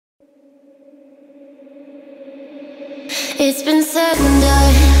It's been said and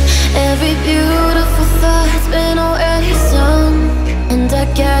done. Every beautiful thought's been already sung. And I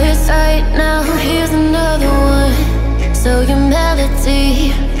guess right now here's another one. So your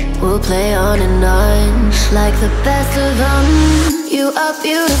melody will play on and on, like the best of them. You are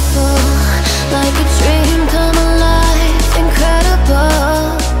beautiful, like a dream come alive.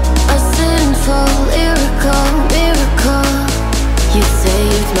 Incredible, a sinful, lyrical miracle. You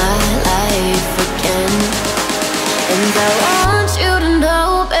saved my life again. And I want you to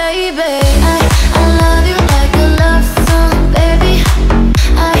know, baby, I love you like a love song, baby.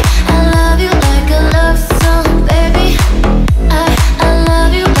 I love you like a love song, baby. I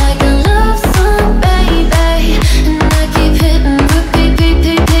love you like a love song, baby. And I keep hitting, repeat,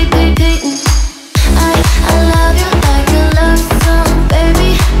 repeat, repeat, repeating. I love you like a love song,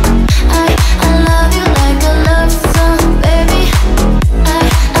 baby. I love you like a love song, baby.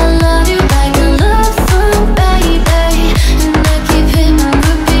 I love you like a love song, baby. And I keep hitting,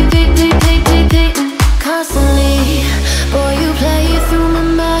 repeat, repeat, repeat, repeating. Constantly, boy, you play through my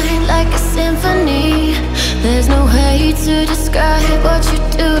mind like a symphony. There's no way to describe what you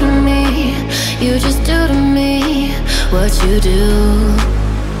do to me. You just do to me what you do.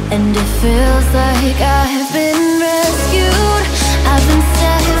 And it feels like I've been rescued. I've been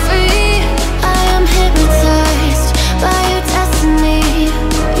set free. I am hypnotized by your destiny.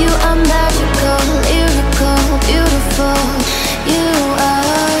 You are magical, lyrical, beautiful. You are.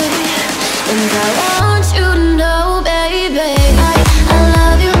 And I want you to know, baby, I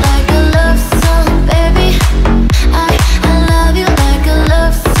love you like a love song, baby. I love you like a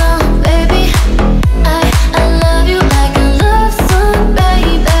love song, baby. I love you like a love song,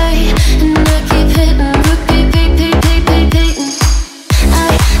 baby. And I keep hitting, repeat, repeat, repeat, repeating.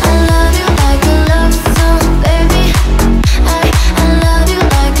 I love you like a love song, baby. I love you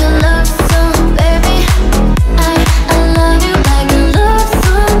like a love song, baby. I love you like a love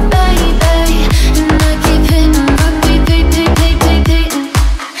song, baby. And I keep hitting, repeat, repeat, repeat, repeating.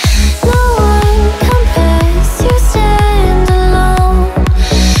 No one compares, you stand alone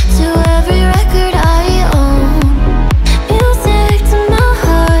to every record I own. Music to my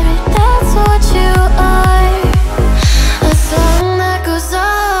heart, that's what you are. A song that goes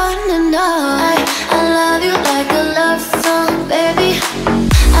on and on. I love you like a love song, baby.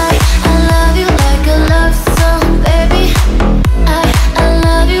 I love you like a love song, baby. I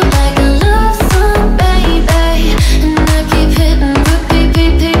love you like a love song, baby. And I keep hitting, repeat,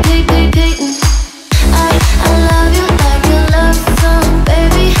 repeat, repeat, repeating. I love you like a love song,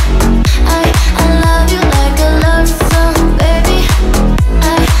 baby. I love you like a love song, baby.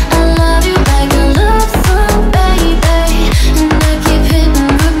 I love you like a love song, baby. And I keep hitting,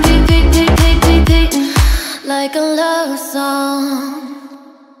 repeat, repeat, repeat, repeating. Like a love song.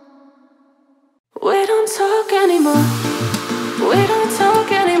 We don't talk anymore. We don't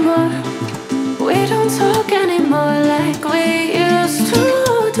talk anymore. We don't talk anymore like we used to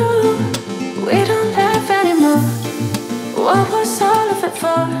do. We don't laugh anymore. What was all of it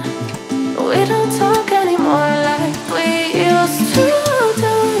for? We don't talk anymore like we used to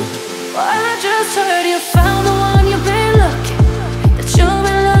do. Well, I just heard you found the one you've been looking, that you've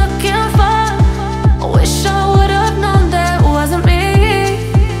been looking for. I wish I would've known that wasn't me.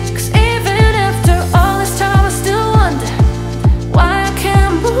 'Cause even after all this time I still wonder why I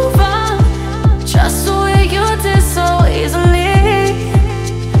can't move on just the way you did so easily.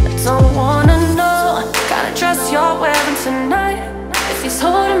 I don't wanna know kind of dress you're wearing tonight, if he's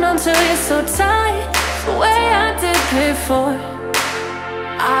holding on to you so tight the way I did before.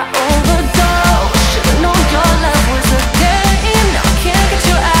 I overdosed, should've known your love was a game. Now I can't get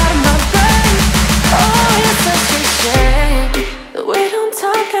you out of my brain. Oh, it's such a shame that we don't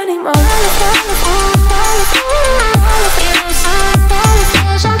talk anymore.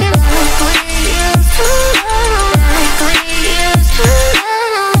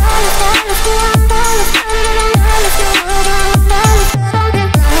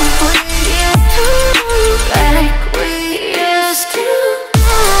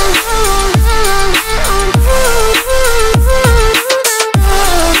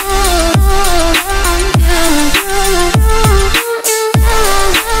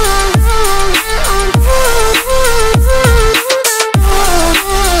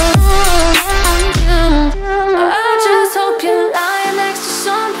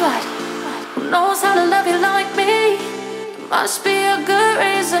 Must be a good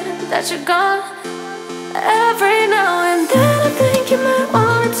reason that you're gone. Every now and then I think you might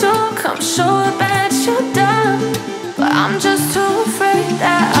wanna talk. I'm sure that you're done, but I'm just too afraid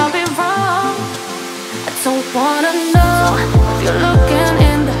that I'll be wrong. I don't wanna know if you're looking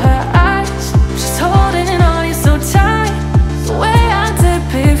into her eyes, she's holding on you so tight.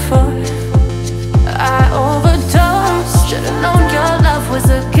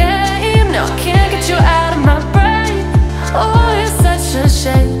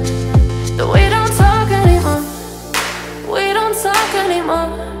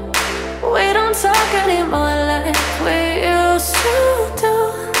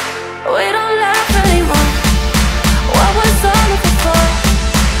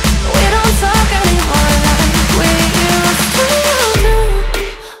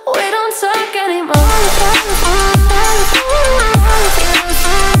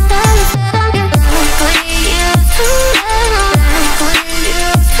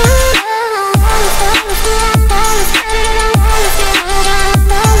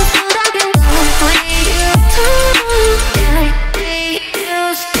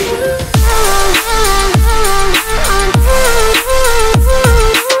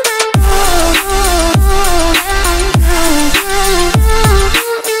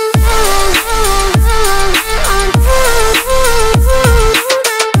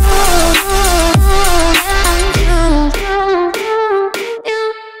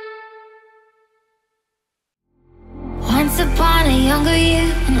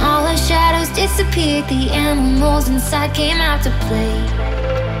 disappeared, the animals inside came out to play.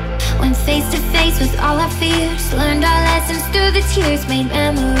 Went face to face with all our fears, learned our lessons through the tears, made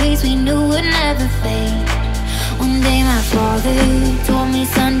memories we knew would never fade. One day my father told me,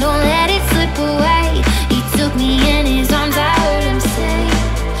 son, don't let it slip away. He took me in his arms, I heard him say,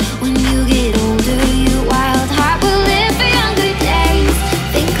 when you get older, your wild heart will live for younger days.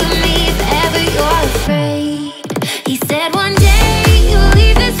 Think of me if ever you're afraid. He said one day you'll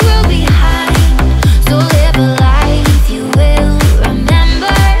leave this world behind, so live a life you will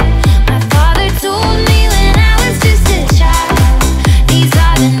remember. My father told me when I was just a child, these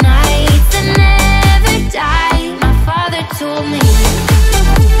are the nights that never die. My father told me.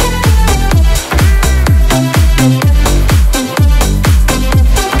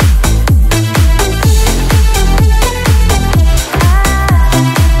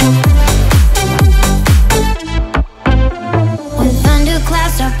 When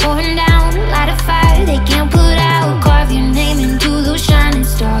thunderclouds start pouring down, light a fire they can't put out, carve your name into those shining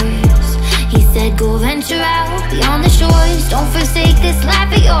stars. He said go venture out beyond the shores, don't forsake this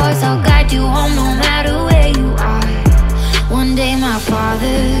life of yours. I'll guide you home no matter where you are. One day my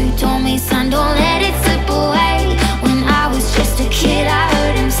father told me, son, don't let it slip away. When I was just a kid I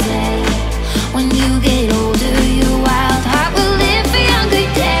heard him say, when you get older your wild heart will live for younger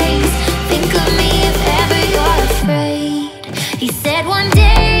days. Think of me if ever you're afraid. He said one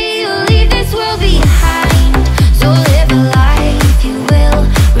day you'll leave this world behind, so live a life you will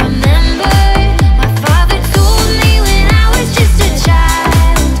remember. My father told me when I was just a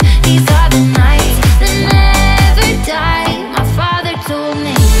child, these are the nights that never die. My father told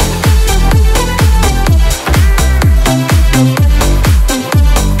me.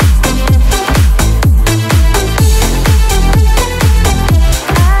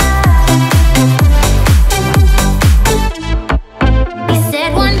 He said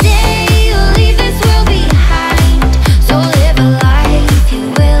one day you'll leave this world behind, so live a life you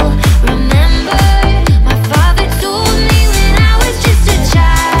will remember. My father told me when I was just a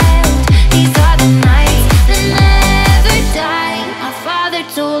child, these are the nights that never die. My father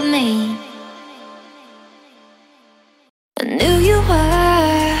told me. I knew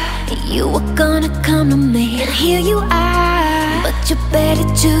you were gonna come to me, and here you are, but you better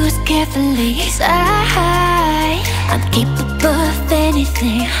choose carefully, 'cause I'm capable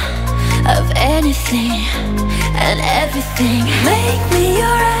of anything and everything. Make me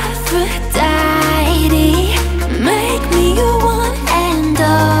your Aphrodite, make me your one and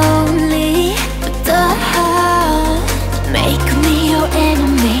only, but don't make me your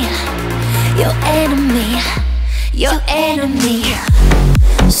enemy, your enemy, your enemy.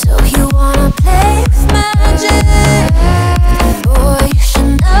 So you wanna play with magic? Boy, you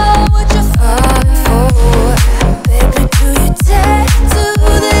should know what you're falling for. Baby, do you dare do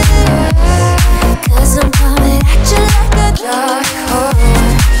this? 'Cause I'm coming at you like a dark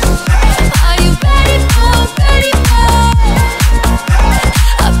horse. Are you ready for a perfect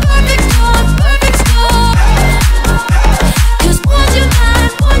storm, perfect storm? 'Cause want you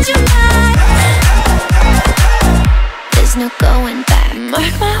mine, there's no going back.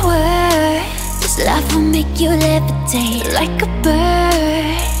 Mark my words, this love will make you levitate like a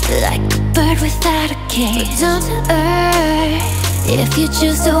bird without a cage. Down to earth, if you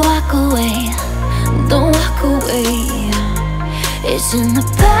choose to walk away, don't walk away. It's in the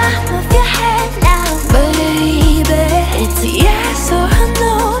palm of your hand now, baby. It's a yes or a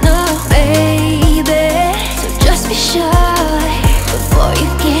no, no, baby. So just be sure before you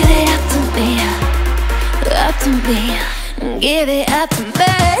give it up to me, up to me. Give it up to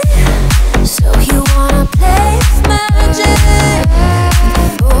me. So you wanna play with magic?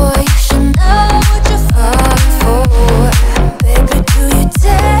 Boy, you should know what you're falling for. Baby, do you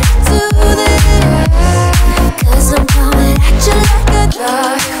dare do this? 'Cause I'm coming at you like a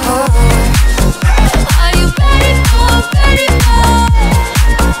dark horse. Are you ready for a perfect storm?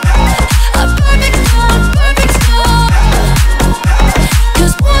 A perfect storm, perfect storm.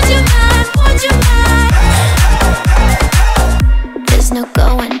 'Cause want you mine, want you mine. There's no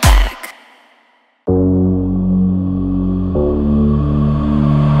going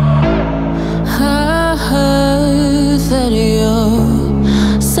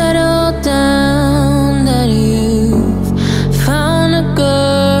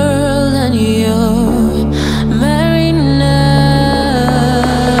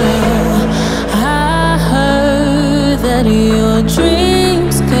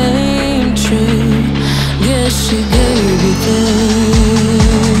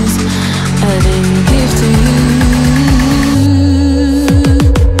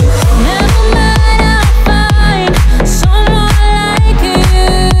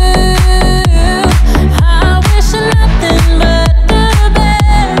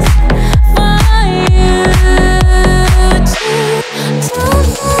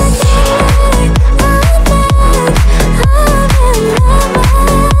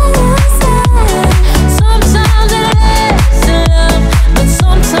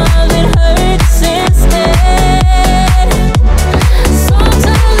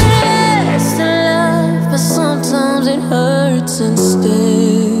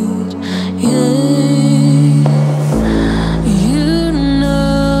instead. Yeah, you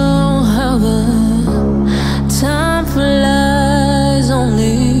know how the time flies.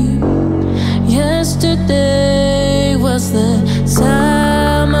 Only yesterday was the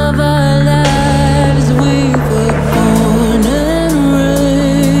time of our lives. We were born and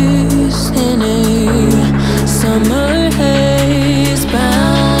raised in a summer haze,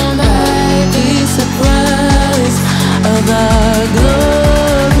 bound by the surprise of our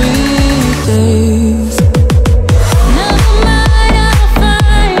glory days. Never mind, I'll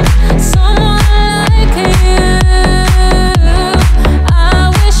find someone like you. I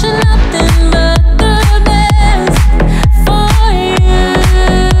wish nothing but the best for you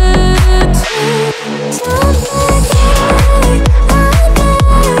too. Don't think I've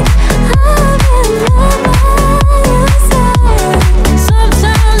been by your side.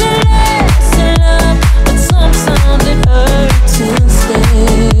 Sometimes it lasts in love, but sometimes it hurts instead.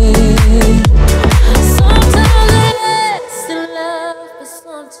 Sometimes it lasts in love, but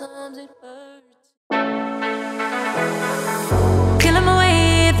sometimes it hurts. Feeling my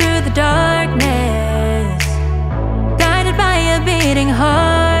way through the darkness, guided by a beating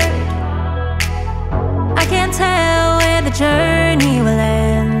heart. I can't tell where the journey will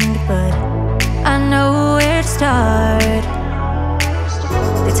end, but I know where to start.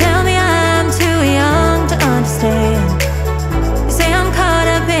 They tell me I'm too young to understand. They say I'm caught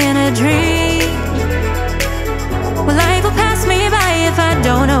up in a dream. Well, life will pass me by if I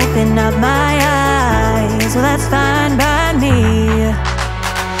don't open up my eyes. Well, that's fine by me.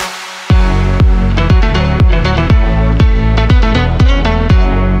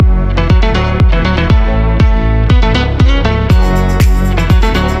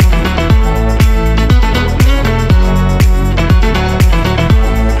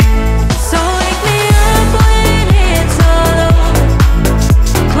 So wake me up when it's all over,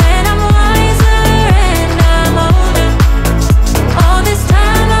 when I'm wiser and I'm older. All this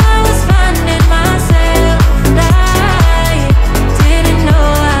time I was finding myself, and I didn't know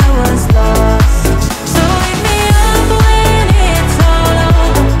I was lost. So wake me up when it's all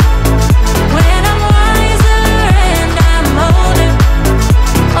over, when I'm wiser and I'm older.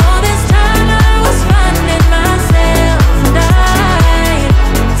 All this time I was finding myself, and I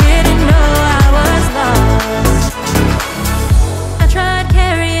didn't know I was lost. I tried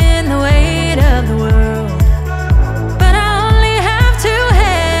carrying the weight of the world, but I only have two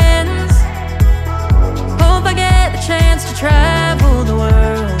hands. Hope I get the chance to travel the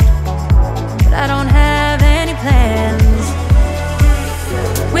world, but I don't have any plans.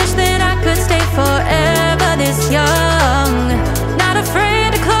 Wish that I could stay forever this young, not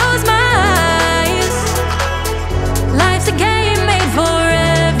afraid to close my eyes. Life's a game made for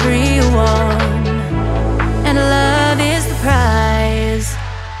everyone, and love is the prize.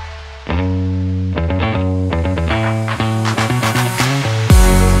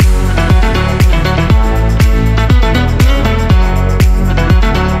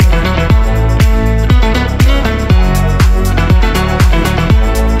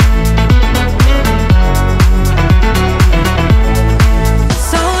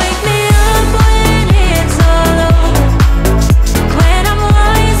 So wake me up when it's all over, when I'm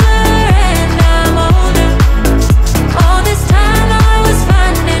wiser and I'm older. All this time I was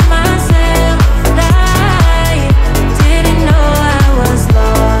finding myself, and I didn't know I was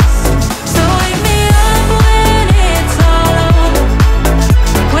lost. So wake me up when it's all over,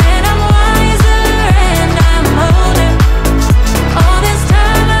 when I'm wiser and I'm older. All this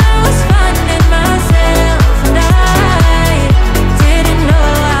time I was finding myself, and I didn't know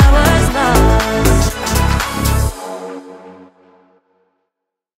I was lost.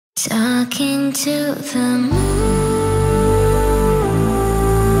 Talking to the moon,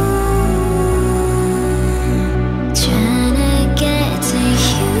 trying to get to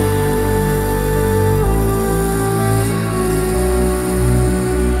you.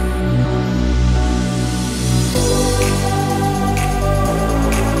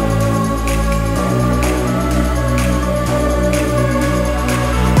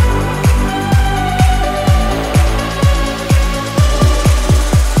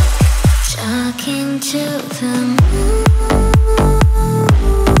 Talking to the moon,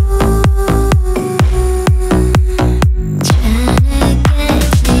 trying to get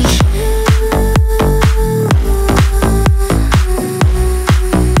to you.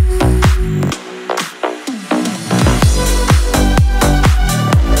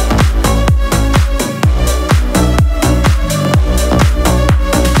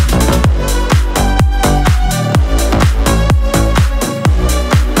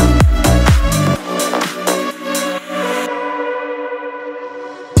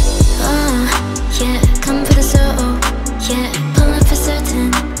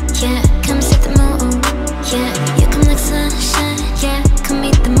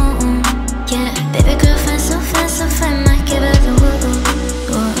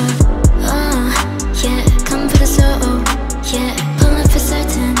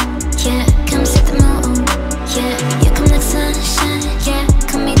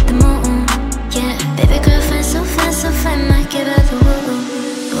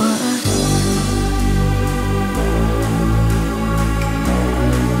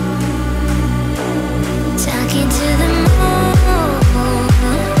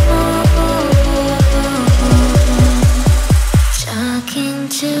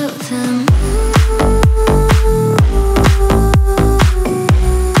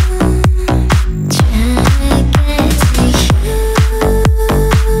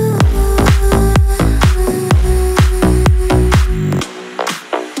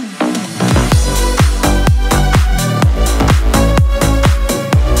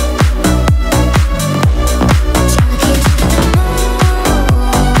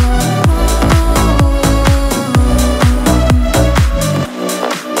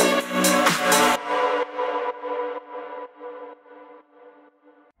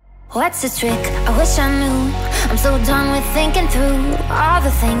 What's the trick? I wish I knew. I'm so done with thinking through all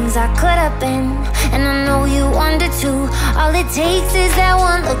the things I could have been, and I know you wonder too. All it takes is that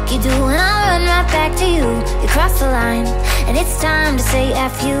one look you do, and I'll run right back to you. You cross the line, and it's time to say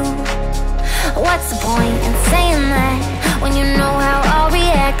F you. What's the point in saying that when you know how I'll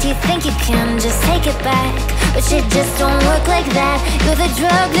react? You think you can just take it back, but shit just don't work like that. You're the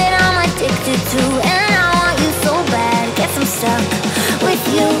drug that I'm addicted to, and I want you so bad. Guess I'm stuck with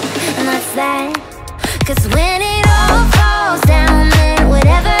you, and that's that. Cause when it all falls down, then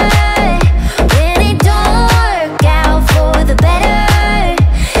whatever. When it don't work out for the better,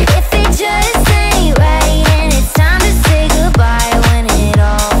 if it just ain't right, and it's time to say goodbye. When it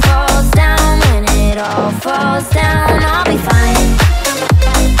all falls down, when it all falls down, I'll be fine.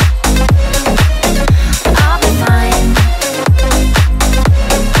 I'll be fine.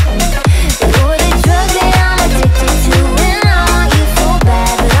 You're the drug that I'm addicted to, and I want you so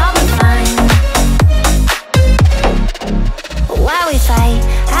bad, but I'll be fine. Why we fight,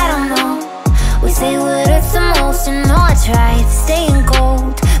 I don't know. We say what hurts the most, and no, I tried staying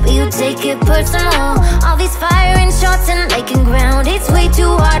cold, but you take it personal. All these firing shots and making ground, it's way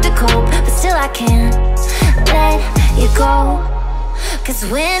too hard to cope, but still I can't let you go. Cause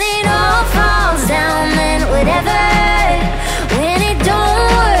when it all falls down, then whatever. When it don't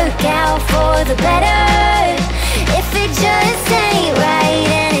work out for the better, if it just ain't right,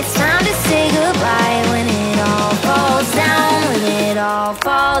 and it's time to say goodbye. When it all falls down, when it all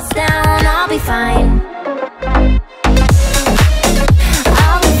falls down, I'll be fine.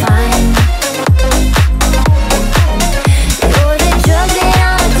 I'll be fine. You're the drug that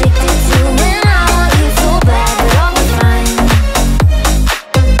I'm addicted to, and I want you so bad, but I'll be fine.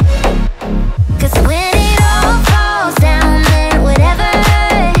 Cause when it all falls down, then whatever.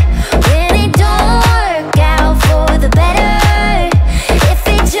 When it don't work out for the better, if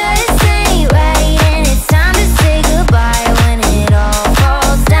it just ain't right, and it's time to say goodbye. When it all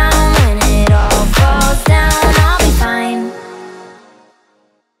falls down, when it all falls down, I'll be fine.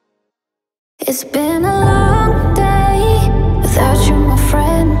 It's been a long day without you, my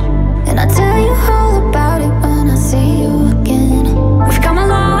friend, and I'll tell you all about it when I see you again. We've come a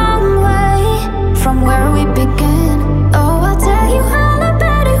long way from where we began. Oh, I'll tell you all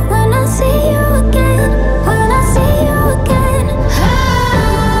about it when I see you again. When I see you again.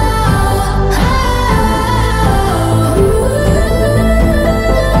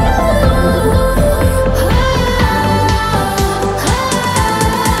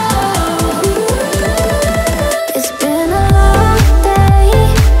 It's been a long day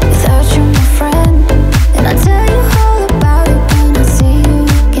without you, my friend, and I'll tell you all about it when I see you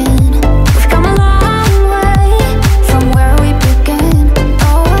again. We've come a long way from where we began.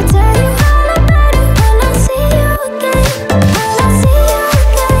 Oh, I'll tell you all about it when I see you again. When I see you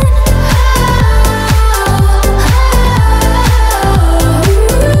again.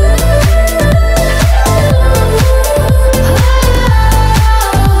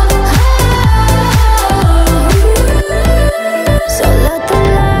 So let the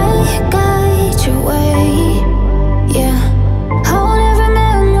light guide your way. Yeah, hold every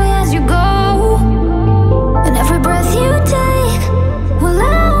memory as you go, and every breath you take will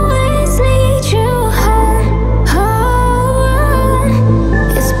always lead you home. Home.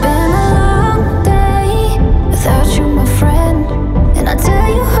 It's been a long day without you, my friend, and I'll tell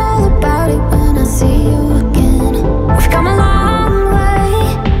you all about it when I see you again. We've come a long way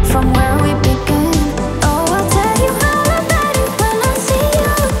from where we began. Oh, I'll tell you all about it when I see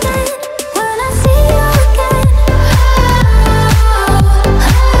you again. When I see you again.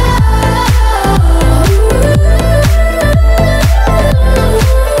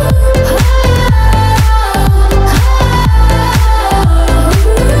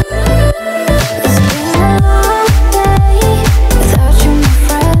 It's been a long day without you, my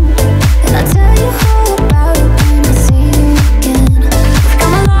friend, and I'll tell you all about it when I see you again. We've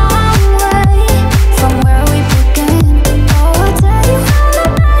come a long way from where we began. Oh, I'll tell you all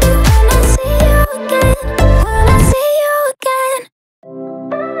about it when I see you again. When I see you again.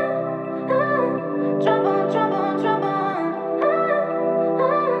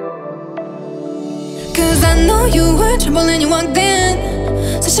 Cause I know you were trouble and you walked in.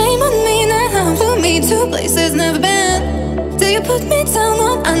 So shame on me now, flew me to places never been. Till you put me down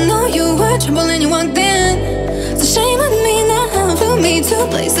on, I know you were trouble and you walked in. So shame on me now, flew me to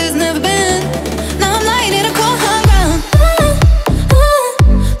places never been. Now I'm lying in a cold hard ground.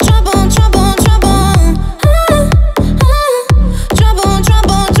 Trouble, trouble, trouble. Trouble,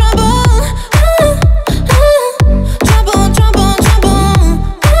 trouble, trouble. Trouble, trouble, trouble.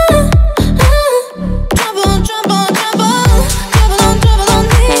 Trouble, trouble, trouble. Trouble on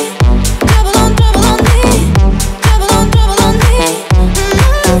me.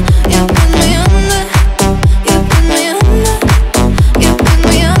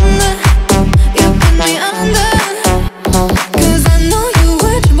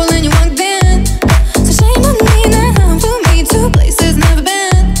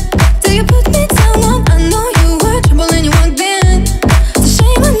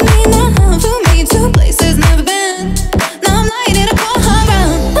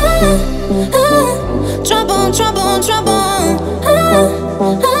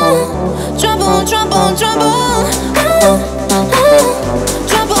 Trouble, trouble, trouble.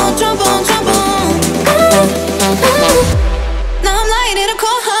 Trouble, trouble, trouble. Now I'm lying in a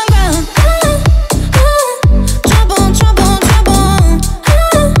cold hard ground. Trouble, trouble, trouble.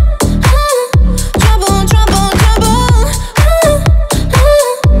 Trouble, trouble, trouble.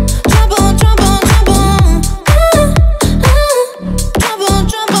 Trouble, trouble, trouble. Trouble,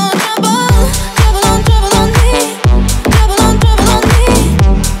 trouble, trouble. Trouble on trouble on me. Trouble on trouble on me.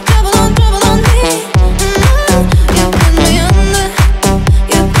 Trouble on trouble on me. You put me under.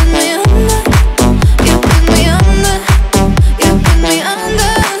 You put me under. You put me under. You put me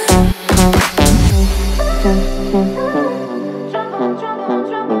under.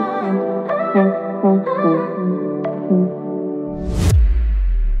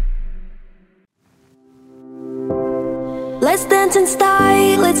 Let's dance in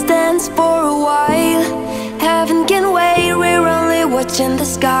style, let's dance for a while. Heaven can wait, we're only watching the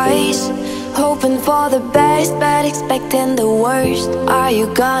skies. Hoping for the best, but expecting the worst. Are you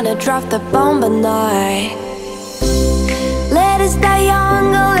gonna drop the bomb or not? Let us die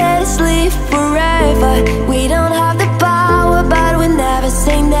young or let us live forever. We don't have the power, but we never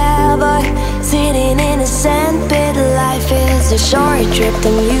say never. Sitting in a sandpit, life is a short trip.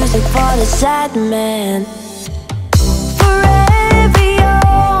 The music for the sad man. Forever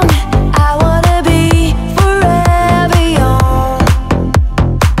young, I wanna be forever young.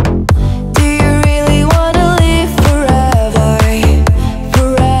 Do you really wanna live forever,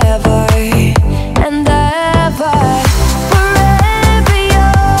 forever and ever? Forever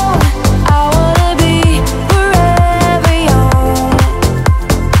young, I wanna be forever young.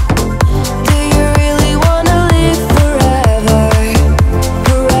 Do you really wanna live forever,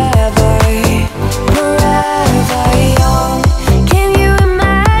 forever, forever young? Can you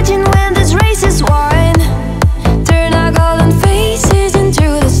imagine when this race is won? Turn our golden faces into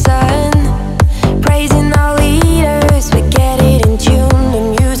the sun. Praising our leaders, we get it in tune. The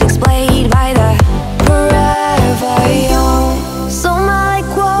music's played by the forever young. Some are like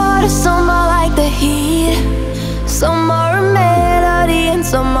water, some are like the heat. Some are a melody and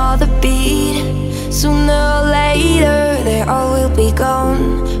some are the beat. Sooner or later, they all will be gone.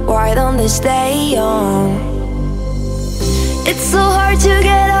 Why don't they stay young? It's so hard to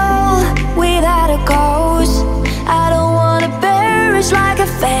get old without a cause. I don't wanna perish like a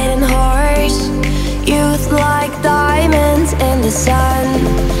fading horse. Youth like diamonds in the sun,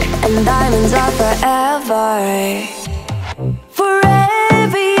 and diamonds are forever.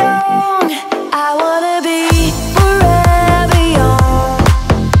 Forever young, I wanna be forever young.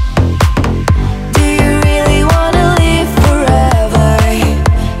 Do you really wanna live forever,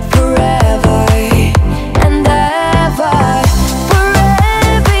 forever and ever?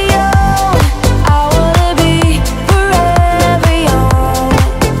 Forever young, I wanna be forever young.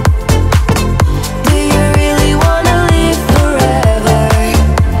 Do you really wanna live forever,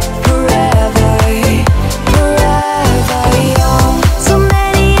 forever, forever young? So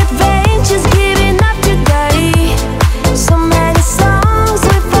many adventures giving up today. So many songs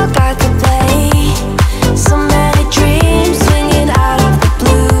we forgot to play. So many dreams swinging out of the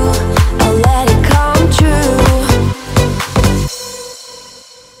blue. I'll let it come true.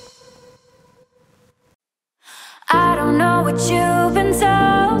 I don't know what you've been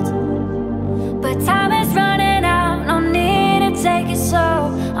told, but time is running out, no need to take it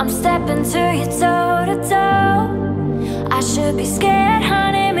slow. I'm stepping to you toe to toe. I should be scared,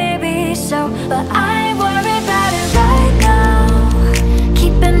 honey, maybe so, but I ain't worried about it right now.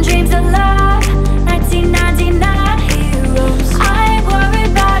 Keeping dreams alive, 1999 heroes. I ain't worried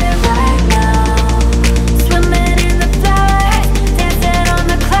about it right now. Swimming in the flowers, dancing on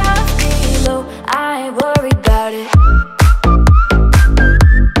the clouds below. I ain't worried about it.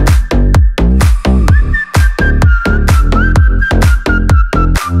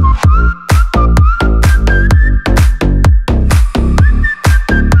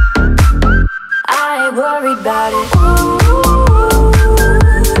 I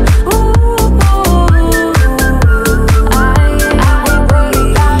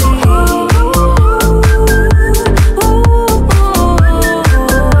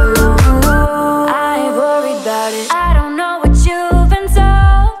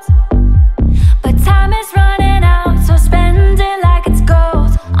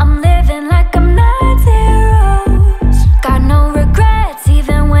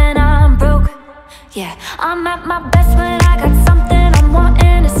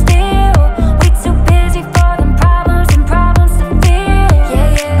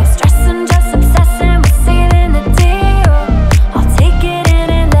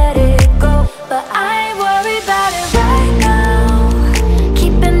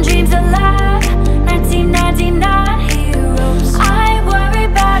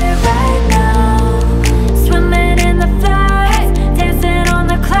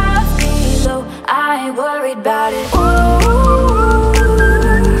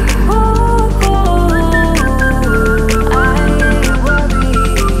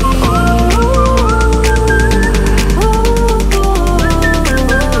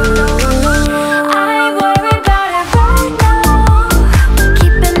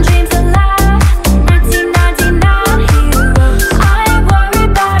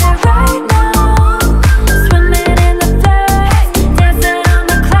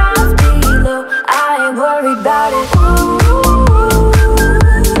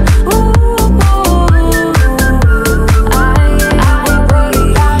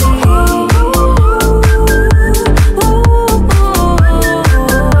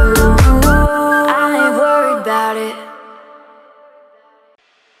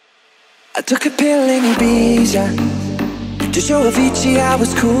I took a pill in Ibiza to show Avicii I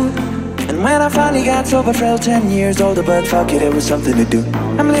was cool. And when I finally got sober, felt 10 years older, but fuck it, it was something to do.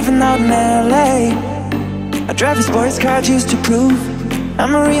 I'm living out in LA. I drive a sports car just to prove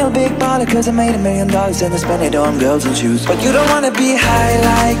I'm a real big baller, cause I made $1 million and I spent it on girls and shoes. But you don't wanna be high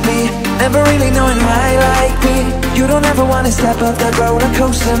like me, never really knowing why like me. You don't ever wanna step up that roller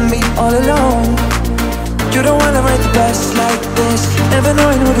coaster and be all alone. You don't wanna ride the bus like this, never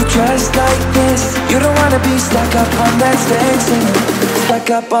knowing who to trust like this. You don't wanna be stuck up on that stage singing, stuck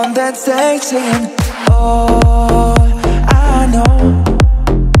up on that stage singing. All I know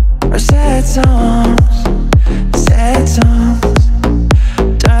are sad songs, sad songs.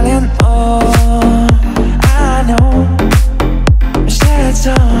 Darling, all I know are sad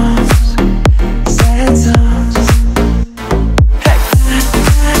songs, sad songs. Hey.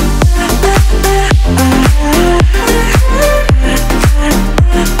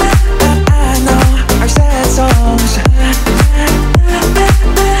 I know our sad songs.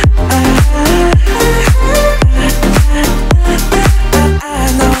 I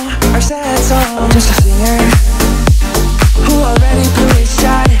know our sad songs. I'm just a singer who already blew his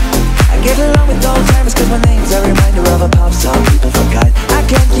shot. I get along with old timers cause my name's a reminder of a pop song people forgot. I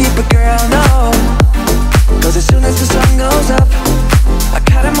can't keep a girl, no, cause as soon as the sun goes up I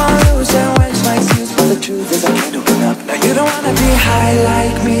cut them all loose and wedge my excuse. But the truth is I can't open up. Now you don't wanna be high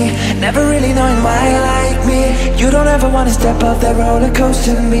like me, never really knowing why like me. You don't ever wanna step off that roller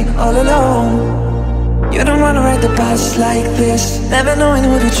coaster and be all alone. You don't wanna ride the bus like this, never knowing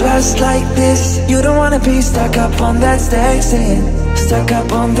who to trust like this. You don't wanna be stuck up on that stage singing, stuck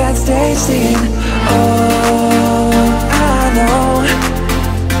up on that stage singing. Oh, I know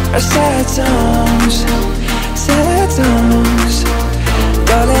are sad songs, sad songs.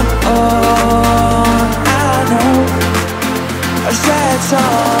 Darling, all I know are sad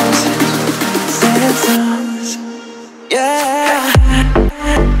songs, sad songs. Yeah.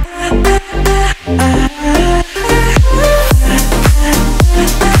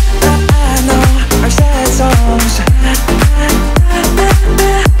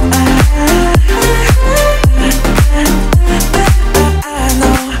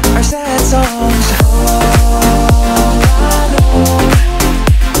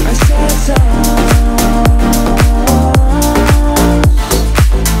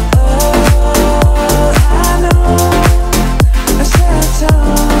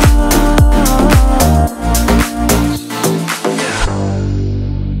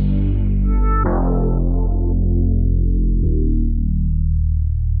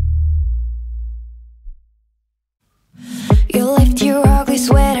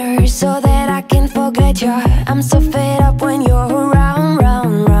 I'm so fed up when you're around,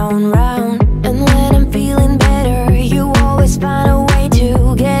 round, round, round. And when I'm feeling better, you always find a way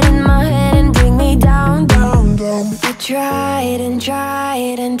to get in my head and bring me down, down, down. I tried and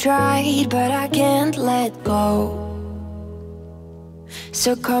tried and tried, but I can't let go.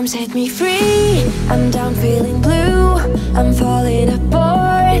 So come set me free, I'm down feeling blue. I'm falling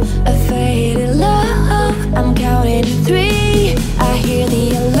apart, a faded love. I'm counting to 3, I hear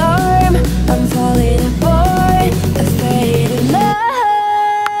the alarm. I'm falling apart, a faded love.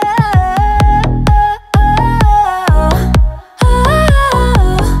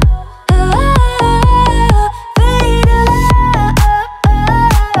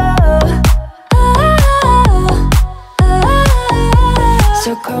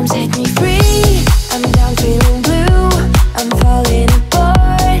 So come set me free, I'm down feeling blue. I'm falling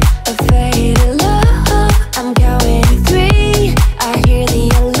apart, a faded love. I'm counting to 3, I hear the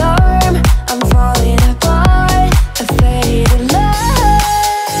alarm. I'm falling apart, a faded love.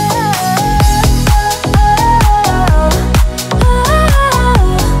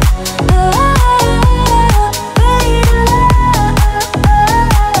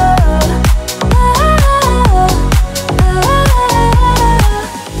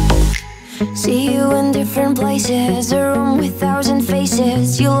 See you in different places, a room with 1,000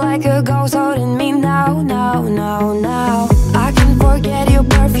 faces. You like a ghost holding me now, now, now, now. I can forget your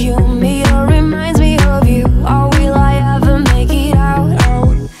perfume, it all reminds me of you. Or will I ever make it out?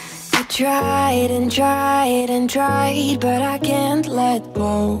 I tried and tried and tried, but I can't let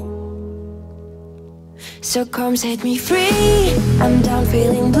go. So come set me free, I'm down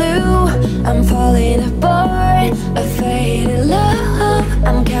feeling blue. I'm falling apart, a faded love.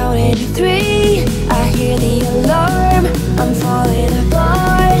 I'm counting to 3, I hear the alarm. I'm falling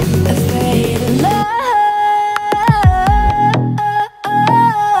apart, a faded love.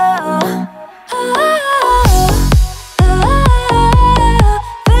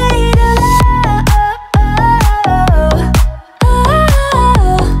 Faded love.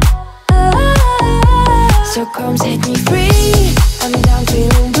 so come set me free. I'm down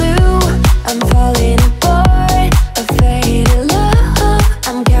feeling blue, I'm falling apart, a faded love.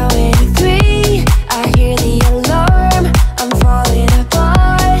 I'm counting to 3, I hear the alarm. I'm falling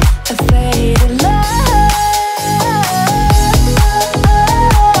apart, a faded love.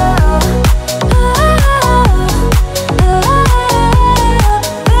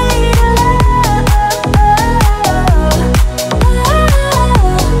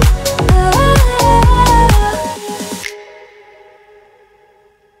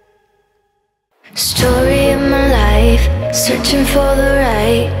 Story of my life, searching for the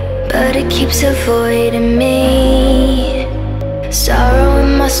right, but it keeps avoiding me. Sorrow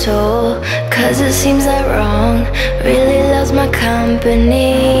in my soul, cause it seems like wrong really loves my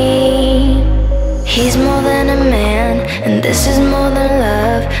company. He's more than a man, and this is more than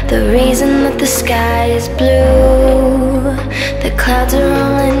love. The reason that the sky is blue, the clouds are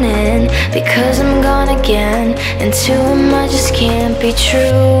rolling in because I'm gone again, and to him I just can't be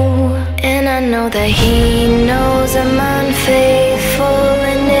true. And I know that he knows I'm unfaithful,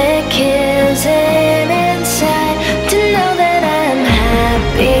 and it kills him inside to know that I'm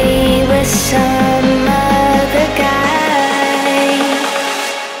happy with some other guy.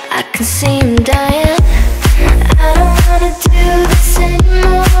 I can see him dying. I don't wanna do this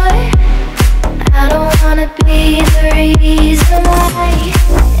anymore. I don't wanna be the reason why.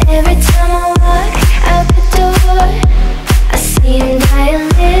 Every time I walk out the door, I see him die a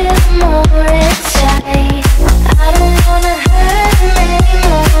little more inside. I don't wanna hurt him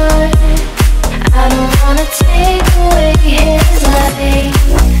anymore. I don't wanna take away his life.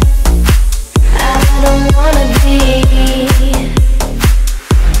 I don't wanna be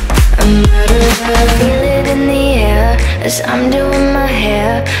a murderer. Feel it in the air as I'm doing my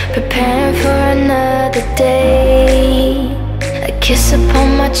hair, preparing for another day. A kiss upon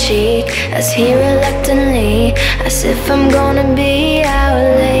my cheek as he reluctantly, as if I'm gonna be out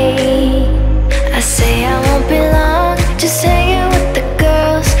late. I say I won't be long, just hanging with the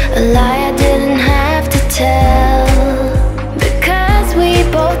girls, a lie I didn't have to tell, because we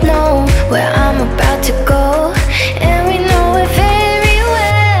both know where I'm about to go, and we know it very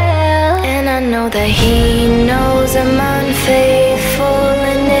well. And I know that he knows I'm unfaithful,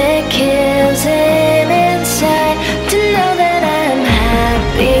 and it kills him inside to know that I'm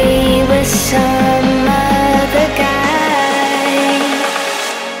happy with some other guy.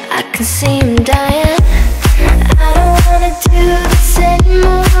 I can see him dying. I don't wanna do this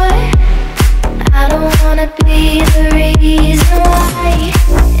anymore. I don't wanna be the reason why.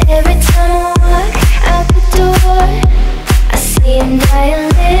 Every time I walk out the door, I see him die a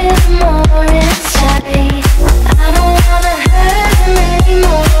little more inside. I don't wanna hurt him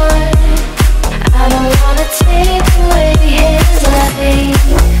anymore. I don't wanna take away his life.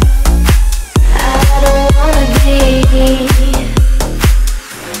 I don't wanna be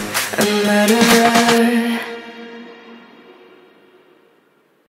a murderer.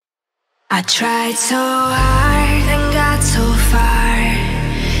 I tried so hard and got so far,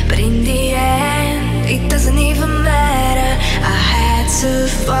 but in the end, it doesn't even matter. I had to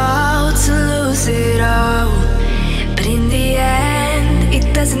fall to lose it all, but in the end, it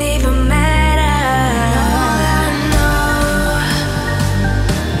doesn't even matter. All I know,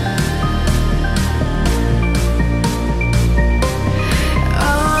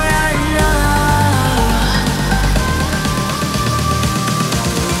 all I know.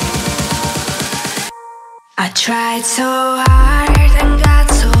 I tried so hard and got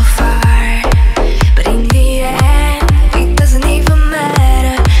so far, but in the end, it doesn't even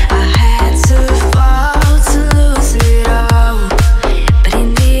matter. I had to fall to lose it all, but in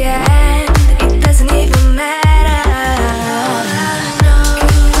the end, it doesn't even matter. All I know,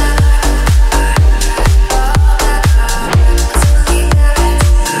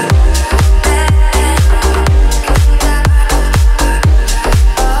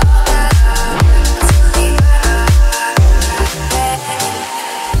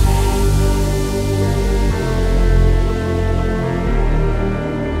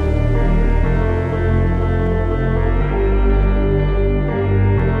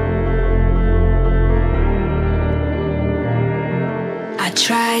 I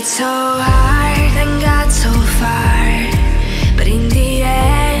tried so hard and got so far, but in the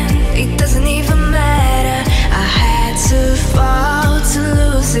end, it doesn't even matter. I had to fall to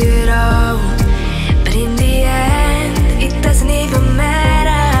lose it all, but in the end, it doesn't even matter.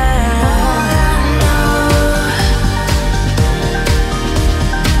 All I know,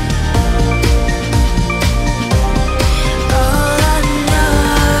 all I know.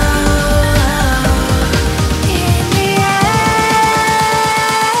 In the end,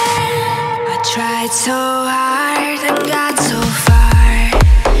 I tried so hard.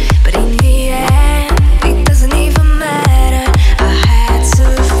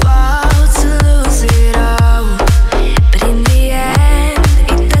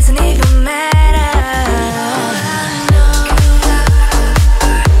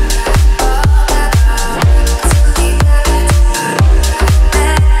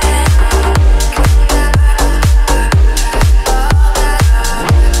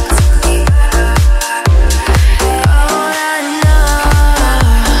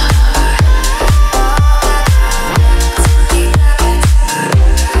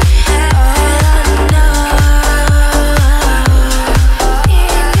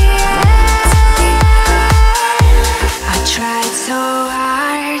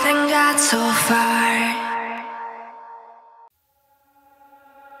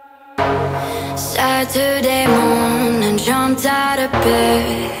 Saturday morning, jumped out of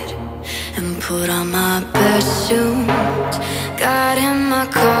bed and put on my best suit. Got in my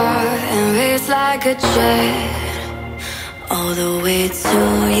car and raced like a jet all the way to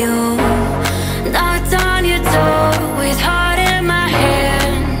you. Knocked on your door with heart in my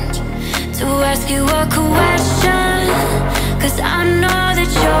hand to ask you a question, 'cause I know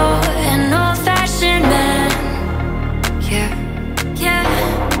that you're an old-fashioned man. Yeah, yeah.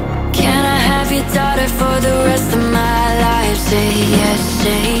 Can I have your daughter for the rest of my life? Say yes,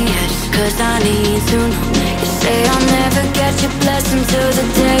 'cause I need to know. You say I'll never get your blessing till the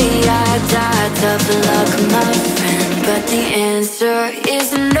day I die. Tough luck, my friend, but the answer is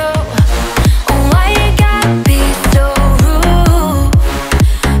no. Why you gotta be so rude?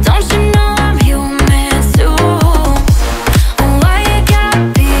 Don't you know I'm human too? Why you gotta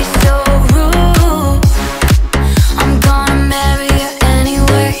be so rude? I'm gonna marry you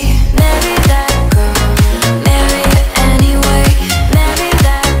anyway. Marry that girl, marry you anyway. Marry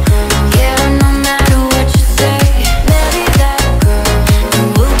that girl, yeah, no matter what you say. Marry that girl, and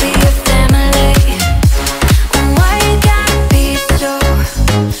we'll be a family. Why you gotta be so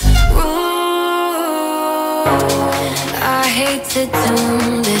rude? I hate to do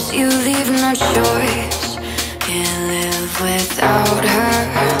this, you leave no choice. Can't live without her.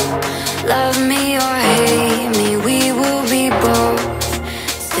 Love me or hate me, we will be both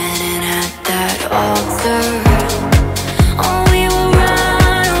standing at that altar. Oh, we will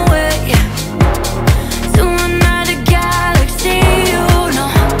run away to another galaxy.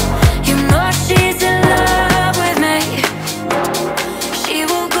 You know she's in love with me. She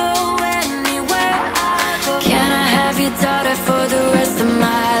will go anywhere I go. Can I have your daughter for the rest of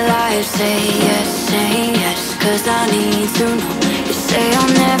my life? Say yes, 'cause I need to know. You say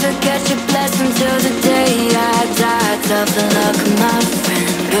I'll never get your blessing till the day I die. Tough luck, my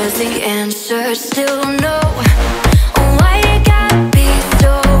friend, 'cause the answer's still no. Why you gotta be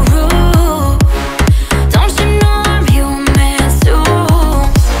so rude? Don't you know I'm human too?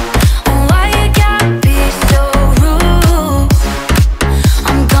 Why you gotta be so rude?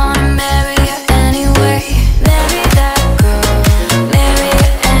 I'm gonna marry you anyway. Marry that girl, marry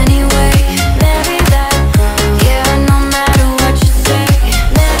you anyway. Marry that girl, yeah, no matter what you say.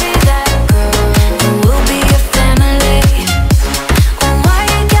 Marry that girl, and we'll be a family. Why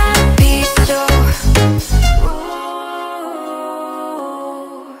you gotta be so rude?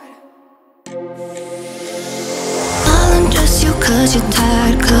 I'll undress you 'cause you're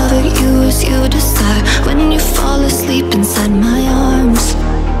tired, cover you as you decide. When you fall asleep inside my arms,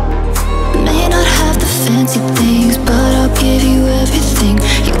 may not have the fancy things, but I'll give you everything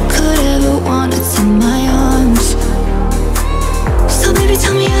you could ever want. It's in my arms. So baby,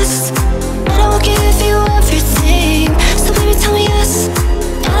 tell me yes, and I will give you everything. So baby, tell me yes,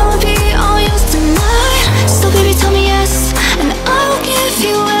 and I will be all yours tonight. So baby, tell me yes, and I will give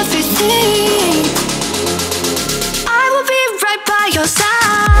you everything. I will be right by your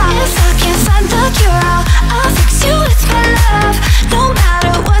side. If I can't find the cure, I'll fix you with my love.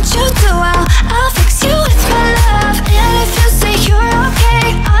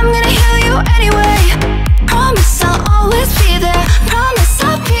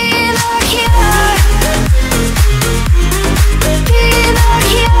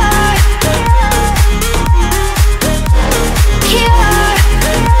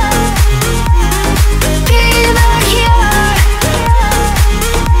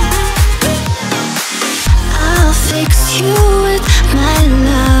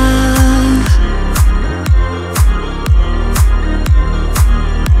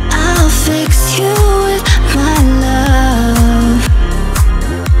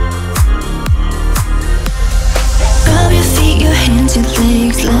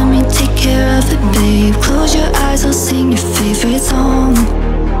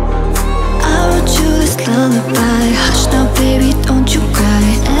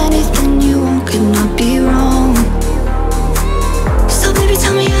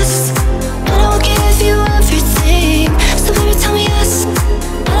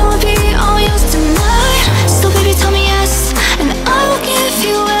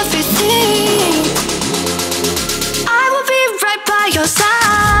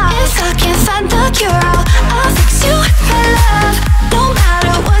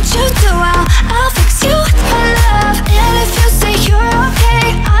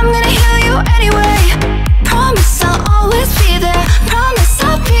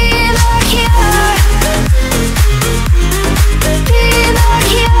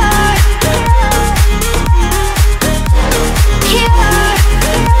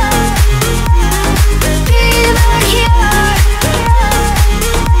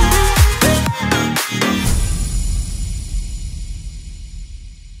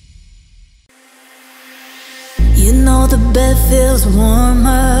 You know the bed feels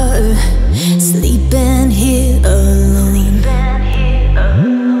warmer sleeping here alone.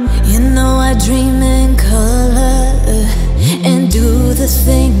 You know I dream in color and do the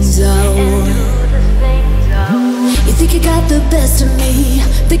things I want. You think you got the best of me,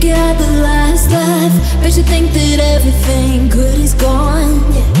 think you had the last laugh, bet you think that everything good is gone,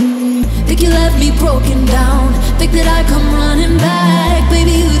 yeah. Think you left me broken down, think that I come running back.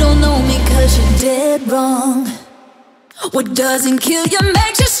 Baby, you don't know me cause you're dead wrong. What doesn't kill you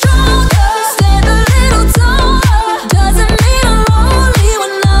makes you stronger. Stand a little taller. Doesn't mean I'm lonely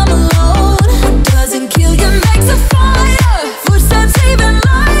when I'm alone. What doesn't kill you makes a fire. Footsteps even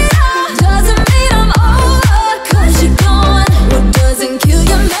lighter. Doesn't mean I'm over cause you're gone. What doesn't kill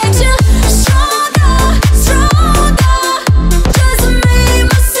you makes you stronger, stronger. Just me,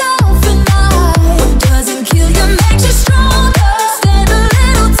 myself and I. What doesn't kill you makes you stronger. Stand a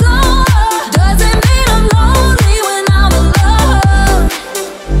little taller. Doesn't mean I'm lonely when I'm alone.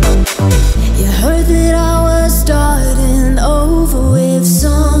 You heard that I was starting over with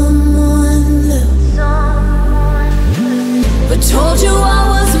someone new, but told you I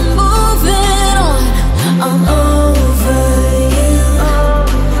wasn't moving on. I'm over you.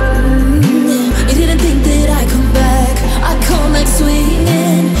 You didn't think that I'd come back, I'd come back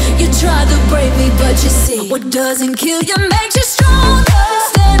swinging. You tried to break me, but you see, what doesn't kill you makes you stronger.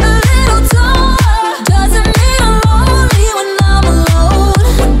 Stand a little taller. Doesn't mean I'm lonely when I'm alone.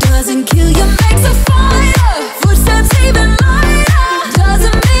 What doesn't kill you makes a fire. Footsteps even lighter.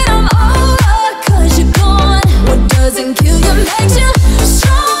 Doesn't mean I'm over cause you're gone. What doesn't kill you makes you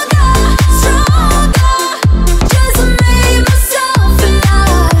stronger, stronger. Just me, myself and I.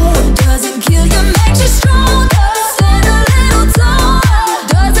 What doesn't kill you makes you stronger. Stand a little taller.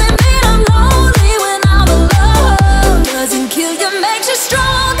 Doesn't mean I'm lonely when I'm alone. Doesn't kill you makes you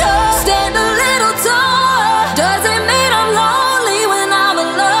stronger. Stand a little taller. Doesn't mean I'm lonely when I'm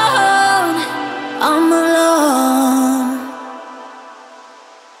alone. I'm alone.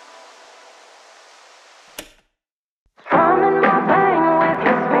 Strumming my pain with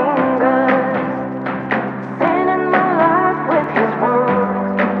his fingers, singing my life with his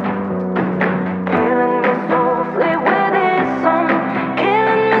words, killing me softly with his song,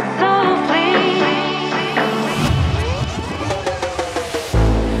 killing me softly.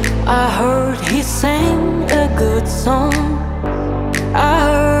 I heard he sang a good song. I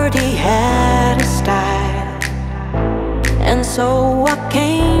heard he had a style, and so I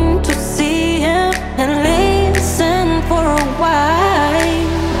came to see him and listen for a while.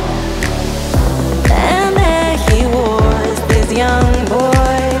 And there he was, this young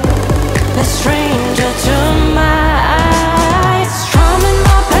boy, a stranger to my eyes, strumming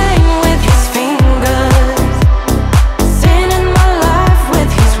my pain with his fingers, singing my life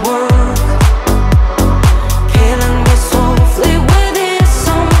with his words, killing me softly with his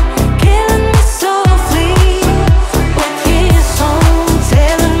song, killing me softly with his song,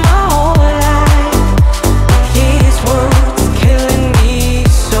 telling my whole life with his words, killing me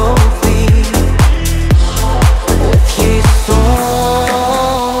softly with his song.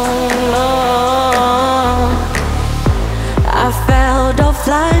 I felt all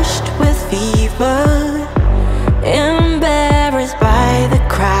flushed with fever, embarrassed by the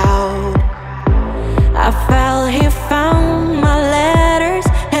crowd. I felt he found my letters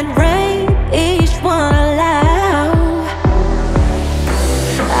and read each one aloud.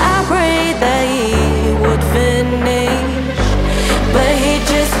 I prayed that he would finish, but he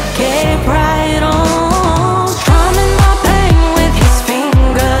just kept right on, strumming my pain with his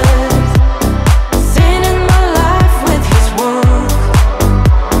fingers, singing my life with his words,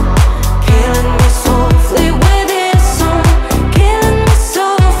 killing me softly with his song, killing me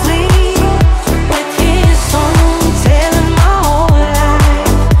softly with his song, telling my whole life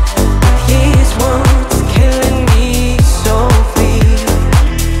with his words, killing me softly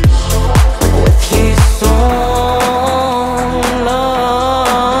with his song, love.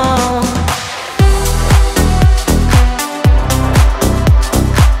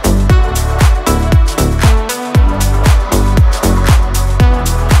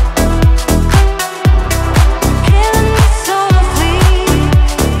 Killing me softly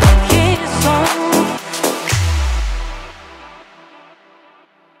with his song.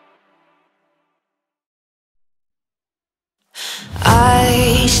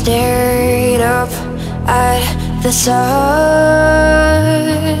 I stared up at the sun,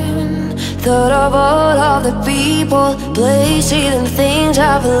 thought of all of the people, places and things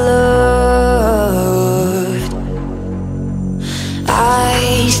I've loved.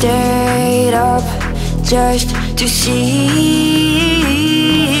 I stared up just to see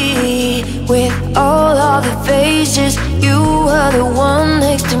with all of the faces are the one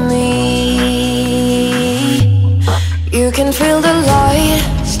next to me. You can feel the light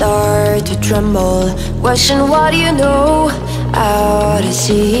start to tremble. Question what you know out to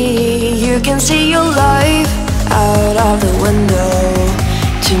sea. You can see your life out of the window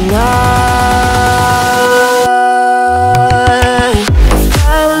tonight. If I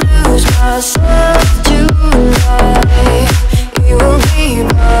lose myself tonight, you will be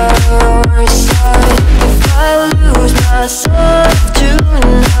by your side. If I lose myself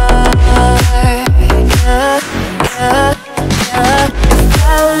tonight, yeah, yeah, yeah. If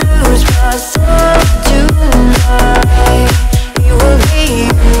I lose myself tonight, it will be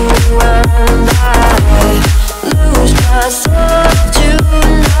you and I. Lose myself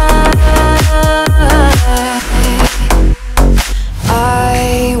tonight.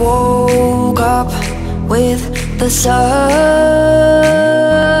 I woke up with the sun.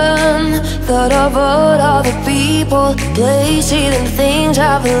 Thought of all the people, places and things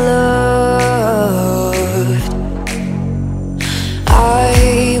I've loved.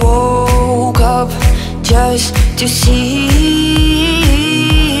 I woke up just to see,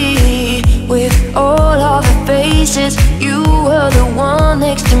 with all of the faces, you were the one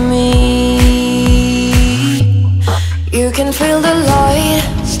next to me. You can feel the light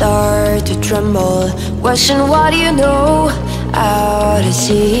start to tremble. Question what you know out to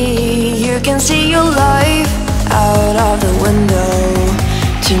sea. You can see your life out of the window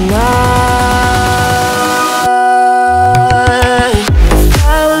tonight. If I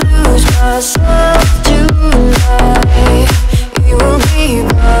lose myself tonight, it will be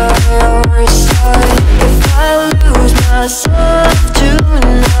by your side. If I lose myself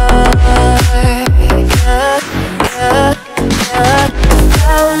tonight, yeah, yeah, yeah. If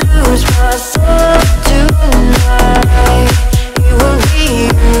I lose myself tonight, it will be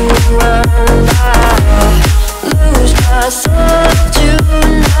you and I. Lose myself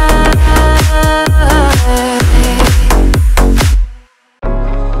tonight.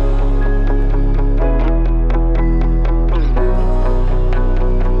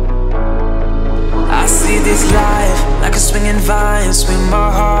 I see this life like a swinging vine. Swing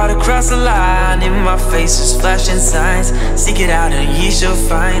my heart across the line. In my face is flashing signs. Seek it out and ye shall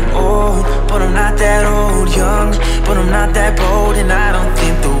find. Old, but I'm not that old. Young, but I'm not that bold. And I don't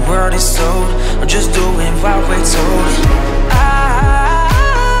think the world is sold. I'm just doing what we're told. I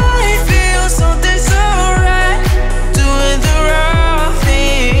feel something so right, doing the wrong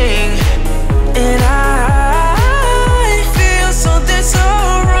thing. And I feel something so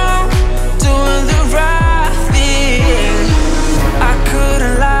wrong, doing the right thing. I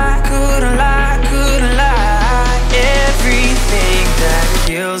couldn't lie, couldn't lie, couldn't lie. Everything that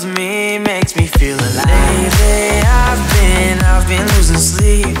kills me makes me feel alive. Lately I've been losing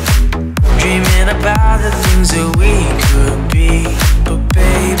sleep, dreaming about the things that we could be. But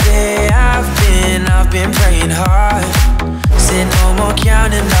baby, I've been praying hard. Said no more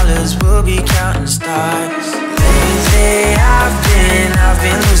counting dollars, we'll be counting stars. Lately I've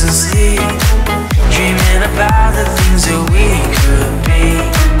been losing sleep, dreaming about the things that we could be.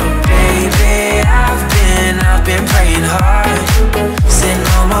 But baby, I've been praying hard. Said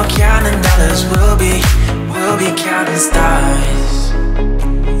no more counting dollars, we'll be counting stars.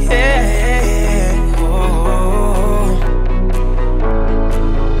 Yeah, oh.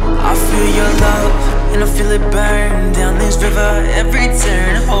 I feel your love and I feel it burn down this river every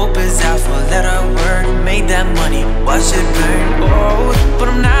turn. Hope is out for let her word. Made that money, watch it burn. Old, but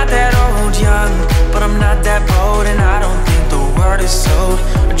I'm not that old. Young, but I'm not that bold. And I don't think the word is sold.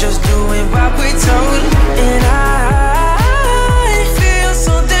 I'm just doing what we're told. And I feel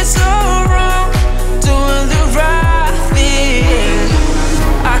something so wrong, doing the right thing.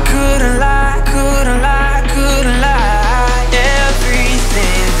 I couldn't lie, couldn't lie, couldn't lie.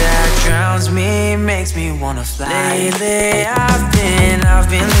 Everything that drowns me makes me wanna fly. Lately I've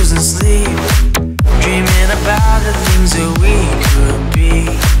been losing sleep, dreaming about the things that we could be.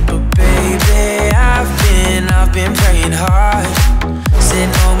 But baby, I've been praying hard. Said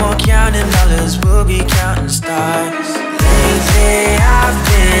no more counting dollars, we'll be counting stars. Lately I've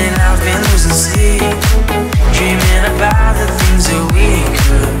been losing sleep, dreaming about the things that we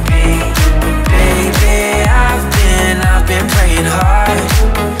could be. But baby, I've been praying hard.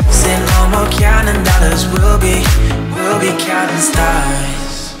 Said no more counting dollars, we'll be counting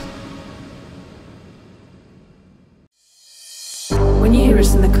stars. When you hear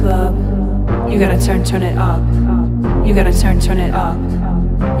us in the club, you gotta turn it up. You gotta turn it up.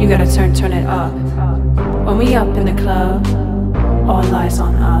 You gotta turn it up. When we up in the club, all eyes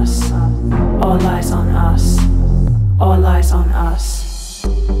on us. All eyes on us. All eyes on us.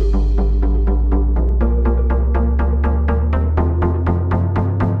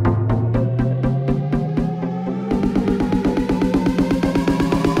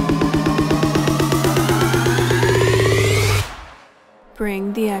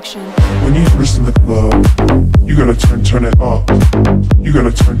 connection. When you first in the club, you gotta turn it up. You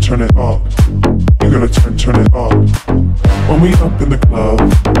gotta turn it up. You gotta turn it up. When we up in the club,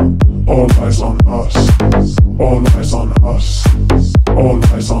 all eyes on us. All eyes on us. All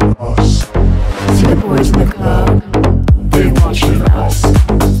eyes on us. See the boys in the club, they watching us.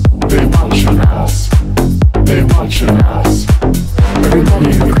 They watching us. They watching us.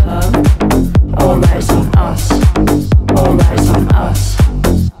 Everybody in the club, all eyes on us. All eyes on us.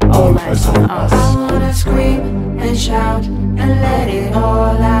 All eyes on us. I wanna scream and shout and let it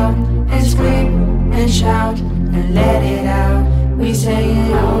all out. And scream and shout and let it out. We say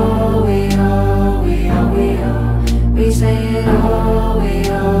it oh, we oh, we oh, we oh. We say it oh, we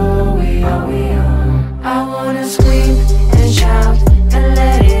oh, we oh, we oh. I wanna scream and shout and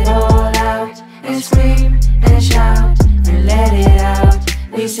let it all out. And scream and shout and let it out.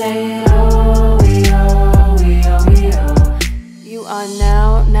 We say it oh, we oh, we oh, we oh. You are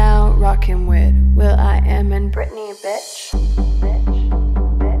now rocking with will.i.am and Britney, bitch.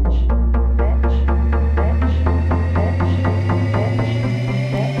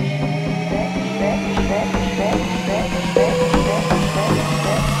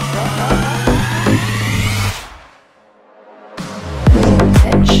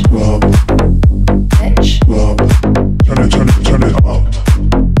 Turn it up.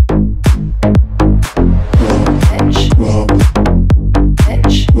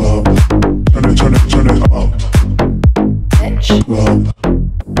 Turn it up.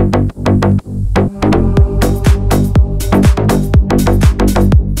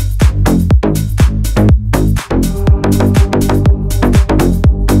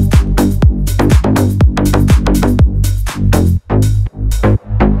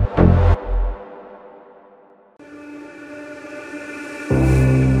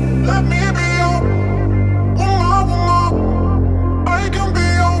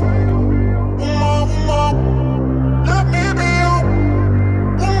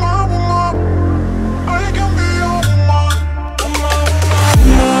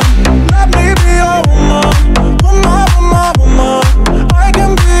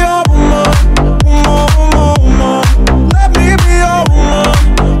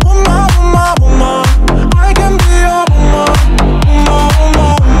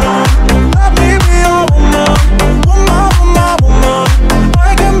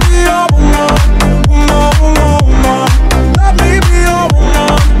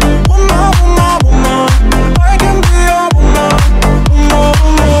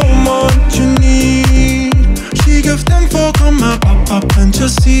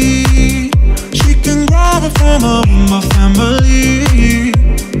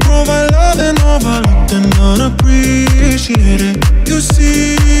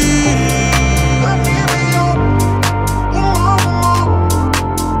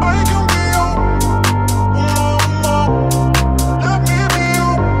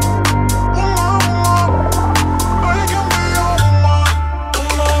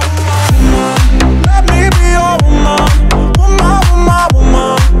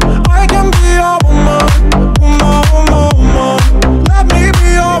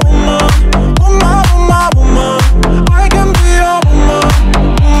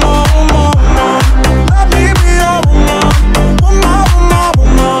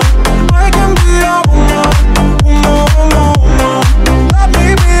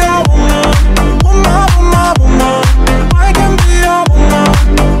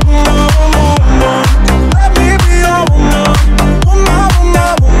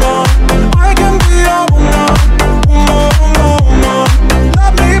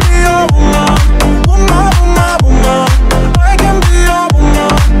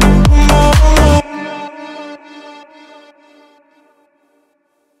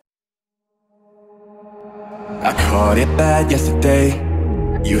 Yesterday,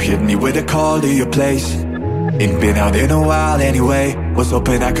 you hit me with a call to your place. Ain't been out in a while anyway. Was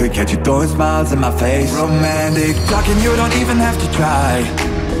hoping I could catch you throwing smiles in my face. Romantic talking, you don't even have to try.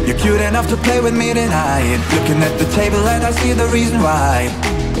 You're cute enough to play with me tonight. Looking at the table and I see the reason why.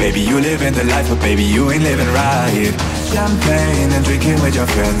 Baby, you living the life, but baby, you ain't living right. Champagne and drinking with your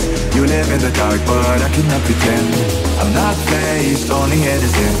friends. You live in the dark, but I cannot pretend. I'm not faced, only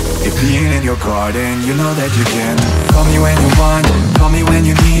innocent. If being in your garden, you know that you can. Call me when you want, call me when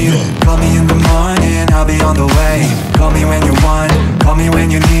you need. Call me in the morning, I'll be on the way. Call me when you want, call me when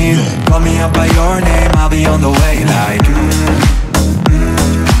you need. Call me out by your name, I'll be on the way. Like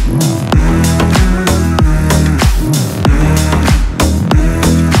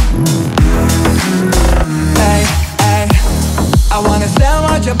I wanna sell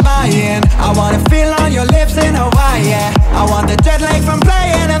what you're buying. I wanna feel on your lips in Hawaii, yeah. I want the jet lag from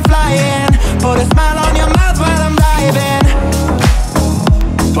playing and put a smile on your mouth while I'm driving.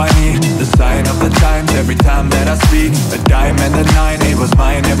 By me, the sign of the times, every time that I speak. A dime and a nine, it was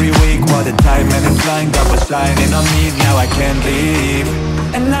mine every week. What a time and inclined, God was shining on me. Now I can't leave.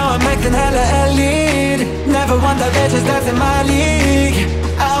 And now I'm acting hella elite. Never want the bitches that's in my league.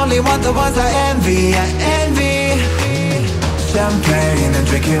 I only want the ones I envy, I envy. Champagne and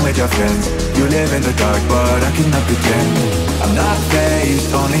drinking with your friends. You live in the dark but I cannot pretend. I'm not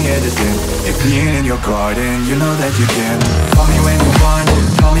faced, only here to sin. If being in your garden, you know that you can. Call me when you want,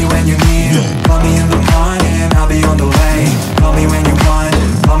 call me when you need. Call me in the morning, I'll be on the way. Call me when you want,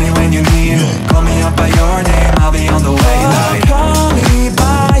 call me when you need. Call me up by your name, I'll be on the way. Like, call me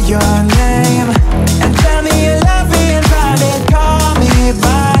by your name and tell me you love me in private. Call me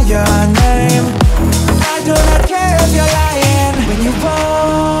by your name. I do not care if you're lying. When you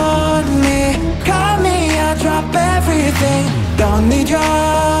want me, call me, I'll drop everything. Don't need your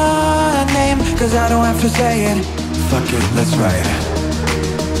name, cause I don't have to say it. Fuck it, let's ride.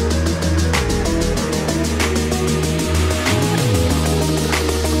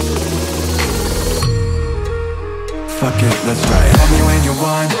 Fuck it, let's ride. Call me when you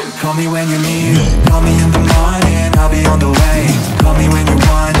want, call me when you need. Call me in the morning, I'll be on the way. Call me when you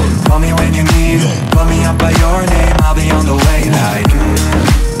want, call me when you need. Call me up by your name, I'll be on the way. Like,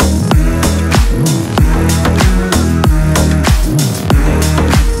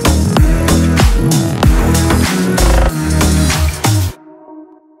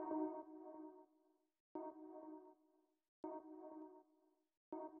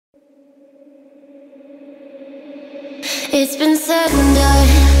 it's been said and done.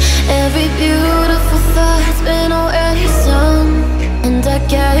 Every beautiful thought's been already sung. And I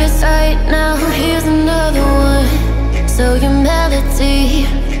guess right now here's another one. So your melody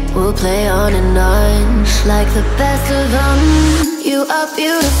will play on and on, like the best of them. You are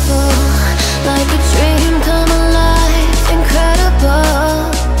beautiful, like a dream come alive. Incredible,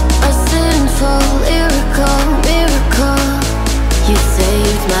 a sinful, lyrical miracle. You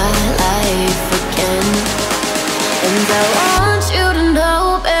saved my life again. And I want you to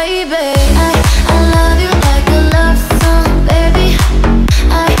know, baby, I love you like a love song, baby.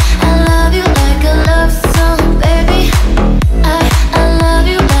 I love you like a love song, baby. I love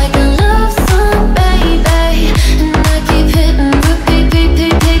you like a love song, baby. And I keep hitting,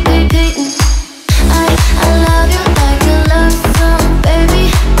 repeating. I love you like a love song, baby.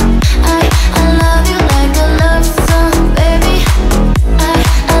 I love you like a love song, baby.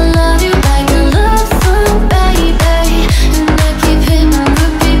 I love you like a love song, baby.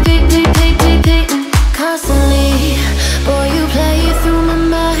 Constantly, boy, you play through my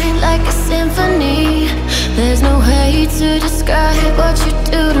mind like a symphony. There's no way to describe what you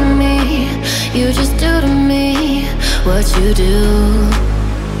do to me. You just do to me what you do.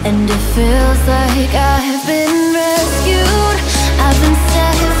 And it feels like I've been rescued, I've been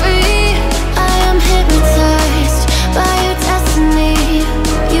set free. I am hypnotized by your destiny.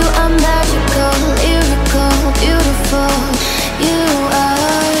 You are magical, lyrical, beautiful. You are.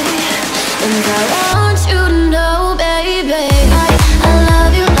 And I want you to know, baby, I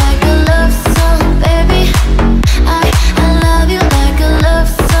love you like a love song, baby. I love you like a love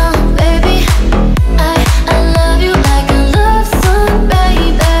song, baby. I love you like a love song,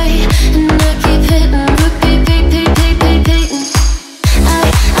 baby. And I keep hitting, repeating.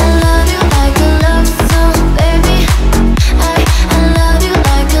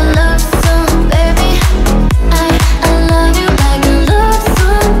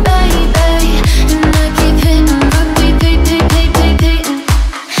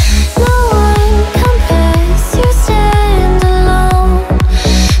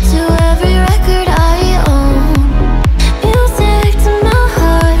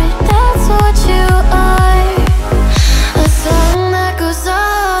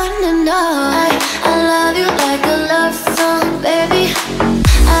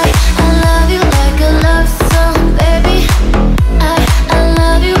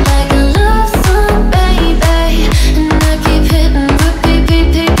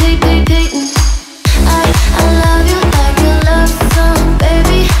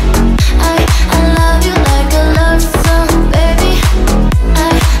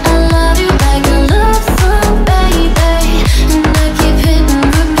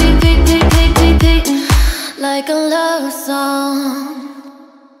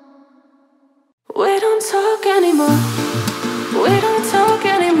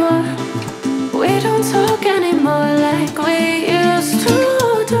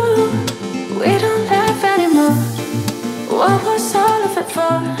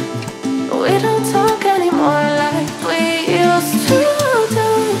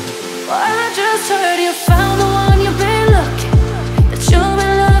 you found the one you've been looking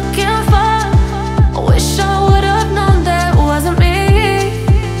for. I wish I would have known that wasn't me.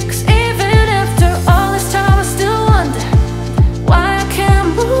 'Cause even after all this time I still wonder why I can't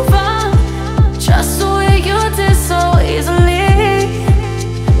move on just the way you did so easily.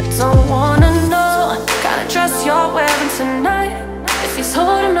 I don't wanna know what kind of dress you're wearing tonight, if he's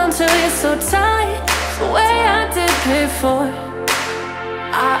holding on to you so tight the way I did before.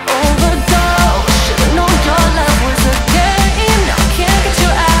 I overdosed, should've known your love was a game. Now I can't get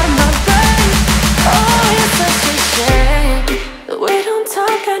you out of my brain. Oh, it's such a shame that we don't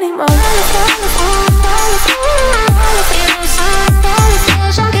talk anymore.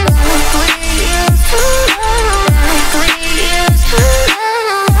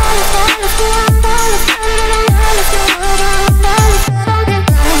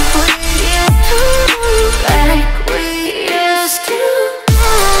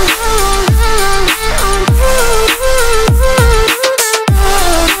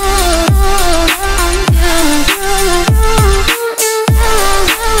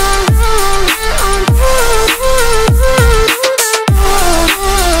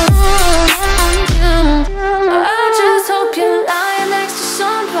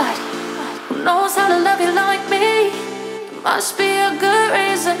 Must be a good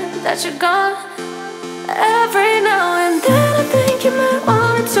reason that you're gone. Every now and then I think you might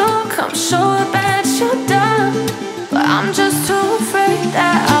wanna talk. I'm sure that you're done, but I'm just too afraid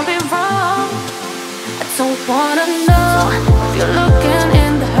that I'll be wrong. I don't wanna know if you're looking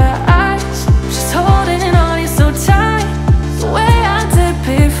into her eyes. She's holding on you so tight, the way I did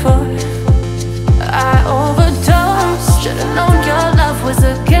before. I overdosed, should've known your love was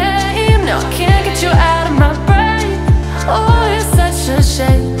a game. Now I can't get you out of my brain. Oh, it's such a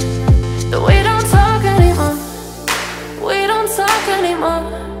shame that we don't talk anymore. We don't talk anymore.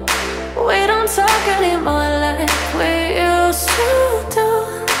 We don't talk anymore like we used to do.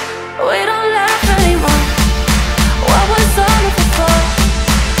 We don't laugh anymore. What was on it before?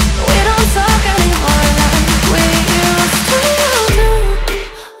 We don't talk anymore like we used to do.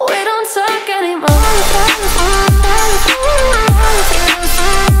 We don't talk anymore.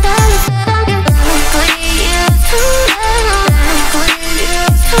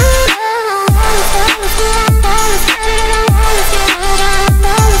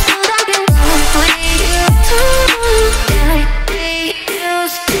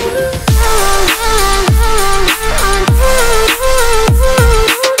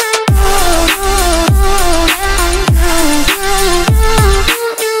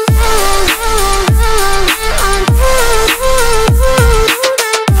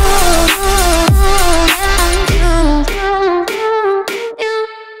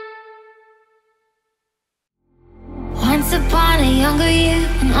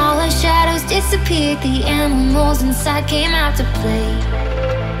 The animals inside came out to play.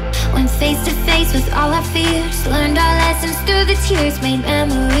 Went face to face with all our fears, learned our lessons through the tears, made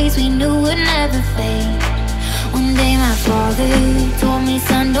memories we knew would never fade. One day my father told me,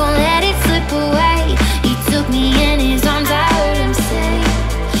 son, don't let it slip away. He took me in his arms, I heard him say,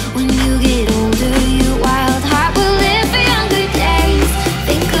 when you get older, your wild heart will live for younger days.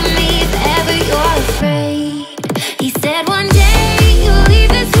 Think of me if ever you're afraid. He said one day you'll leave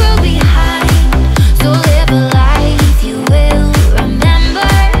this world behind, so live a life you will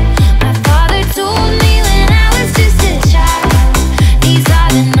remember. My father told me when I was just a child, these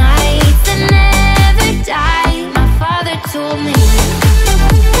are the nights that never die. My father told me.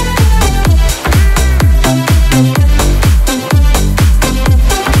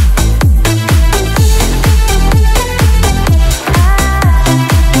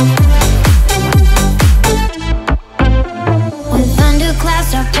 When thunderclouds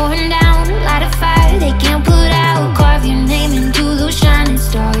start pouring down, light a fire they can't put out, carve your name into those shining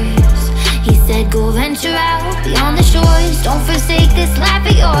stars. He said go venture out beyond the shores, don't forsake this life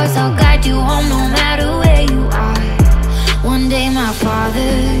of yours. I'll guide you home no matter where you are. One day my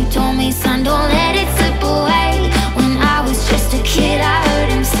father told me, son, don't let it slip away. When I was just a kid I heard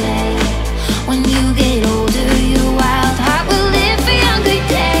him say, when you get older your wild heart will live for younger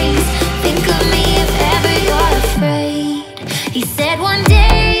days. Think of me if ever you're afraid. He said one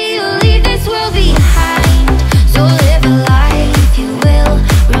day you'll leave this world behind, so live a life you will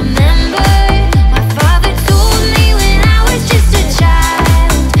remember. My father told me when I was just a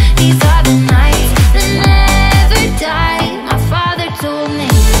child, these are the nights that never die. My father told me.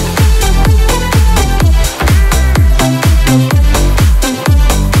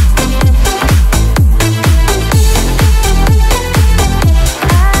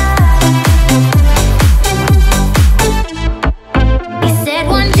 He said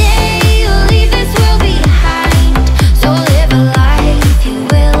one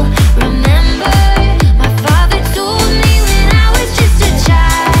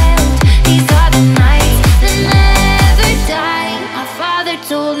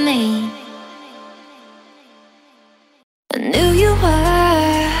told me. I knew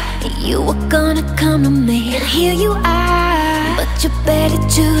you were gonna come to me, and here you are. But you better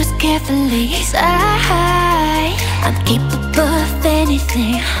choose carefully, 'cause I'm capable of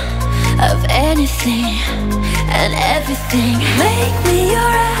anything, and everything. Make me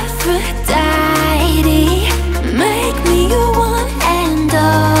your Aphrodite, make me your one and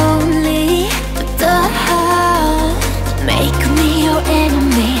only. Make me your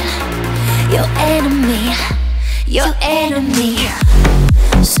enemy, your enemy, your enemy.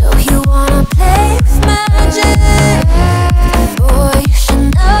 So you wanna play with magic? Boy, you should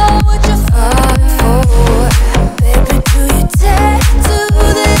know what you're falling for. Baby, do you dare to do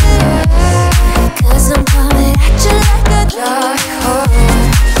this? 'Cause I'm coming at you like a dark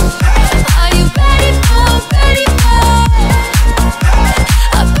horse. Are you ready for a perfect storm?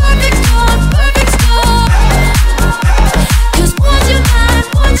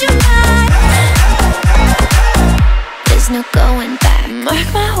 There's no going back. Mark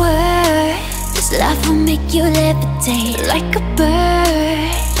my words, this love will make you levitate like a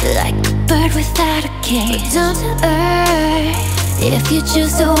bird without a cage. Down to earth, if you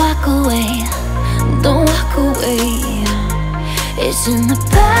choose to walk away, don't walk away. It's in the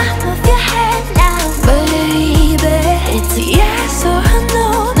palm of your hand now, baby. It's a yes or a no,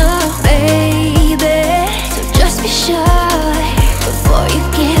 no, baby. So just be sure before you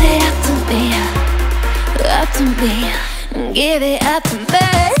give it up to me, give it up to me.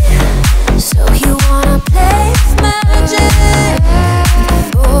 So you wanna play with magic?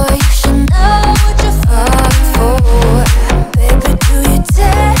 Boy, you should know what you're falling for. Baby, do you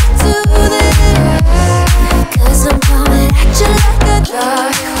dare to do this? 'Cause I'm coming at you like a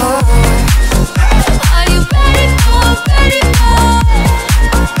dark horse. Are you ready for a perfect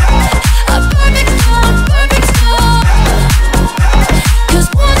storm, perfect storm? 'Cause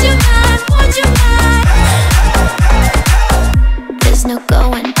once you're mine, there's no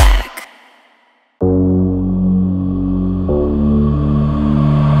going back.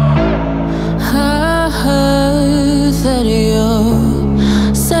 I heard that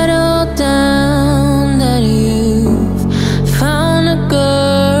you're settled down, that you've found a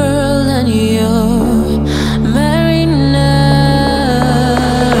girl and you're married now.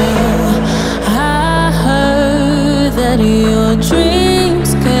 I heard that your dreams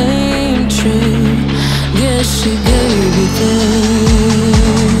came true. Guess she gave you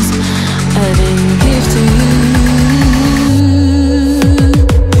things I didn't give to you.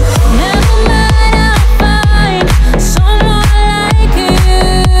 Never mind, I'll find someone like you.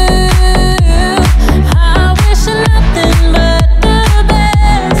 I wish nothing but the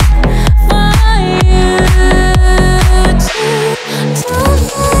best for you too. Don't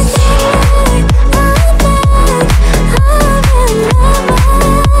forget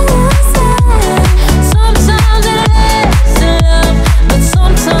sometimes it lasts in love, but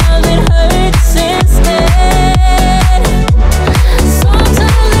sometimes it hurts instead.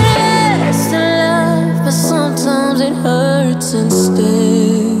 Sometimes it lasts in love, but sometimes it hurts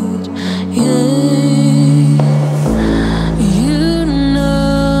instead. Yeah, you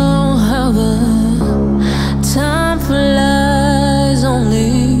know how the time flies.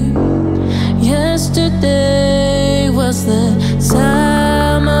 Only yesterday was the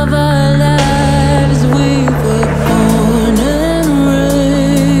time of our lives. We were born and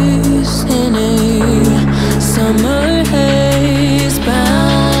raised in a summer haze,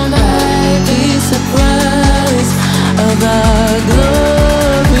 bound by the surprise of our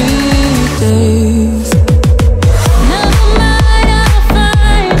glory days. Never mind, I'll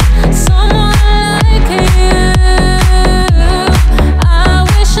find someone like you. I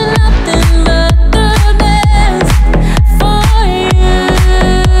wish nothing but the best for you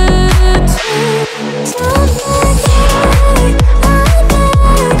too. Don't forget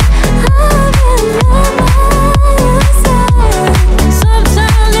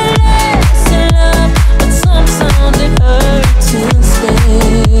sometimes it lasts in love, but sometimes it hurts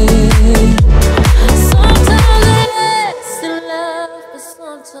instead. Sometimes it lasts in love, but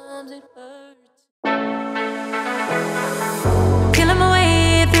sometimes it hurts. Killing my way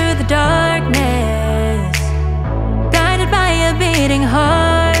through the darkness, guided by a beating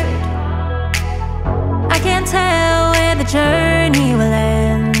heart. I can't tell where the journey will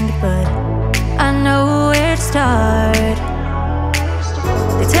end, but I know where to start.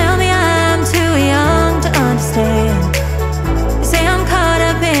 They tell me I'm too young to understand. They say I'm caught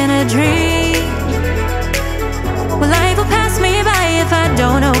up in a dream. Well, life will pass me by if I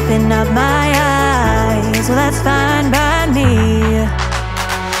don't open up my eyes. Well, that's fine by me.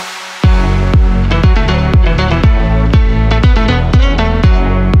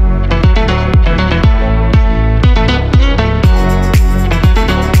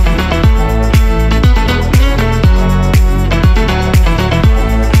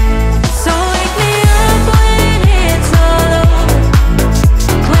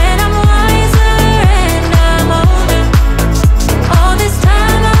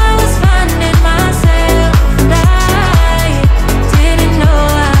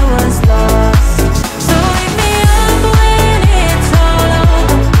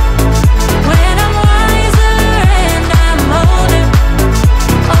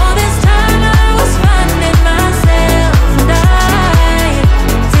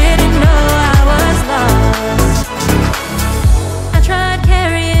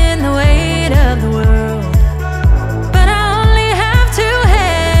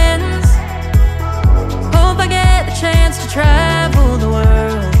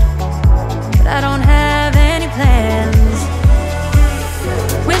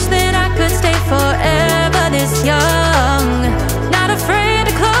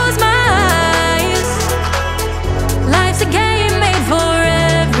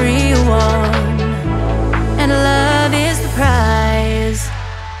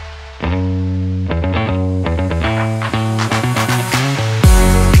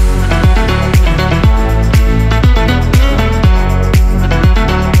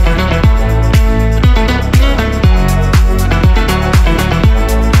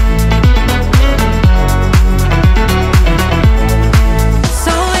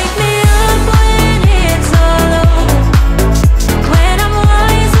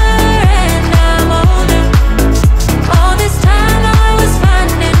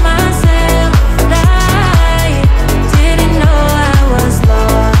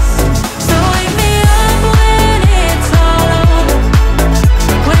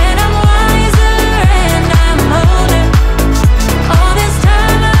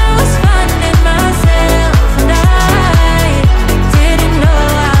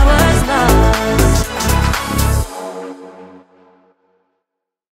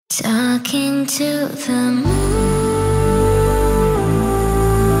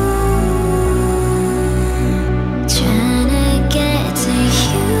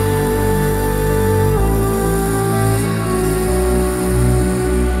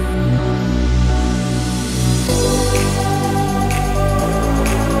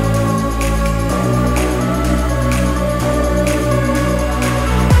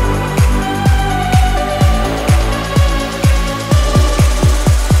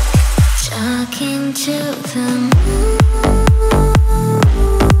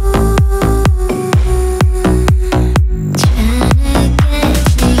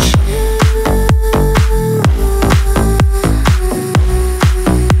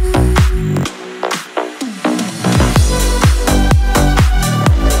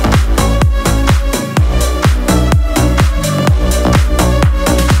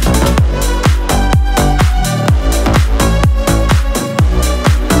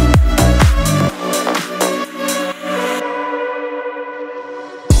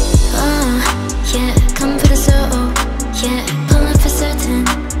 yeah, come for the soul, yeah, pull up for certain,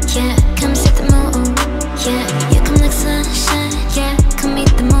 yeah, come set the mood, yeah, you come like sunshine, yeah, come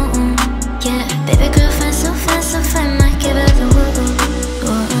meet the moon, yeah, baby girl fine, so fine, might give her the woo,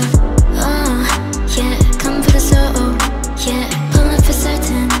 yeah, come for the soul, yeah, pull up for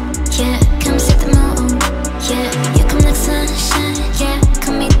certain, yeah, come set the mood, yeah, you come like sunshine, yeah,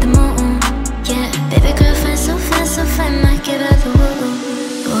 come meet the moon, yeah, baby girl fine, so fine, might give her the woo.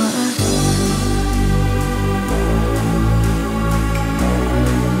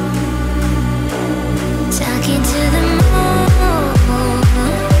 Talking to the moon,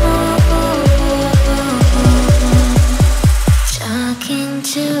 talking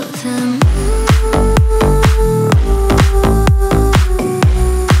to the moon.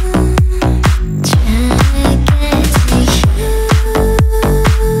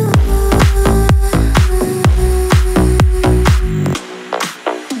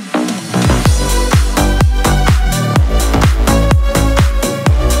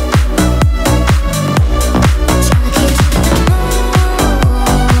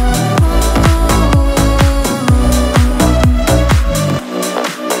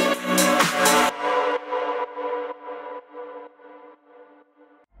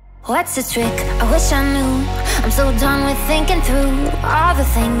 What's the trick? I wish I knew. I'm so done with thinking through all the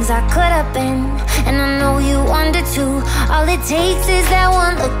things I could have been, and I know you wonder too. All it takes is that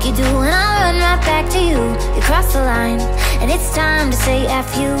one look you do, and I'll run right back to you. You cross the line, and it's time to say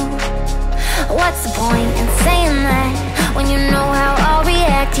F you. What's the point in saying that when you know how I'll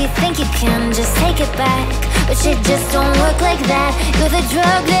react? You think you can just take it back, but shit just don't work like that. You're the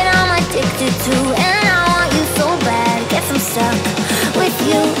drug that I'm addicted to, and I want you so bad. Guess I'm stuck with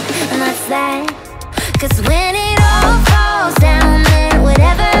you, and that's that. Cause when it all falls down, then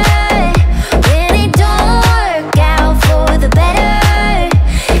whatever. When it don't work out for the better,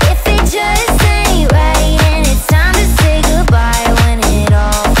 if it just ain't right, and it's time to say goodbye. When it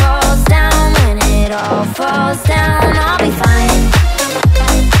all falls down, when it all falls down, I'll be fine.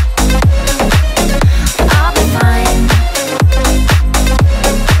 I'll be fine.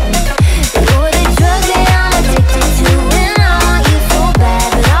 You're the drug that I'm addicted to, and I want you so bad,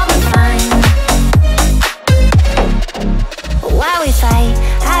 but I'll be fine. Why we fight?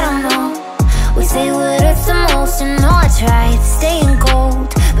 I don't know. We say what hurts the most, and know I tried staying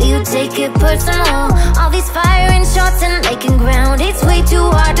cold, but you take it personal. All these firing shots and making ground, it's way too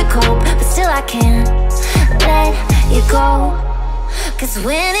hard to cope, but still I can't let you go. Cause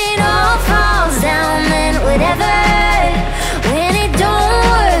when it all falls down, then whatever. When it don't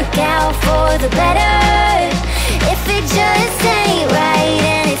work out for the better, if it just ain't right,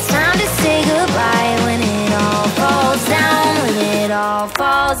 and it's time to say goodbye. When it all falls down, when it all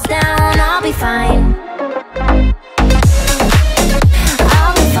falls down, I'll be fine.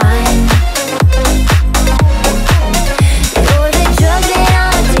 I'll be fine. You're the drug that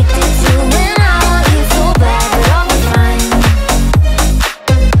I'm addicted to, and I want you so bad, but I'll be fine.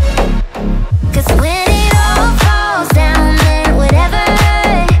 Cause when it all falls down, then whatever.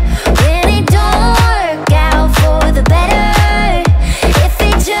 When it don't work out for the better, if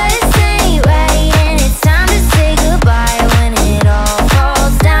it just ain't right, and it's time to say goodbye. When it all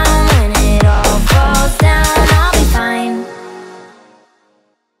falls down, when it all falls down, I'll be fine.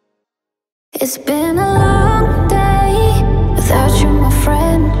 It's been a long day without you, my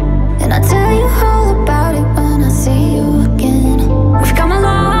friend, and I'll tell you all about it when I see you again. We've come a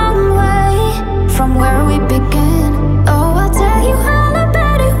long way from where we began. Oh, I'll tell you all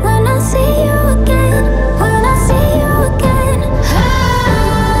about it when I see you again. When I see you again.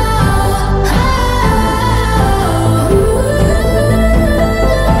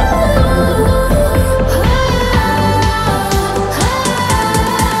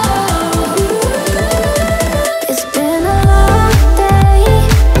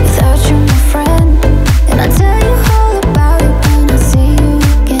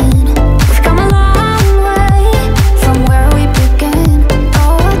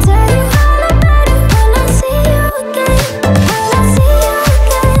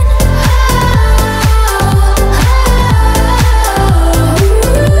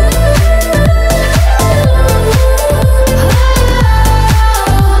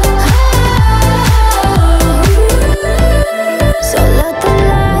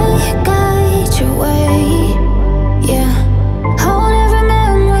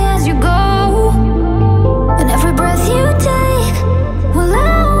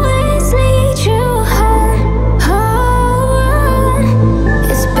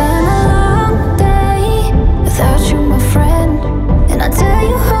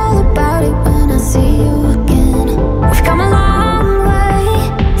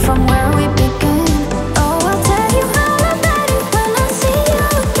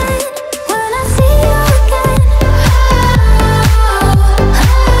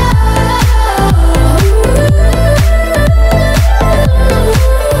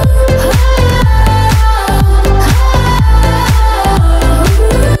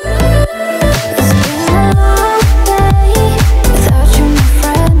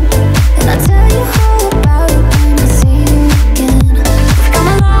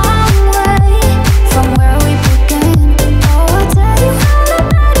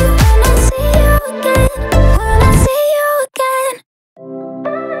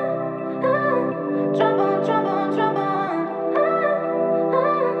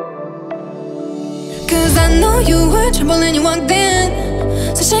 know you were trouble and you walked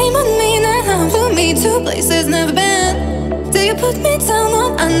in. So shame on me now, flew me to places never been. Till you put me down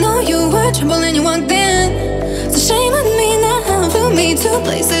on, I know you were trouble and you walked in. So shame on me now, flew me to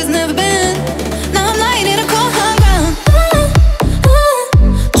places never been. Now I'm lighting a cold high ground.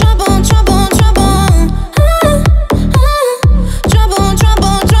 Trouble, trouble, trouble. Trouble,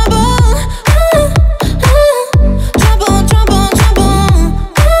 trouble, trouble. Trouble, trouble, trouble.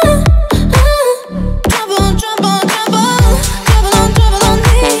 Trouble, trouble, trouble. Trouble on trouble on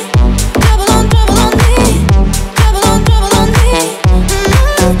me. Trouble on trouble on me. Trouble on trouble on me.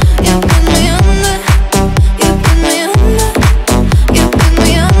 You put me under. You put me under. You put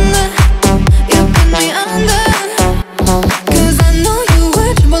me under. You put me under. 'Cause I know you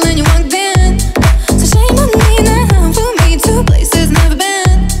were trouble and you walked in. So shame on me now, flew me to places never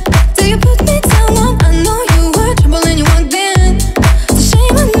been. Till you put me down on, I know you were trouble and you walked in. So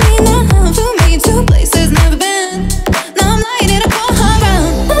shame on me now, flew me to places never been. Now I'm lighting a cold high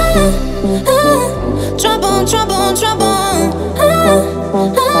ground. Trouble, trouble, trouble.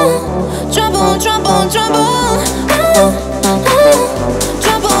 Trouble, trouble, trouble.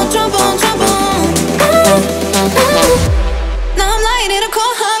 Trouble, trouble, trouble. Now I'm lighting a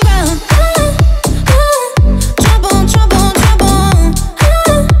cold high ground. Trouble, trouble, trouble.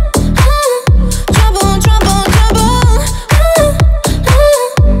 Trouble, trouble, trouble.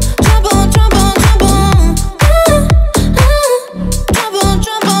 Trouble, trouble, trouble. Trouble,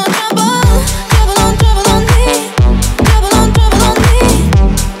 trouble, trouble. Trouble on trouble on me. Trouble on trouble on me.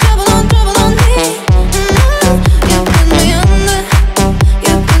 Trouble on trouble on me. You put me under.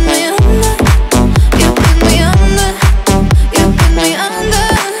 You put me under. You put me under. You put me under.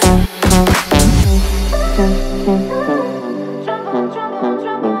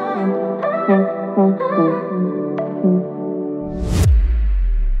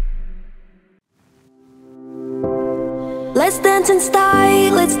 Let's dance in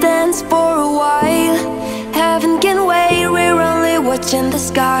style, let's dance for a while. Heaven can wait, we're only watching the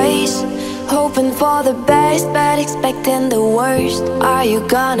skies. Hoping for the best, but expecting the worst. Are you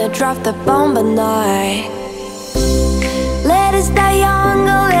gonna drop the bomb or not? Let us die young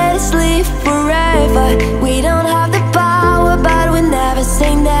or let us live forever. We don't have the power, but we never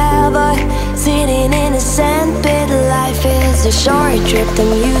say never. Sitting in a sandpit, life is a short trip. The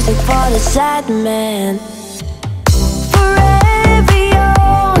music for the sad man. Forever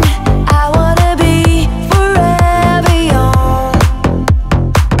young, I wanna be forever young.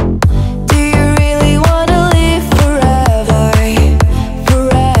 Do you really wanna live forever,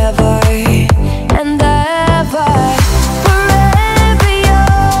 forever and ever? Forever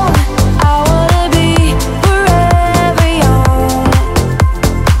young, I wanna be forever young.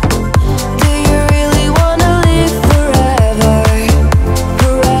 Do you really wanna live forever,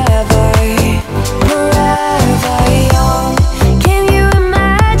 forever, forever young? Can you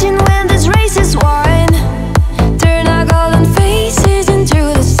imagine when this race is won? Turn our golden faces into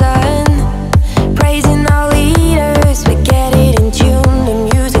the sun. Praising our leaders, we get it in tune. The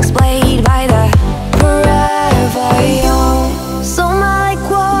music's played by the forever young. Some are like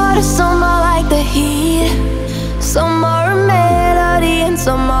water, some are like the heat. Some are a melody and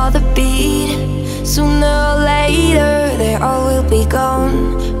some are the beat. Sooner or later, they all will be gone.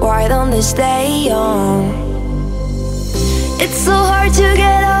 Why don't they stay young? It's so hard to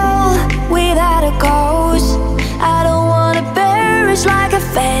get old without a cause. I don't wanna perish like a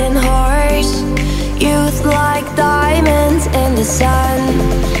fading horse. Youth like diamonds in the sun,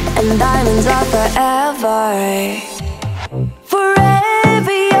 and diamonds are forever.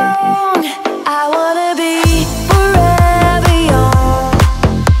 Forever young, I wanna be forever young.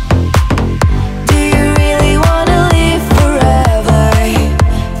 Do you really wanna live forever,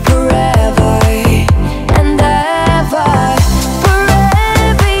 forever and ever?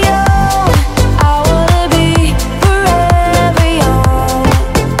 Forever young, I wanna be forever young.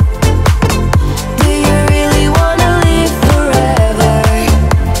 Do you really wanna live forever,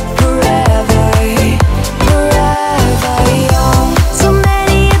 forever, forever young? So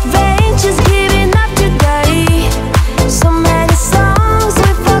many adventures giving up today. So many songs we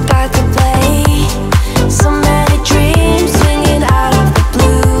forgot to play. So many dreams swinging out of the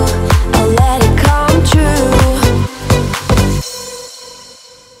blue. I'll let it come true.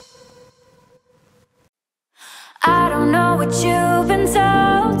 I don't know what you've been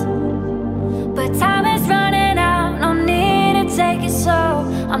told, but time is running out. No need to take it slow.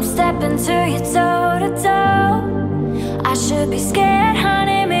 I'm stepping to you toe to toe. I should be scared,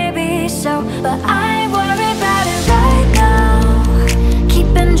 honey, maybe so, but I ain't worried about it right now.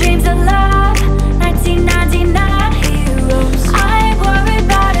 Keeping dreams alive, 1999 heroes. I ain't worried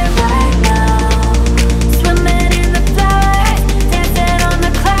about it right now.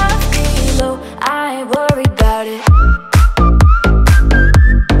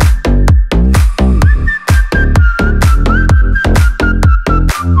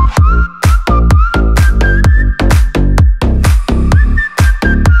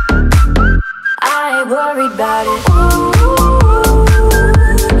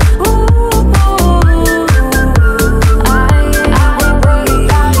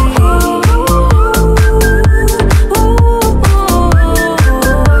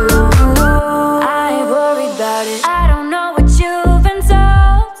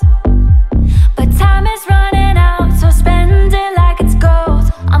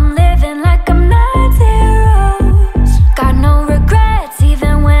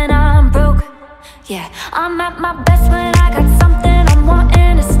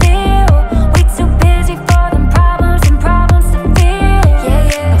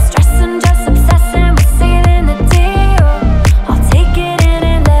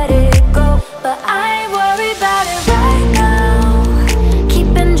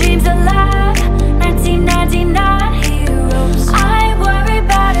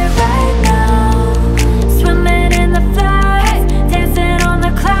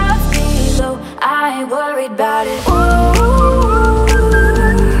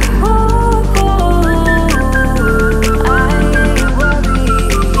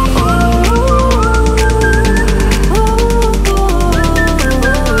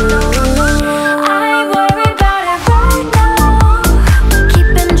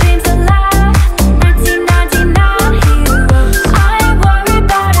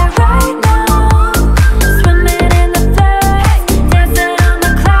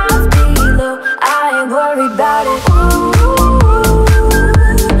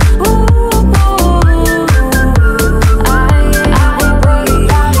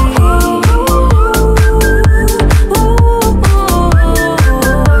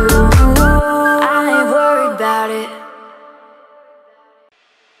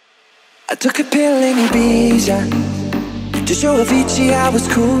 Ibiza to show Avicii I was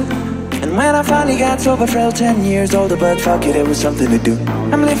cool. And when I finally got sober, felt 10 years older, but fuck it, it was something to do.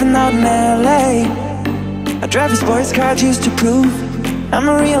 I'm living out in LA. I drive a sports car just to prove I'm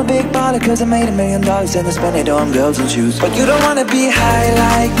a real big baller, cause I made $1 million and I spent it on girls and shoes. But you don't wanna be high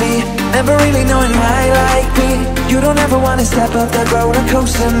like me, never really knowing why like me. You don't ever wanna step up that roller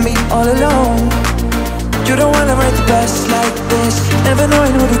coaster and me all alone. You don't wanna ride the bus like this, never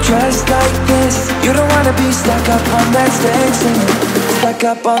knowing who to trust like this. You don't wanna be stuck up on that stage singing, stuck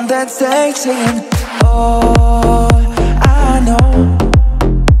up on that stage singing. Oh, I know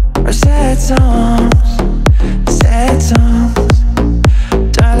our sad songs, sad songs.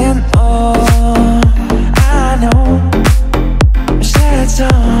 Darling, oh, I know our sad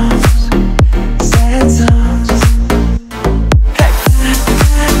songs, sad songs.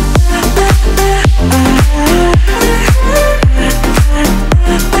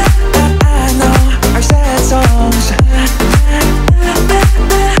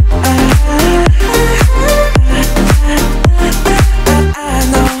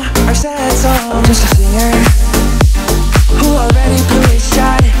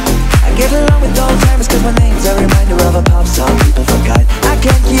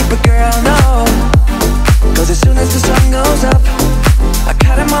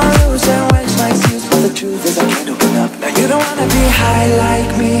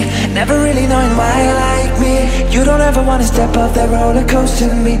 Step off that roller coaster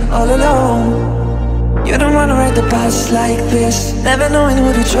and me all alone. You don't wanna ride the bus like this, never knowing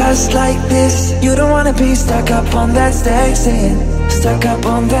who to trust like this. You don't wanna be stuck up on that stage singing, stuck up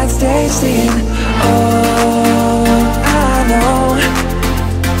on that stage singing. Oh, I know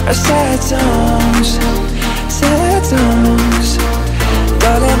our sad songs, sad songs.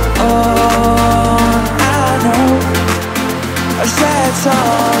 Darling, oh, I know our sad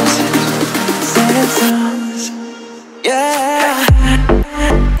songs, sad songs. Yeah.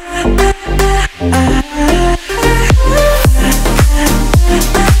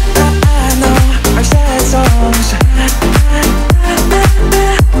 I know our sad songs.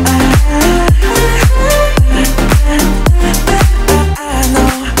 I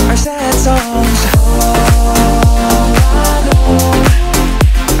know our sad songs. Oh, I know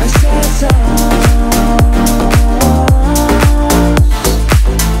our sad songs.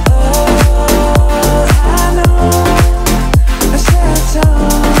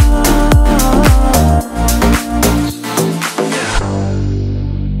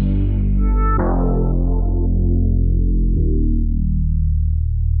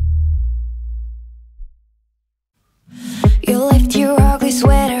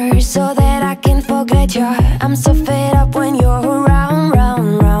 I'm so fed up when you're around,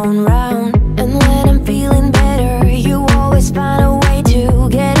 round, round, round. And when I'm feeling better, you always find a way to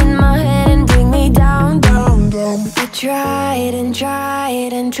get in my head and bring me down, down, down. I tried and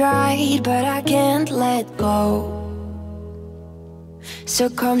tried and tried, but I can't let go. So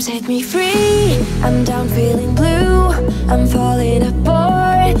come set me free, I'm down feeling blue, I'm falling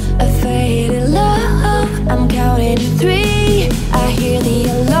apart, a faded love. I'm counting to 3, I hear the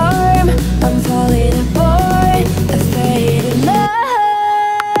alarm, I'm falling apart, a faded love.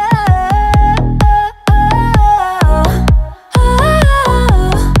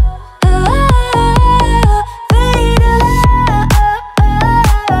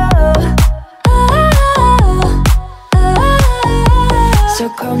 So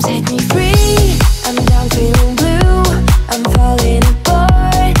come set me free, I'm down feeling blue, I'm falling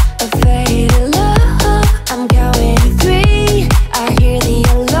apart, a faded love. I'm counting to 3, I hear the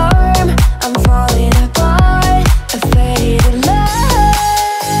alarm, I'm falling apart, a faded love.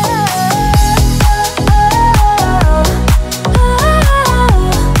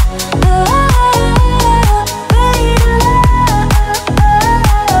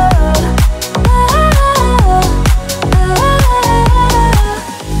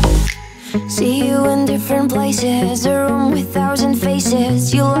 See you in different places, a room with 1,000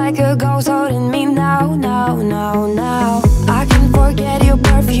 faces. You like a ghost holding me now, now, now, now. I can't forget your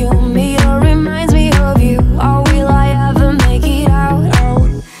perfume, it all reminds me of you. Or will I ever make it out?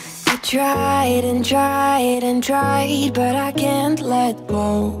 I tried and tried and tried, but I can't let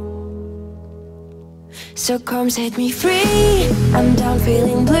go. So come set me free, I'm down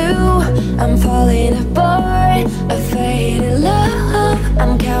feeling blue, I'm falling apart, a faded love.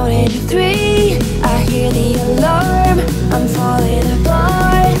 I'm counting to 3, I hear the alarm, I'm falling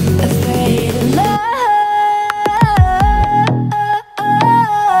apart, a faded love.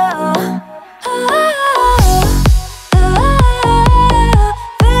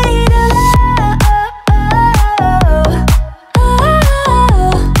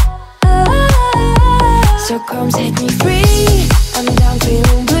 So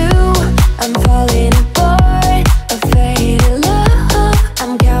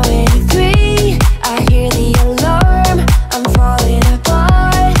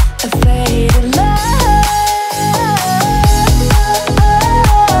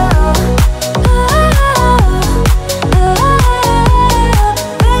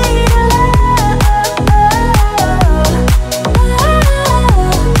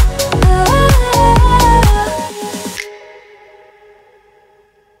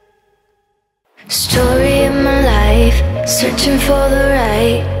Story of my life, searching for the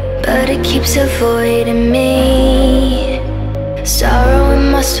right, but it keeps avoiding me. Sorrow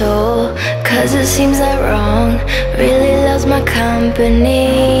in my soul, cause it seems that wrong really loves my company.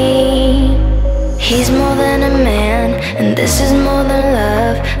 He's more than a man, and this is more than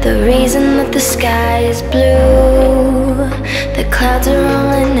love. The reason that the sky is blue, the clouds are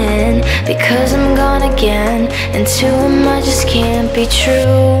rolling in because I'm gone again, and to him I just can't be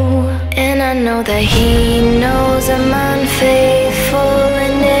true. And I know that he knows I'm unfaithful,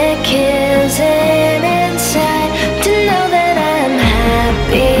 and it kills him inside to know that I'm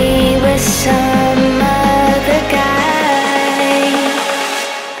happy with some other guy.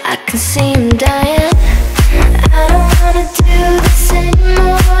 I can see him dying. I don't wanna do this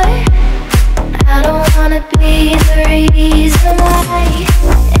anymore. I don't wanna be the reason why.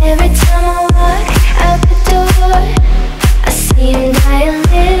 Every time I walk out the door, I see him die a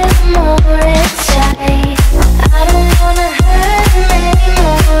little more inside. I don't wanna hurt him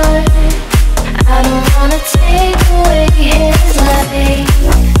anymore. I don't wanna take away his life.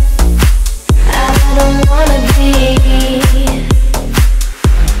 I don't wanna be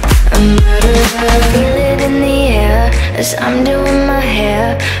a murderer. Feel it in the air as I'm doing my hair,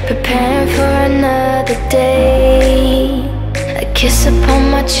 preparing for another day. A kiss upon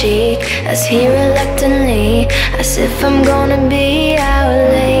my cheek as he reluctantly, as if I'm gonna be out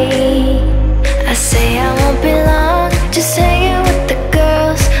late. I say I won't be long, just hanging with the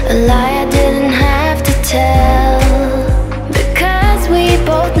girls, a lie I didn't have to tell, because we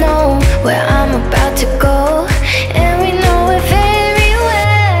both know where I'm about to go, and we know it very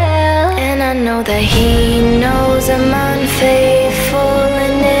well. And I know that he knows I'm unfaithful,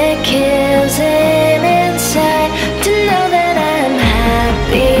 and it kills him inside to know that I'm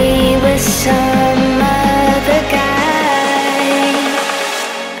happy with some other guy.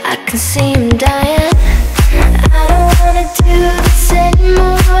 I can see him dying. I don't wanna do this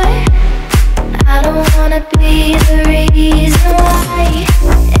anymore. I don't wanna be the reason why.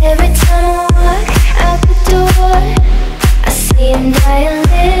 Every time I walk out the door, I see him die a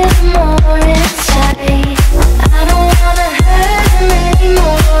little more inside. I don't wanna hurt him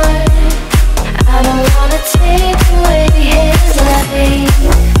anymore. I don't wanna take away his life.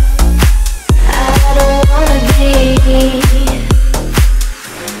 I don't wanna be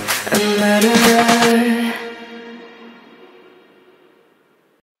a murderer.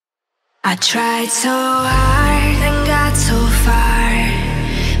 I tried so hard and got so far,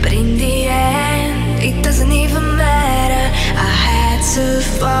 but in the end, it doesn't even matter. I had to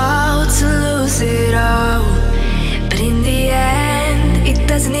fall to lose it all, but in the end, it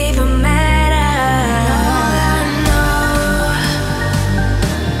doesn't even matter. All I know,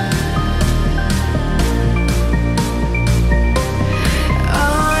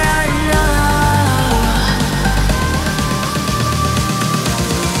 all I know,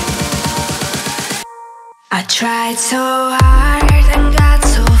 I tried so hard and got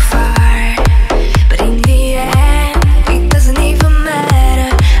so far, but in the end, it doesn't even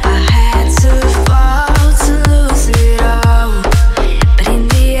matter. I had to fall to lose it all, but in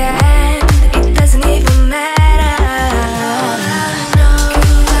the end, it doesn't even matter. All I know,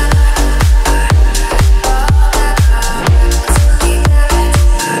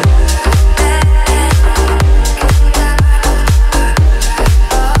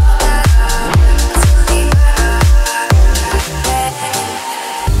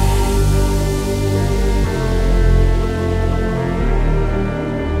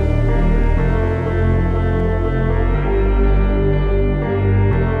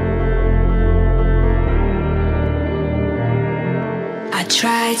 I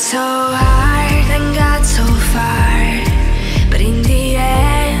tried so hard and got so far, but in the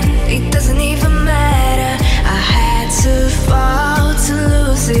end, it doesn't even matter. I had to fall to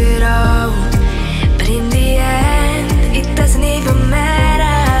lose it all, but in the end, it doesn't even matter.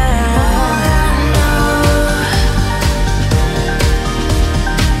 All I know,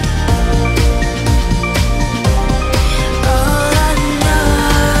 all I know,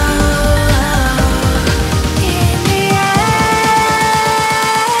 in the end,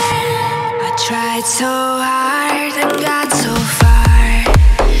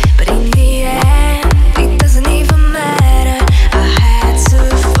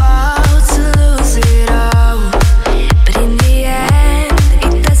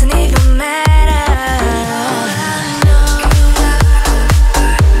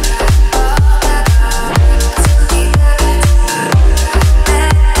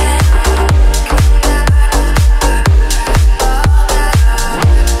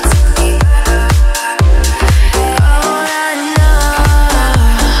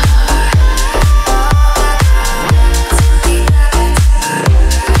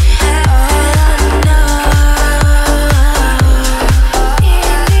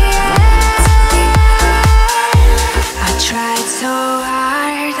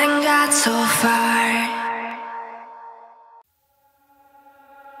 so far.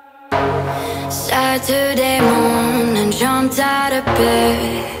 Saturday morning, jumped out of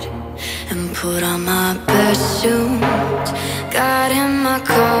bed and put on my best suit. Got in my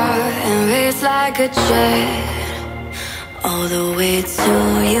car and raced like a jet all the way to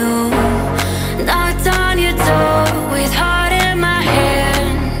you. Knocked on your door with heart in my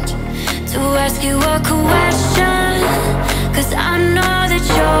hand to ask you a question, 'cause I know that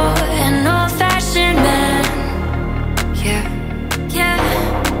you're an old-fashioned man. Yeah, yeah.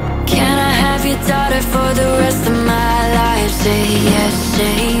 Can I have your daughter for the rest of my life? Say yes,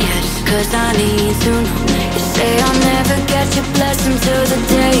 'cause I need to know. You say I'll never get your blessing till the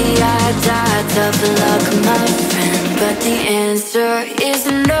day I die. Tough luck, my friend, but the answer is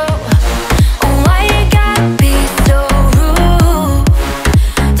no. Oh, why you gotta be so rude?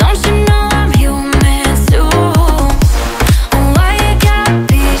 Don't you know I'm human too? Oh, why you gotta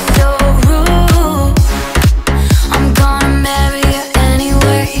be so rude? I'm gonna marry you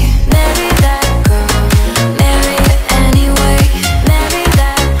anyway. Marry that girl. Marry you anyway. Marry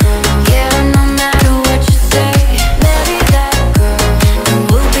that girl. Yeah, no matter what you say. Marry that girl, and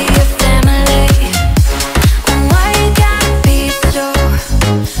we'll be a family. Oh, why you gotta be so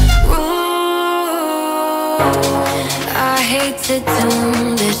rude? I hate to do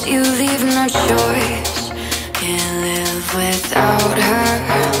this, you leave no choice. Can't live without her.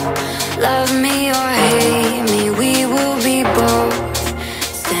 Love me or hate me, we will be both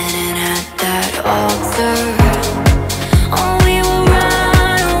standing at that altar. Oh, we will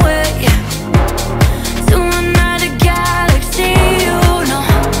run away to another galaxy.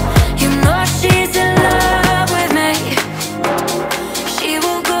 You know she's in love with me. She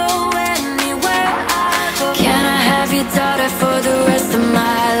will go anywhere I go. Can I have your daughter for the rest of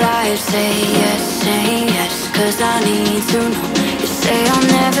my life? Say yes, 'cause I need to know. You say I'll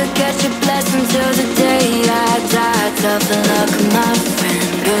never get your blessing till the day I die. Tough luck, my friend,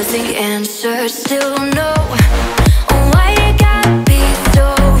 'cause the answer's still no. Oh, why you gotta be so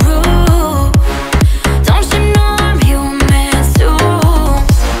rude? Don't you know I'm human too?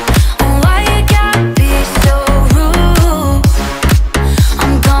 Oh, why you gotta be so rude?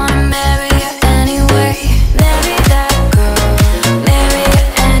 I'm gonna marry you anyway. Marry that girl. Marry you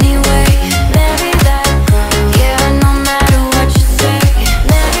anyway. Marry that girl. Yeah, no matter what you say.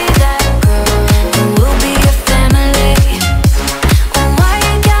 Marry that girl, and we'll be a family. Oh, why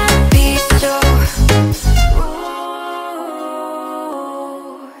you gotta be so rude?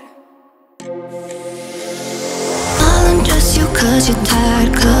 I'll undress you 'cause you're tired,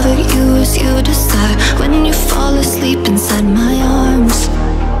 cover you as you decide. When you fall asleep inside my arms,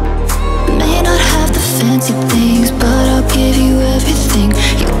 may not have the fancy things, but I'll give you everything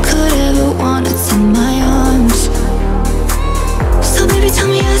you could ever want. It's in my arms. So baby, tell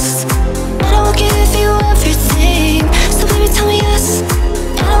me yes, and I will give you everything. So baby, tell me yes,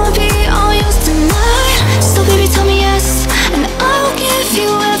 and I will be all yours tonight. So baby, tell me yes, and I will give you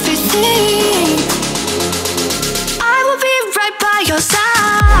everything. I will be right by your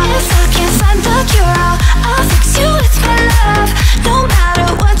side. If I can't find the cure, I'll fix you with my love. No matter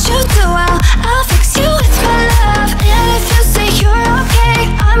what you do, I'll fix you with my love. And if you say you're okay,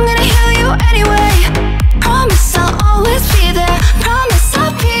 I'm gonna heal you anyway. Promise I'll always be there. Promise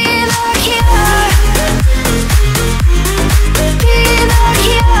I'll be the cure. Be the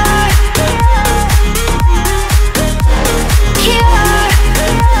cure. Cure.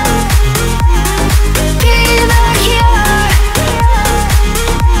 Be the cure.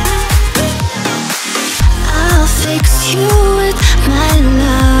 I'll fix you with my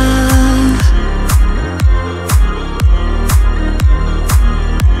love.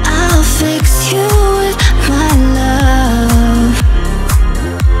 I'll fix you with my love.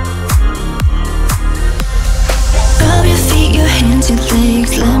 Rub your feet, your hands, your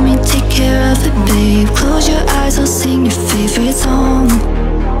legs. Let me take care of it, babe. Close your eyes, I'll sing your favorite song.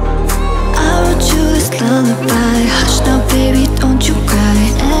 I wrote you this lullaby. Hush now, baby, don't you cry.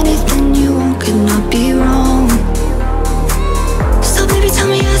 Anything you want could not be wrong.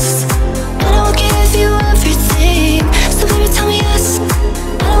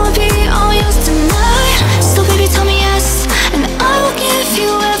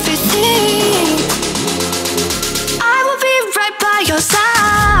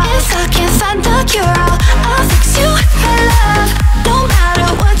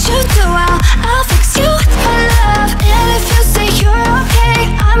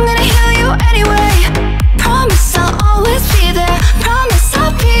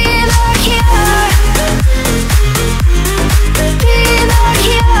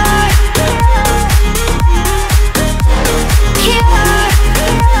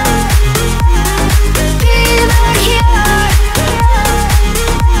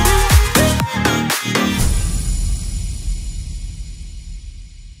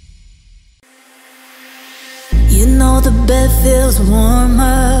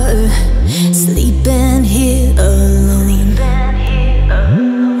 warmer, sleeping here alone.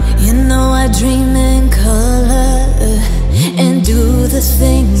 You know I dream in color and do the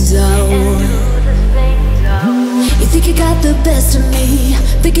things I want. You think you got the best of me,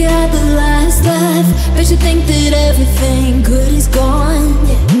 think you had the last laugh, bet you think that everything good is gone,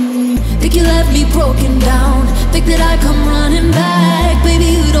 yeah. Think you left me broken down, think that I come running back. Baby,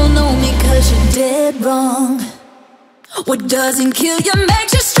 you don't know me cause you're dead wrong. What doesn't kill you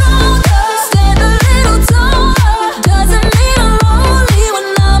makes you stronger. Stand a little taller. Doesn't mean I'm lonely when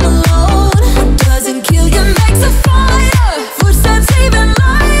I'm alone. What doesn't kill you makes a fire. Footsteps even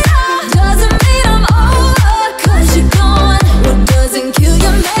lighter. Doesn't mean I'm over cause you're gone. What doesn't kill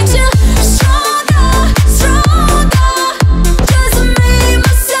you makes you stronger, stronger. Just me,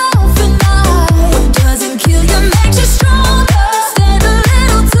 myself and I. What doesn't kill you makes you stronger. Stand a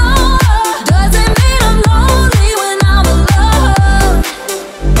little taller. Doesn't mean I'm lonely when I'm alone.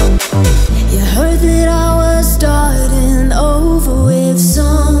 You heard that I was starting over with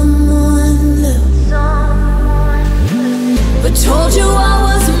someone new, but told you I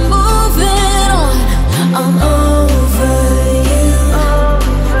wasn't moving on. I'm over you.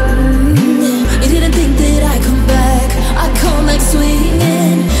 You didn't think that I'd come back, I'd come back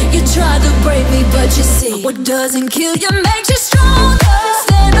swinging. You tried to break me, but you see, what doesn't kill you makes you stronger.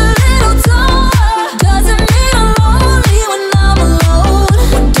 Stand a little taller. Doesn't mean I'm lonely when I'm alone.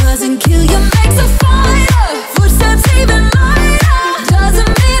 What doesn't kill you makes a fire. Footsteps even lighter.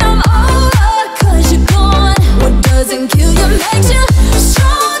 Doesn't mean I'm over cause you're gone. What doesn't kill you makes you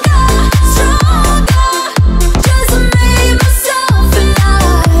stronger, stronger. Just me, myself and I.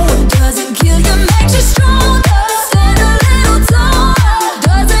 What doesn't kill you makes you stronger. Stand a little taller.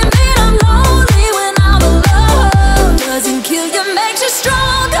 Doesn't mean I'm lonely when I'm alone. Doesn't kill you makes you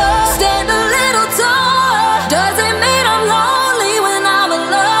stronger. Stand a little taller. Doesn't mean I'm lonely when I'm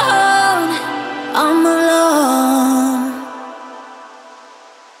alone. I'm alone.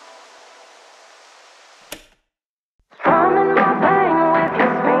 Strumming my pain with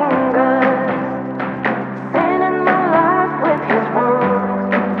his fingers, singing my life with his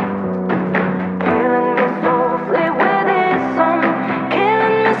words, killing me softly with his song,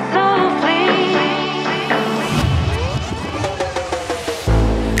 killing me softly.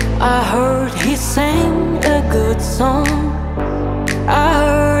 I heard he sang a good song, I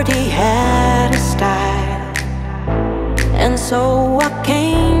heard he had a style, and so I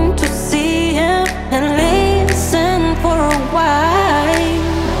came to see him and listen for a while.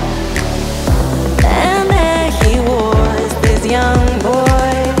 And there he was, this young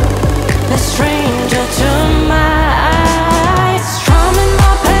boy, a stranger to my eyes, strumming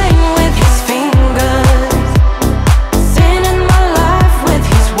my pain with his fingers, singing my life with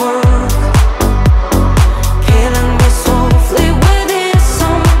his words, killing me softly with his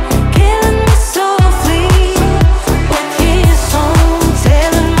song, killing me softly with his song,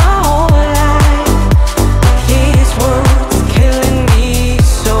 telling my whole life with his words, killing me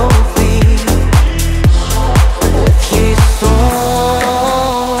softly with his song.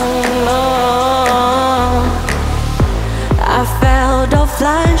 I felt all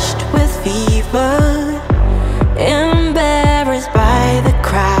flushed with fever, embarrassed by the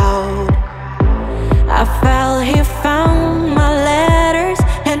crowd. I felt he found my letters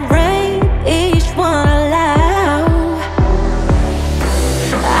and read each one aloud.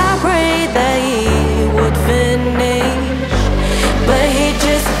 I prayed that he would finish, but he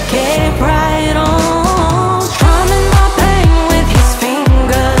just kept right on, strumming my pain with his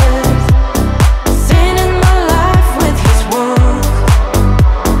fingers, singing my life with his words,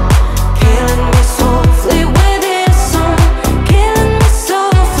 killing me softly with his song, killing me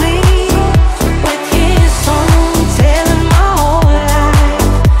softly with his song, telling my whole life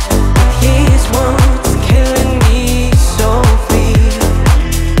with his words, killing me softly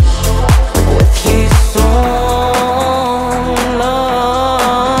with his song.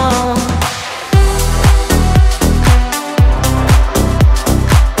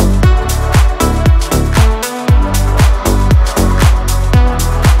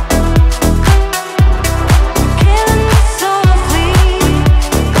 Killing me softly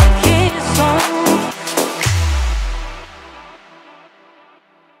with his song.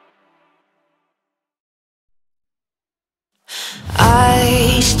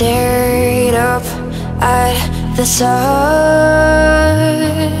 I stared up at the sun,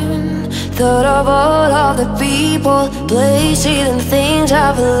 thought of all of the people, places and things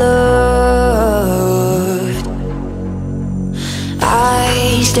I've loved.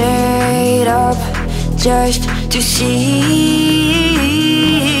 I stared up just to see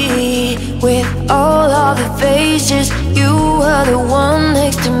with all of the faces you were are the one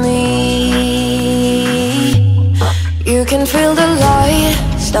next to me. You can feel the light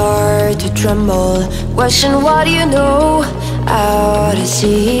start to tremble. Question what you know out to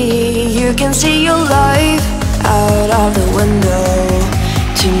sea. You can see your life out of the window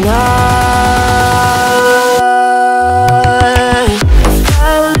tonight. If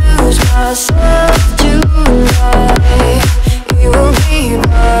I lose myself tonight, you will be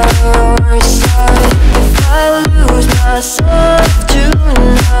by your side. If I lose myself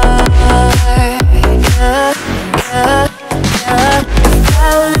tonight, yeah, yeah, yeah. If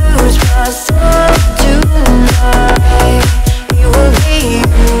I lose myself tonight, it will be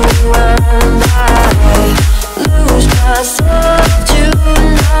you and I lose myself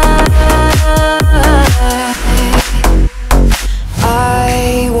tonight. I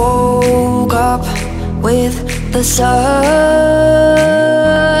woke up with the sun.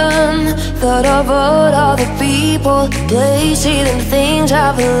 Thought of all other people, places and things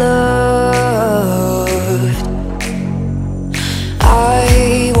I've loved.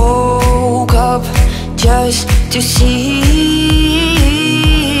 I woke up just to see,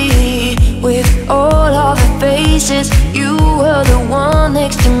 with all of the faces, you were the one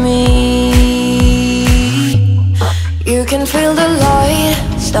next to me. You can feel the light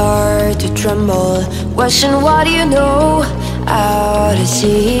start to tremble. Question what you know out to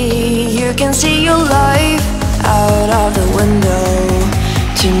sea. You can see your life out of the window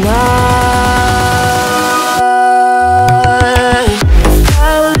tonight. If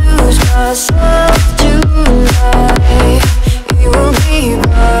I lose myself tonight, you will be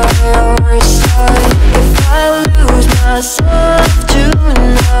by your side. If I lose myself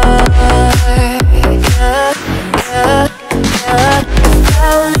tonight, yeah, yeah, yeah. If I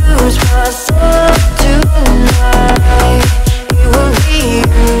lose myself tonight, it will be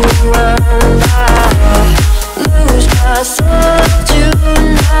you and I lose myself tonight.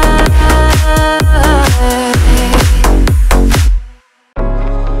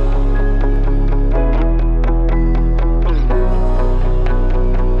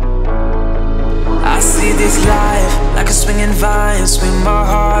 I see this life like a swinging vine. Swing my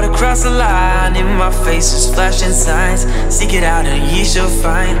heart across the line. In my face is flashing signs. Seek it out and ye shall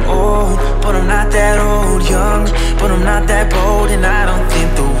find. Old, but I'm not that old. Young, but I'm not that bold. And I don't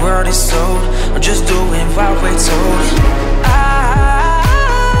think the world is sold. I'm just doing what we're told. I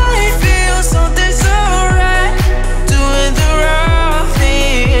feel something so right, doing the wrong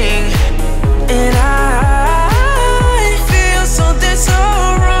thing. And I feel something so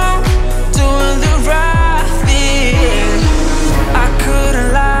wrong, doing the right thing. I couldn't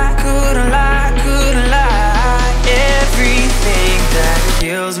lie, couldn't lie, couldn't lie. Everything that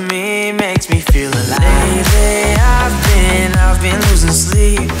kills me makes me feel alive. Lately I've been losing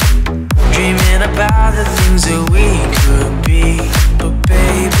sleep, dreaming about the things that we could be. But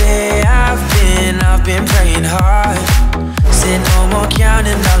baby, I've been praying hard. Said no more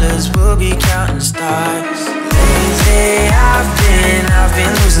counting dollars, we'll be counting stars. Lately I've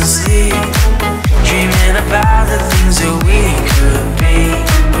been losing sleep, dreaming about the things that we could be.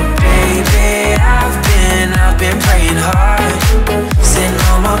 But baby, I've been praying hard. Said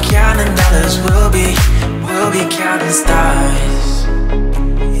no more counting dollars, we'll be counting stars.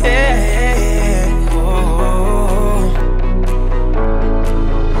 Yeah, oh.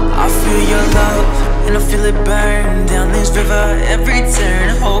 I feel your love and I feel it burn down this river every turn.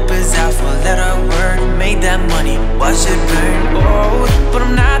 Hope is our four-letter word. Made that money, watch it burn. Oh, but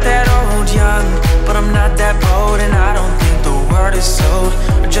I'm not that old. Young, but I'm not that bold. And I don't think the word is sold.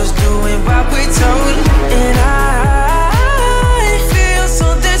 We're just doing what we're told. And I feel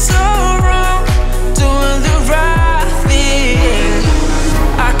something so wrong, doing the right thing.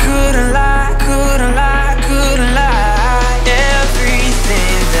 I couldn't lie, couldn't lie, couldn't lie.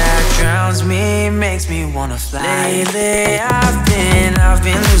 Everything that drowns me makes me wanna fly. Lately I've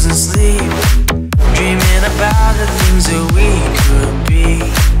been losing sleep, dreaming about the things that we could be.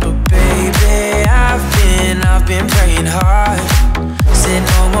 But baby, I've been praying hard. Said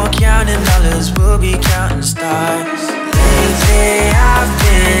no more counting dollars, we'll be counting stars. Lately I've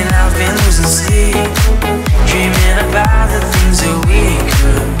been losing sleep, dreaming about the things that we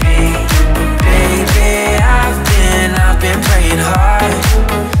could be. But baby, I've been praying hard.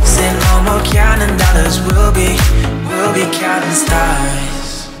 Said no more counting dollars, we'll be counting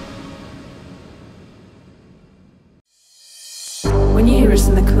stars. When you hear us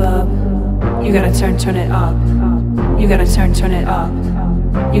in the club, you gotta turn it up. You gotta turn it up.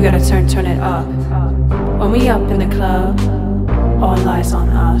 You gotta turn it up. When we up in the club, all eyes on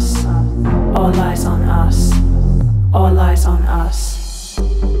us. All eyes on us. All eyes on us.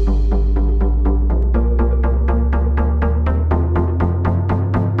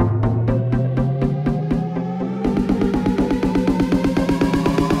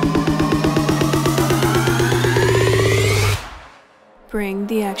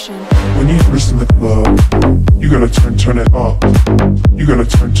 turn it up. You gotta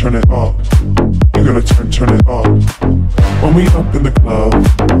turn it up. You gotta turn it up. When we up in the club,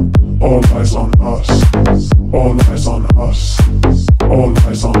 all eyes on us. All eyes on us. All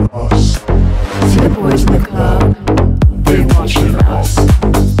eyes on us. See the boys in the club, They watching us.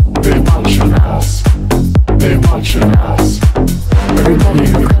 They watching us. They watching us. everybody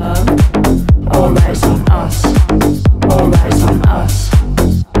in the club, all eyes on us. All eyes on us.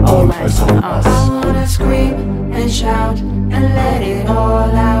 All eyes on us. I wanna scream and shout and let it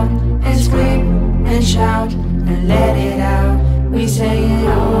all out. And scream and shout and let it out. We say it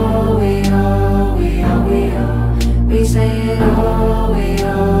all, we all, we all, we all. We say it all, we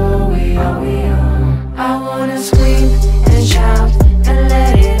all, we all, we all. I wanna scream and shout and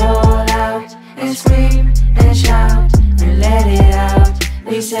let it all out. And scream and shout and let it out.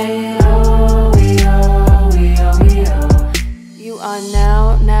 We say it all, we all, we all, we all. You are now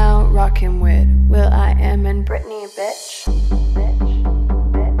rocking with will.i.am and Britney, bitch.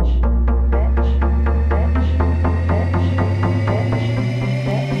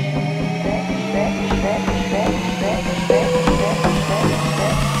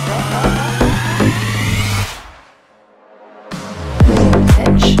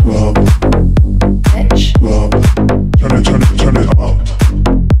 Club. Club. Turn it up. Club.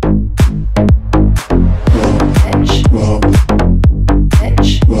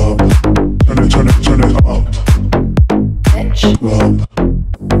 Club. Turn it up. Club.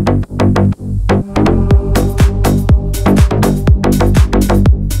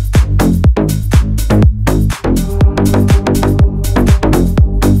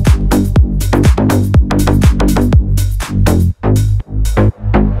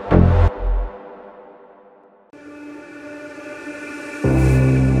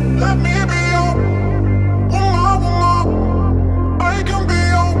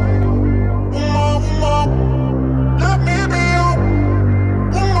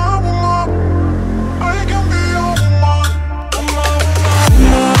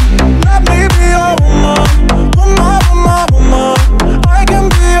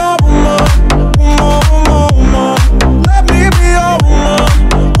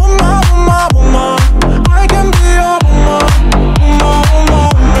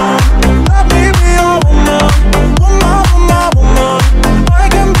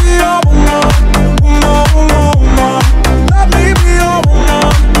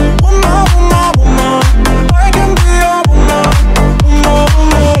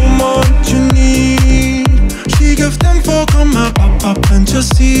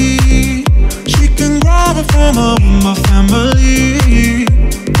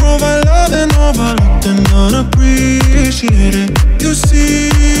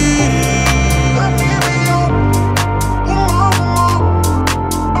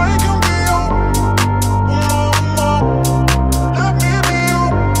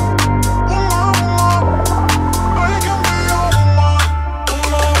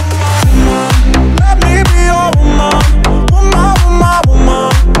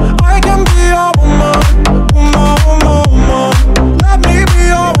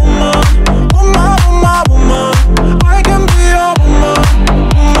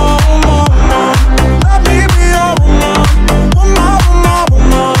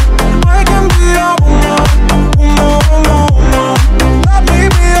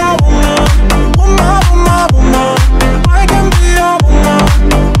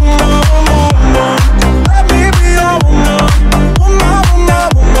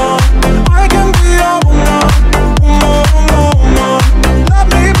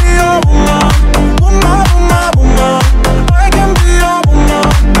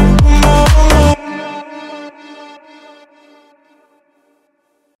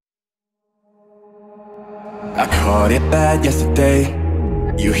 Yesterday,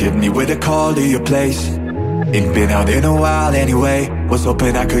 you hit me with a call to your place. Ain't been out in a while anyway. Was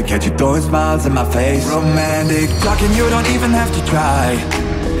hoping I could catch you throwing smiles in my face. Romantic talking, you don't even have to try.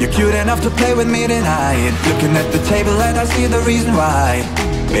 You're cute enough to play with me tonight. Looking at the table and I see the reason why.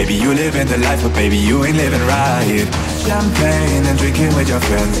 Baby, you living the life, but baby, you ain't living right. Champagne and drinking with your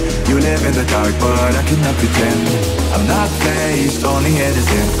friends. You live in the dark, but I cannot pretend. I'm not faced, only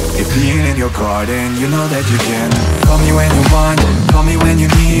innocent. If being in your garden, you know that you can. Call me when you want, call me when you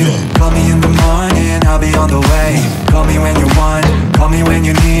need. Call me in the morning, I'll be on the way. Call me when you want, call me when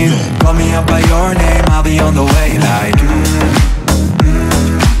you need. Call me up by your name, I'll be on the way. Like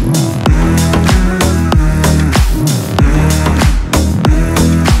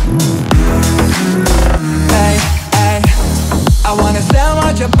I wanna sell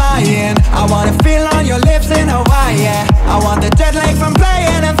what you're buying. I wanna feel on your lips in Hawaii, yeah. I want the jet lag from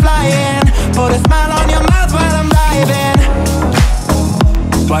playing and flying. Put a smile on your mouth while I'm driving.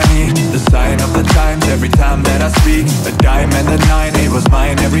 of the times, every time that I speak. A dime and a nine, it was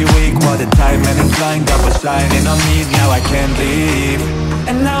mine every week. What a time and it's blind, God was shining on me. Now I can't leave.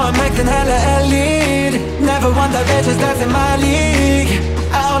 And now I'm acting hella elite. Never want the bitches that's in my league.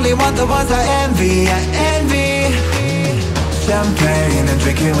 I only want the ones I envy, I envy. Champagne and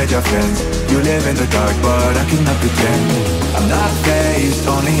drinking with your friends. You live in the dark but I cannot pretend. I'm not faced,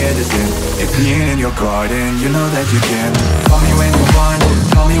 only here to sin. If being in your garden, you know that you can. Call me when you want,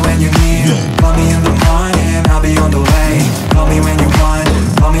 call me when you need. Call me in the morning, I'll be on the way. Call me when you want,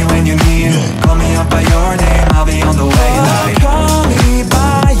 call me when you need. Call me up by your name, I'll be on the way. Like, call me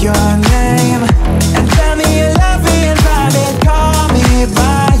by your name and tell me you love me in private. Call me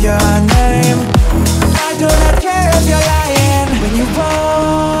by your name. I do not care if you're lying. When you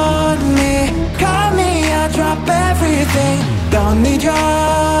want me, call me, I'll drop everything. Don't need your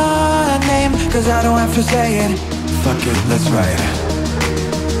name, cause I don't have to say it. fuck it, let's ride.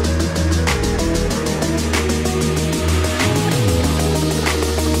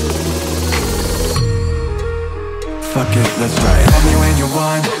 Fuck it, let's ride. Call me when you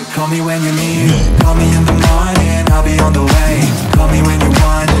want, call me when you need. Call me in the morning, I'll be on the way. Call me when you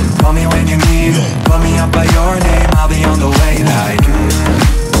want, call me when you need. Call me up by your name, I'll be on the way. Like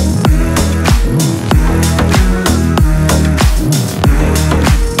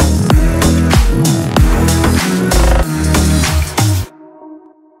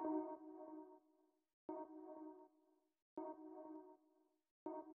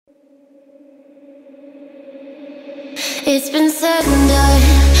It's been said and done.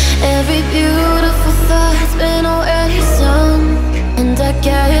 Every beautiful thought's been already sung. And I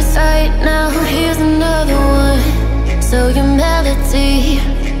guess right now here's another one. So your melody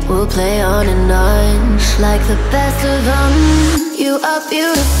will play on and on, like the best of them. You are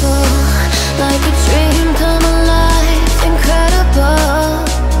beautiful, like a dream come alive. Incredible,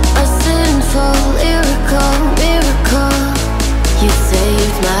 a sinful, lyrical miracle. You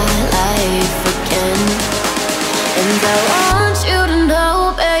saved my life again. And I want you to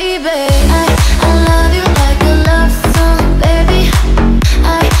know, baby, I love you like a love song, baby.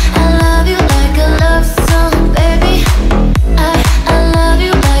 I love you like a love song, baby. I love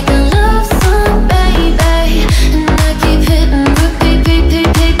you like a love song, baby. And I keep hitting repeat, repeat,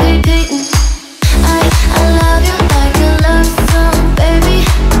 repeat, repeating. I love you like a love song, baby.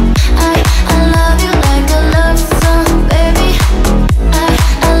 I love you like a love song, baby.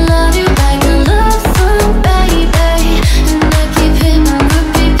 I love you like a love song, baby.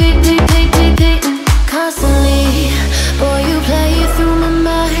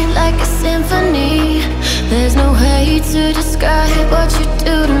 There's no way to describe what you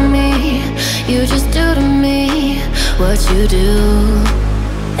do to me. You just do to me what you do.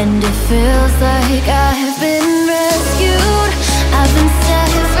 And it feels like I've been rescued. I've been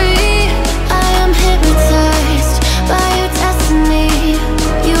set free. I am hypnotized by your destiny.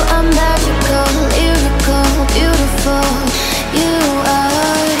 You are magical, lyrical, beautiful. You are.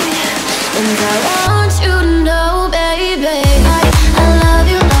 And I want you to know, baby, I love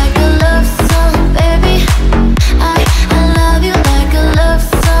you like a love song, baby. I love you like a love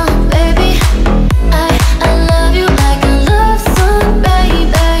song, baby. I love you like a love song,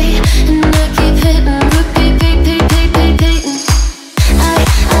 baby. And I keep hitting repeat, repeat, repeat, repeating.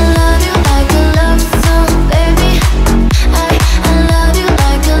 I love you like a love song, baby. I love you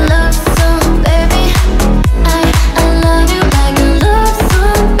like a love song, baby. I love you like a love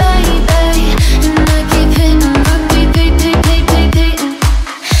song, baby. And I keep hitting repeat, repeat, repeat, repeating.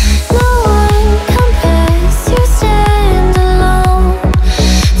 No one compares, you stand alone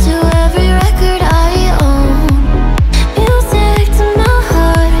to every record I own. Music to my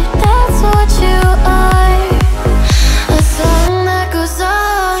heart, that's what you are. A song that goes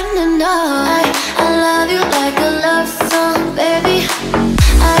on and on. I love you like a love song, baby.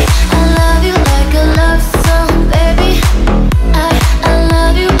 I love you like a love song, baby. I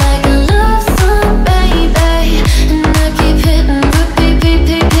love you like a love song, baby. And I keep hitting repeat,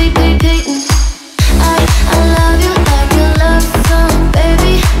 repeat, repeat, repeating. I love you like a love song,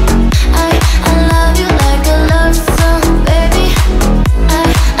 baby. I love you like a love song, baby.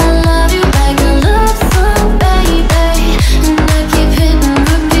 I love you like a love song, baby. And I keep hitting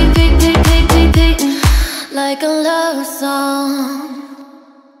repeat, repeat, repeat, repeating. Like a love song.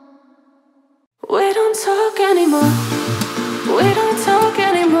 We don't talk anymore. We don't talk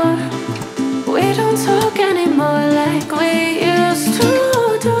anymore. We don't talk anymore like we used to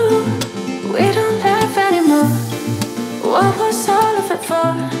do. We don't laugh anymore. What was all of it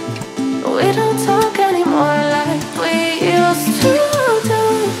for? We don't talk anymore like we used to do.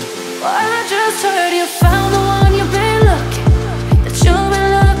 Well, I just heard you found the one you've been looking, that you've been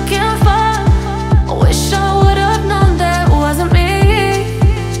looking for.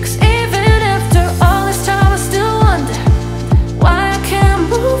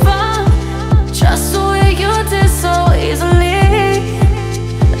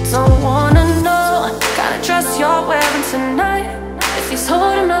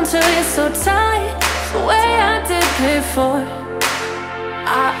 you so tight, the way I did before.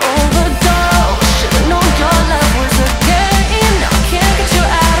 I overdosed, should've known your love was a game. Now I can't get you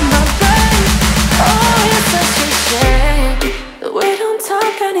out of my brain. Oh, it's such a shame that we don't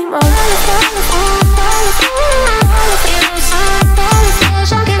talk anymore.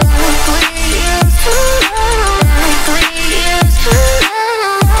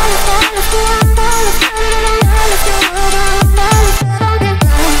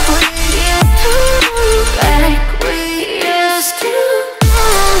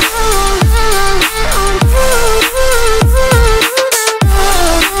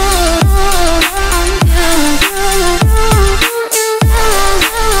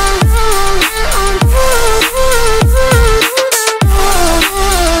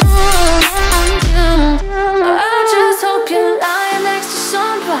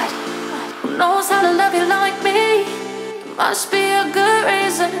 Must be a good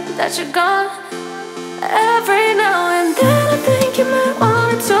reason that you're gone. Every now and then I think you might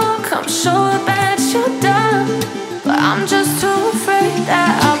wanna talk. I'm sure that you're done, but I'm just too afraid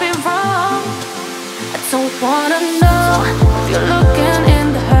that I'll be wrong. I don't wanna know if you're looking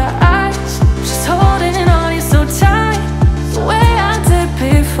into her eyes. She's holding on you so tight, the way I did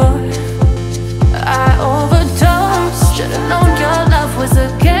before. I overdosed, should've known your love was a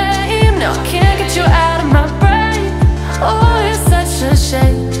game. Now I can't get you out of my brain. Oh, it's such a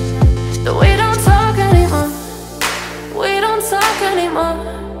shame that we don't talk anymore. We don't talk anymore.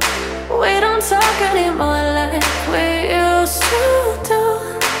 We don't talk anymore like we used to do.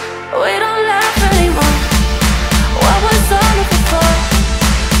 We don't laugh anymore. What was all of it for?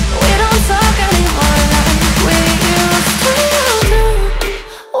 We don't talk anymore like we used to do.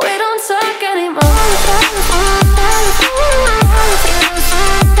 We don't talk anymore.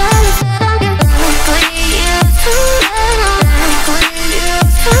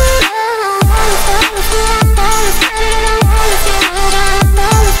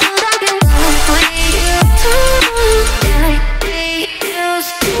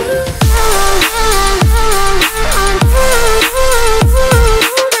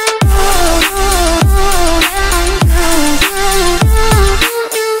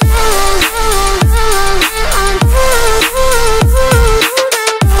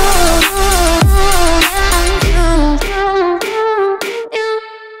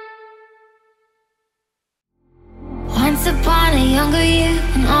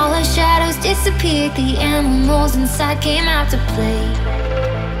 Disappeared, the animals inside came out to play.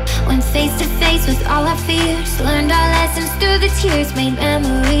 Went face to face with all our fears, learned our lessons through the tears, made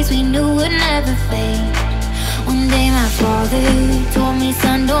memories we knew would never fade. One day my father told me,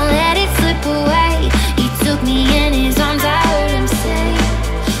 son, don't let it slip away. He took me in his arms, I heard him say,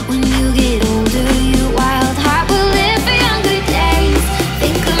 when you get older, your wild heart will live for younger days.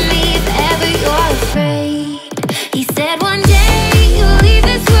 Think of me if ever you're afraid. He said one day you'll leave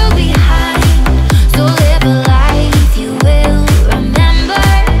this world behind, so live a life you will remember.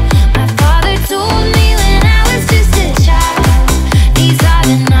 My father told me when I was just a child, these are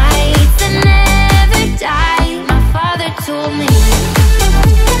the nights that never die. My father told me.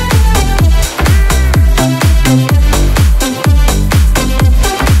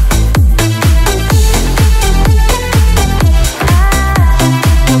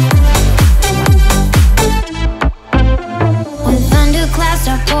 When thunderclouds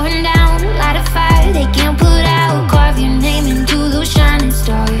start pouring down, light a fire they can't put out, carve your name into those shining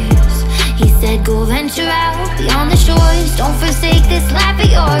stars. He said go venture out beyond the shores, don't forsake this life of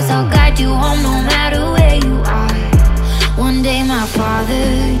yours. I'll guide you home no matter where you are. One day my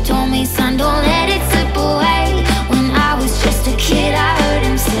father told me, son, don't let it slip away. When I was just a kid I heard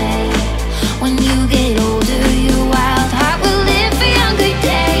him say, when you get older your wild heart will live for younger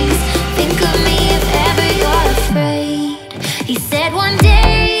days. Think of me if ever you're afraid. He said one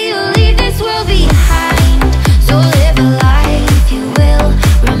day you'll leave this world behind, so live a life you will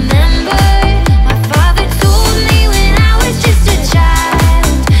remember. My father told me when I was just a child,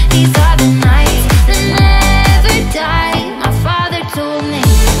 these are the nights that never die. My father told me.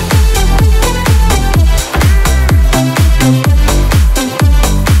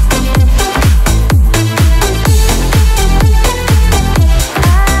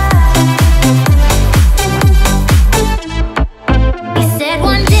 He said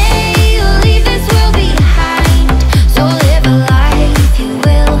one day you'll leave this world behind, so live a life you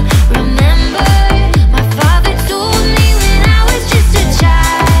will remember. My father told me when I was just a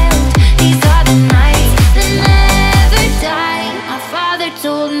child, these are the nights that never die. My father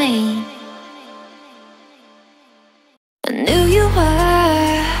told me. I knew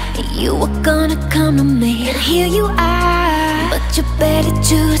you were gonna come to me, and here you are. But but you better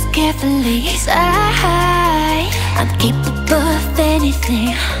choose carefully. 'Cause I'm capable of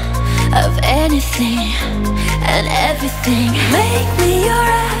anything, and everything. Make me your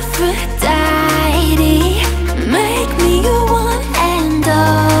Aphrodite, make me your one and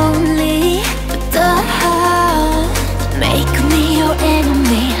only. But make me your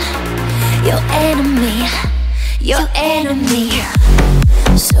enemy, your enemy, your enemy.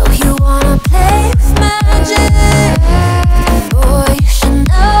 So you wanna play with magic? Boy, you should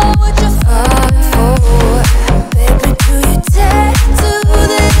know what you're falling for. Baby, do you dare to do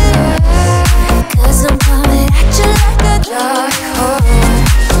this? 'Cause I'm coming at you like a dark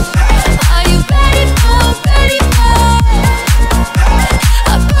horse. Are you ready for a perfect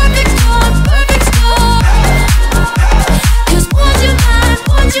storm, perfect storm? 'Cause once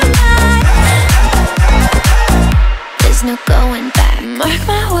you're mine, there's no going back. Mark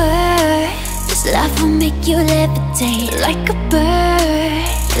my words, this love will make you levitate like a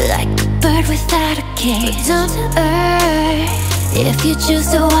bird without a cage. Down to earth, if you choose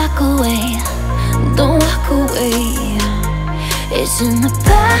to walk away, don't walk away. It's in the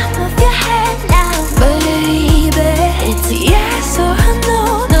palm of your hand now, baby. It's a yes or a no,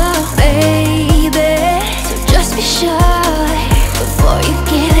 no, baby. So just be sure before you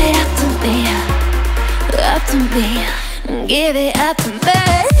give it up to me, up to me. Give it up to me.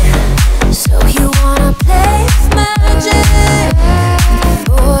 So you wanna play with magic?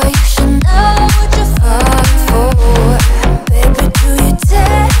 Boy, you should know what you're falling for. Baby, do you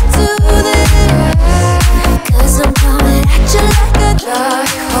dare to do this? 'Cause I'm coming at you like a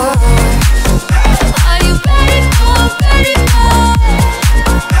dark horse. Are you ready for a perfect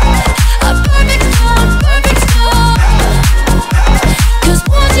storm, perfect storm? 'Cause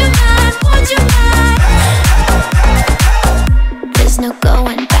once you're mine, there's no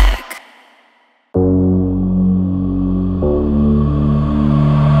going back.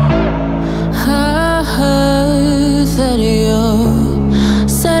 I heard that you're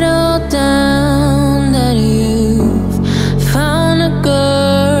settled down, that you've found a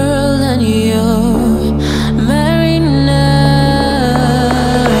girl and you're married now.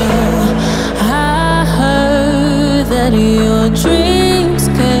 I heard that your dreams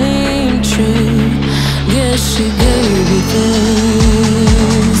came true. Yes, she gave you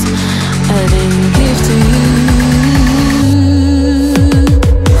things I didn't give to you.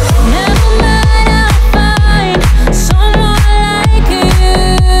 Never mind, I'll find someone like you.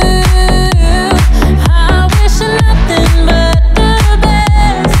 I wish nothing but the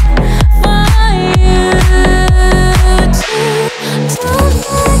best for you too. Don't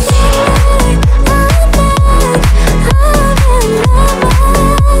forget,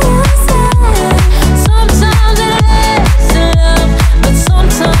 sometimes it lasts in love, but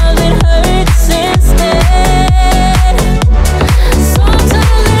sometimes it hurts instead.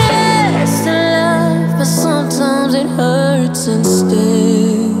 Sometimes it lasts in love, but sometimes it hurts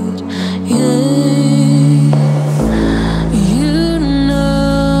instead. Yeah, you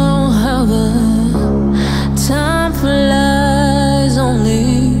know how the time flies. Only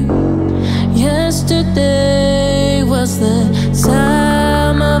yesterday was the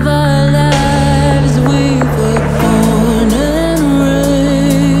time of our lives. We were born and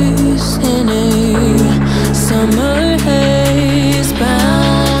raised in a summer haze,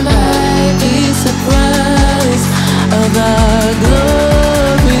 bound by the surprise of our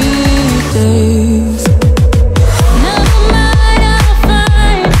glory days. Never mind, I'll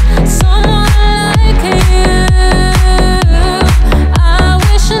find someone like you. I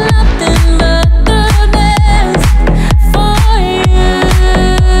wish nothing but the best for you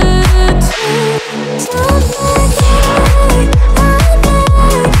too. Don't forget,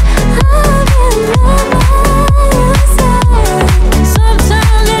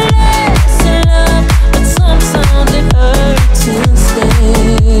 sometimes it lasts in love, but sometimes it hurts instead.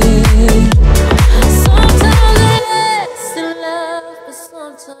 Sometimes it lasts in love, but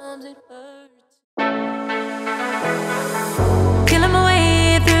sometimes it hurts. Killing my way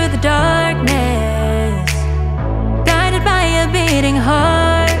through the darkness, guided by a beating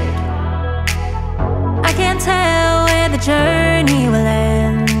heart. I can't tell where the journey will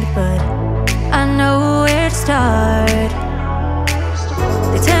end, but I know where to start.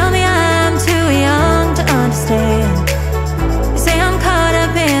 They tell me I'm too young to understand. They say I'm caught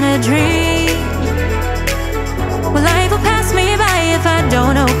up in a dream. Well, life will pass me by if I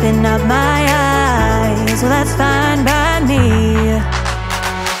don't open up my eyes. Well, that's fine by me.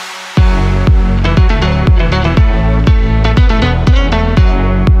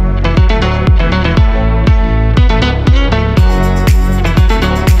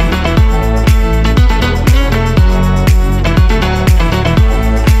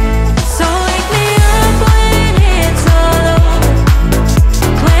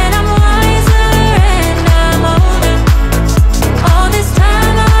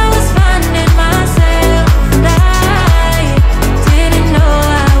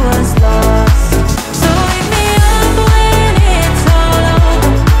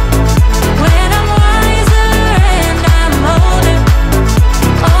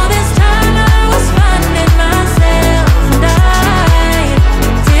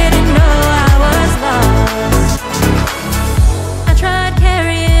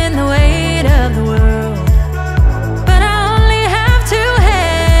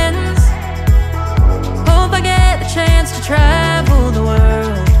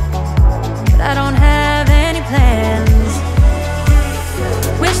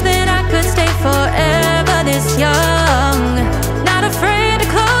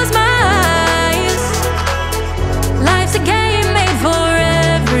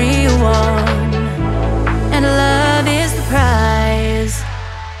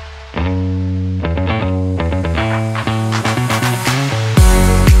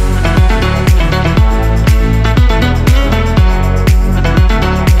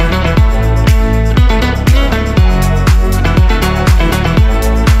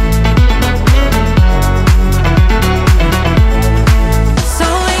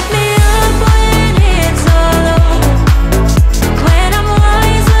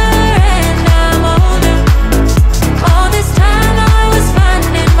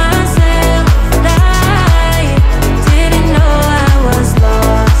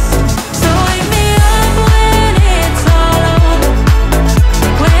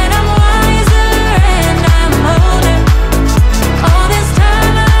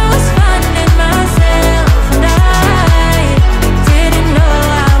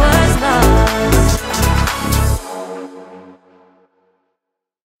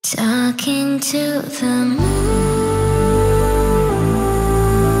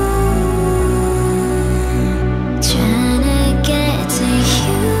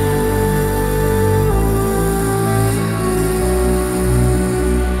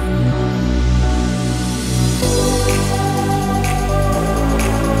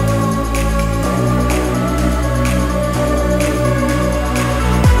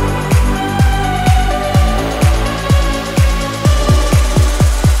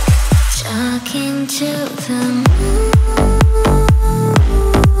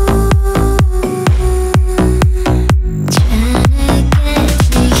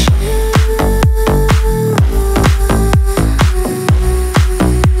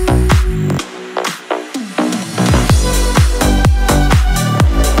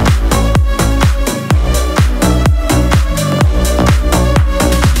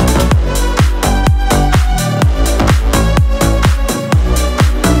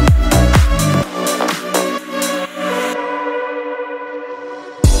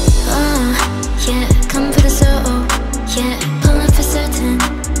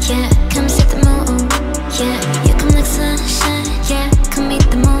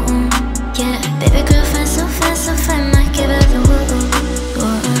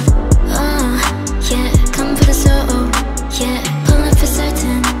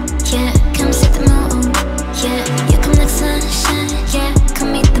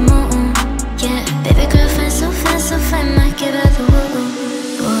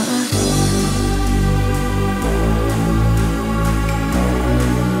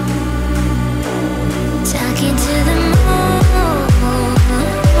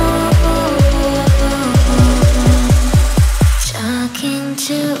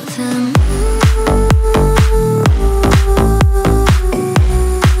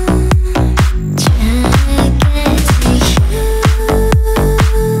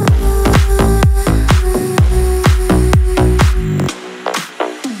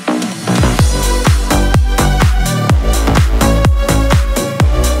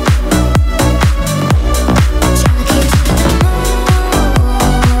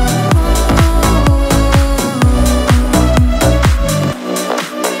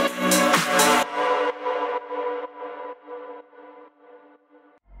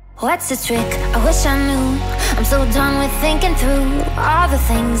 What's the trick? I wish I knew. I'm so done with thinking through all the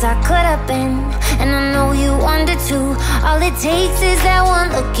things I could have been, and I know you wonder too. All it takes is that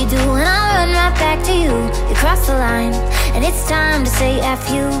one look you do, and I'll run right back to you. You cross the line, and it's time to say F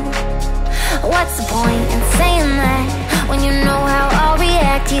you. What's the point in saying that when you know how I'll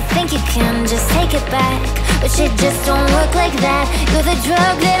react? You think you can just take it back, but shit just don't work like that. You're the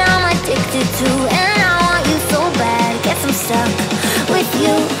drug that I'm addicted to, and I want you so bad. Guess I'm stuck with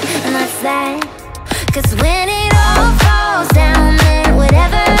you, and that's that. Cause when it all falls down, then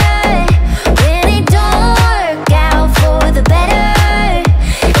whatever. When it don't work out for the better,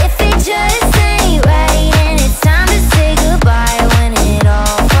 if it just ain't right, and it's time to say goodbye. When it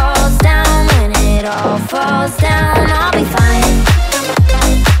all falls down, when it all falls down, I'll be fine.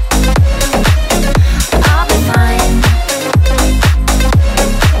 I'll be fine.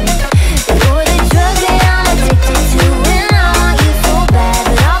 You're the drug that I'm addicted to, and I want you so bad,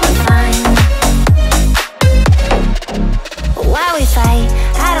 but I'll be fine. Why we fight,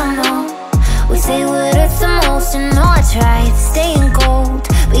 I don't know. We say what hurts the most, and no, I tried staying cold,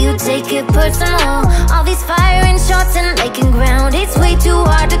 but you take it personal. All these firing shots and making ground, it's way too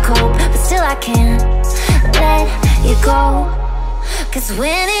hard to cope, but still I can't let you go. Cause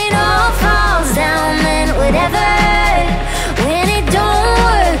when it all falls down, then whatever. When it don't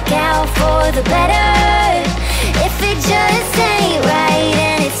work out for the better, if it just ain't right,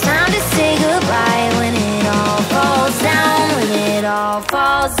 and it's time to say goodbye. When it all falls down, when it all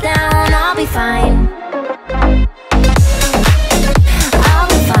falls down, I'll be fine. I'll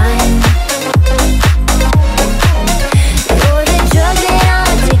be fine. You're the drug that I'm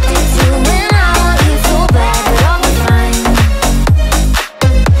addicted to, and I want you so bad, but I'll be fine.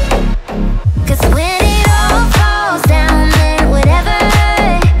 Cause when it all falls down, then whatever.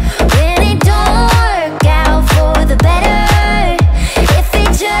 When it don't work out for the better, if it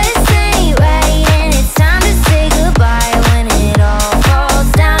just ain't right, and it's time to say goodbye. When it all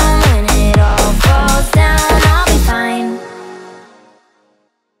falls down, when it all falls down, I'll be fine.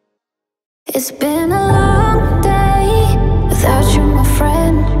 It's been a long day without you, my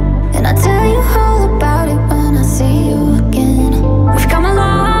friend, and I'll tell you all about it when I see you again. We've come a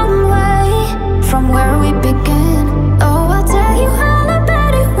long way from where we began. Oh, I'll tell you all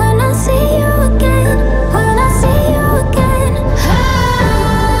about it when I see you again. When I see you again.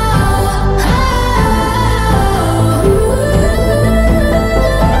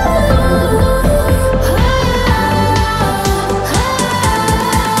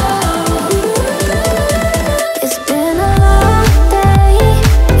 It's been a long day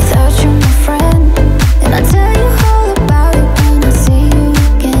without you, my friend, and I'll tell you all about it when I see you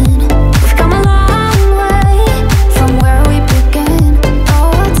again. We've come a long way from where we began. Oh,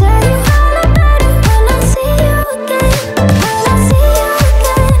 I'll tell you all about it when I see you again. When I see you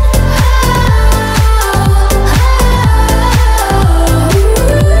again.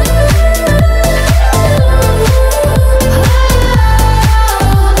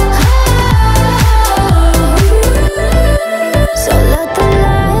 So let the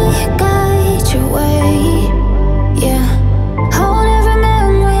light guide your way. Yeah, hold every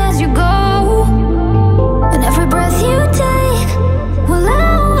memory as you go, and every breath you take will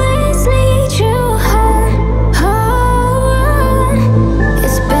always lead you home. Home.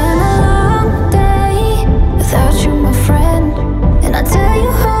 It's been a long day without you, my friend, and I'll tell you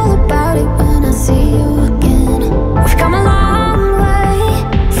all about it when I see you again. We've come a long way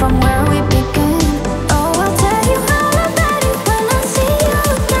from where we began. Oh, I'll tell you all about it when I see you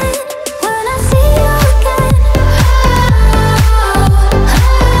again. When I see you again.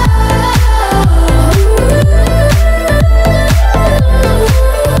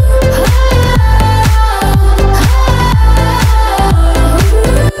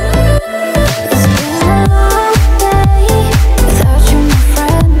 It's been a long day without you, my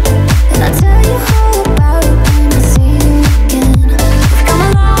friend, and I'll tell you all about it when I see you again. We've come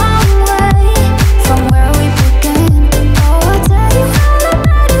a long way from where we began. Oh, I'll tell you all about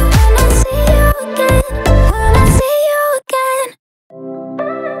it when I see you again. When I see you again.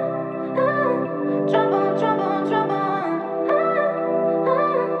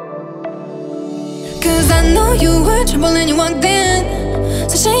 Cause I know you were trouble and you walked in.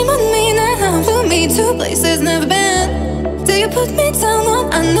 So shame on me now, flew me to places never been. Till you put me down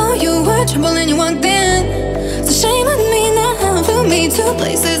on, I know you were trouble and you walked in. So shame on me now, flew me to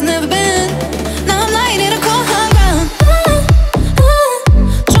places never been. Now I'm lying in a cold hard ground.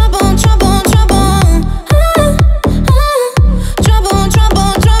 Trouble, trouble, trouble. Trouble,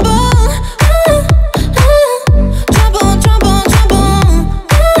 trouble, trouble. Trouble, trouble, trouble.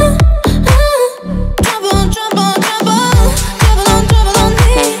 Trouble, trouble, trouble. Trouble on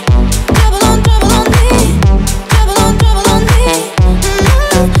me.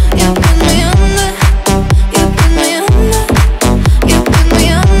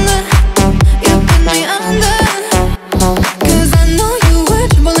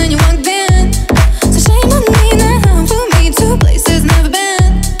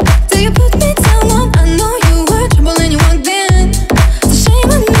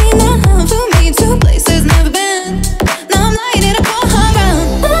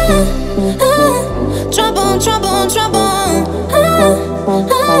 Trouble, trouble, trouble.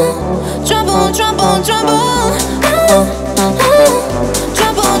 Trouble, trouble, trouble.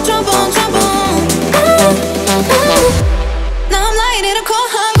 Trouble, trouble, trouble. Now I'm lying in a cold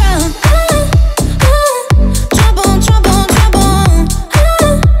hard ground. Trouble, trouble, trouble.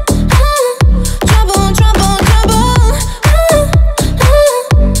 Trouble, trouble, trouble.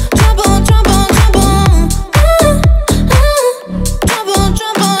 Trouble, trouble, trouble. Trouble,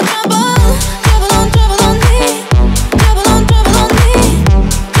 trouble, trouble. Trouble on me. Trouble on me.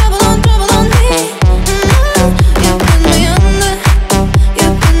 Trouble on me. You put me under. You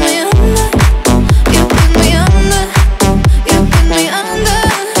put me under. You put me under. You put me under.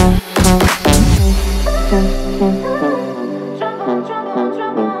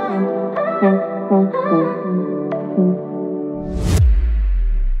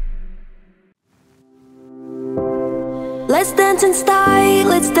 Let's dance in style,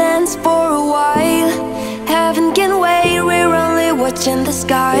 let's dance for a while. Heaven can wait, we're only watching the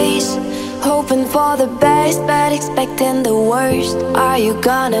skies. Hoping for the best, but expecting the worst. Are you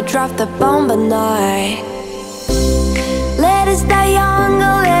gonna drop the bomb or not? Let us die young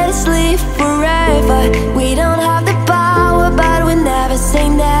or let us live forever. We don't have the power, but we never say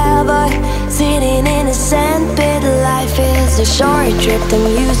never. Sitting in a sandpit, life is a short trip. The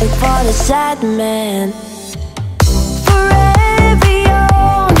music for the sad man. Forever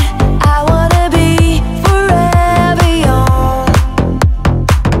young, I wanna be forever young.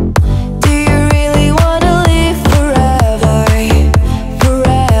 Do you really wanna live forever,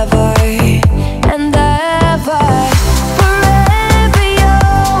 forever and ever? Forever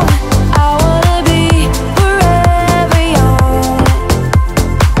young, I wanna be forever young.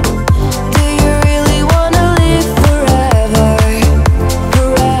 Do you really wanna live forever,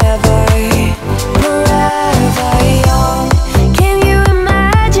 forever, forever young? Can you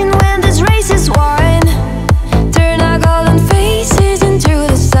imagine when this race is won? Turn our golden faces into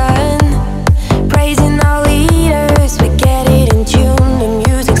the sun. Praising our leaders, we get it in tune. The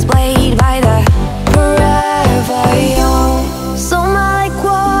music's played by the forever young. Some are like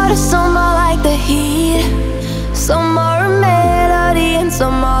water, some are like the heat. Some are a melody and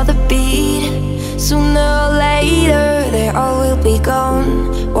some are the beat. Sooner or later, they all will be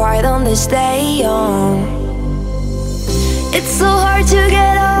gone. Why don't they stay young? It's so hard to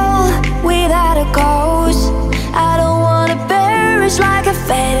get old without a cause. I don't wanna perish like a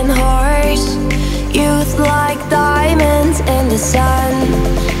fading horse. Youth like diamonds in the sun,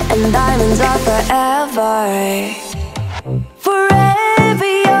 and diamonds are forever.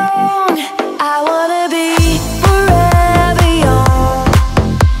 Forever young, I wanna be forever young.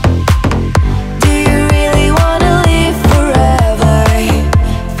 Do you really wanna live forever,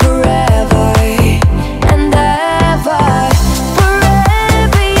 forever and ever?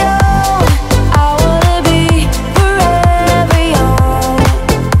 Forever young, I wanna be forever young.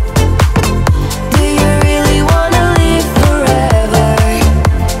 Do you really wanna live forever,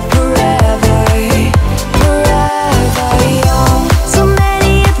 forever, forever young? So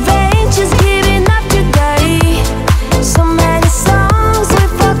many adventures giving up today. So many songs we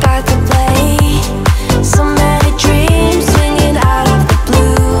forgot to play. So many dreams swinging out of the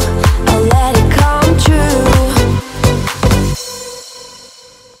blue. I'll let it come true.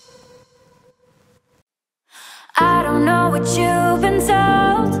 I don't know what you've been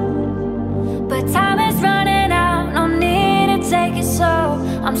told, but time is running out, no need to take it slow.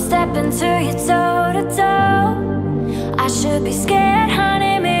 I'm stepping to you toe to toe. I should be scared,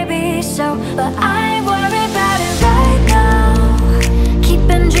 honey, maybe so, but I ain't worried about it right now.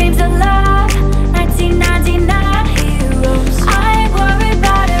 Keeping dreams alive, 1999 heroes. I ain't worried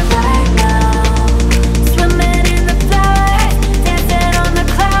about it right now. Swimming in the flowers, dancing on the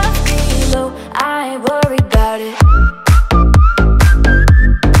clouds below. I ain't worried about it.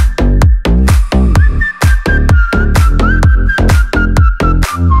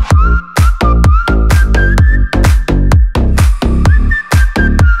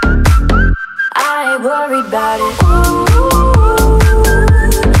 I ain't worried about it.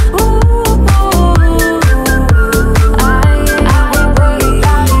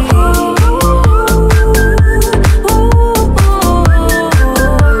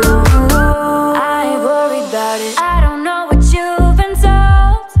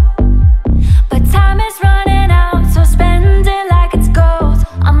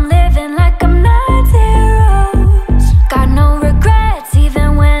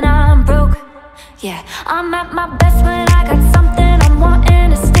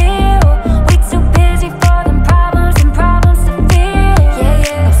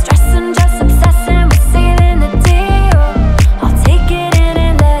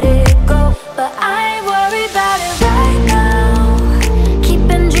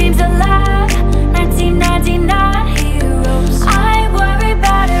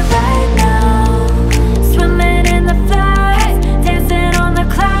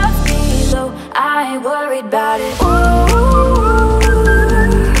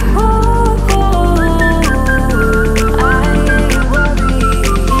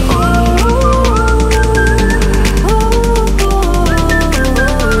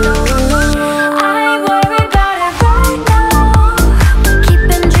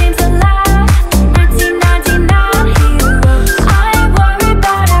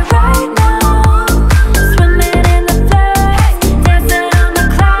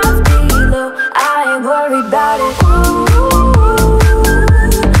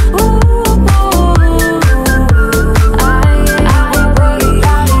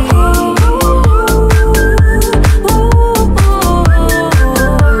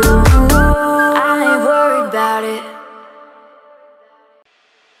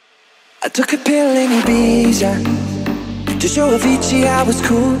 took a pill in Ibiza to show Avicii I was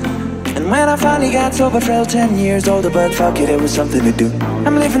cool. And when I finally got sober, felt 10 years older, but fuck it, it was something to do.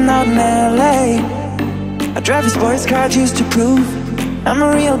 I'm living out in LA, I drive a sports car just to prove I'm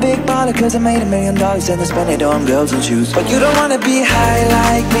a real big baller, cause I made $1 million and I spent it on girls and shoes. But you don't wanna be high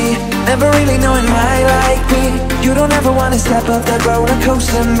like me, never really knowing why like me. You don't ever wanna step up that roller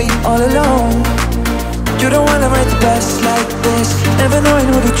coaster and be all alone. You don't wanna ride the bus like this, never knowing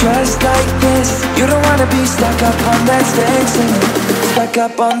who to trust like this. You don't wanna be stuck up on that stage singing, stuck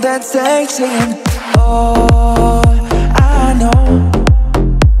up on that stage singing. Oh, I know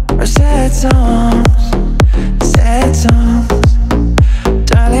are sad songs, sad songs,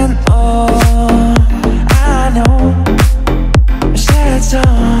 darling. Oh, I know are sad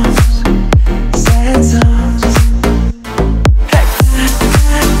songs, sad songs.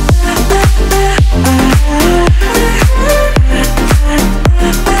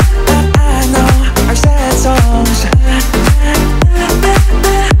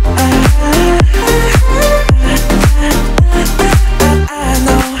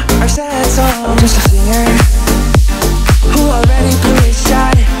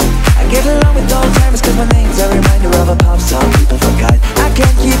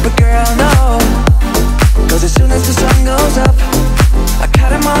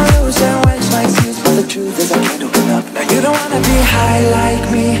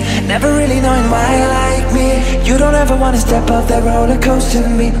 Step off that roller coaster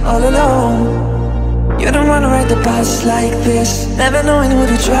and be all alone. You don't wanna ride the bus like this, never knowing who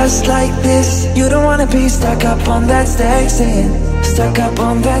to trust like this. You don't wanna be stuck up on that stage singing, stuck up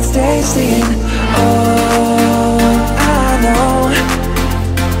on that stage singing. Oh, I know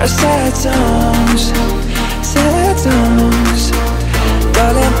are sad songs, sad songs,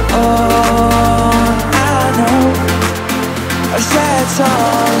 darling. Oh, I know are sad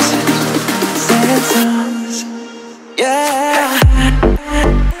songs, sad songs. Yeah.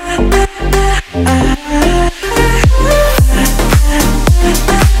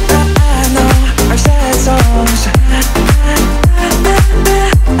 I know our sad songs.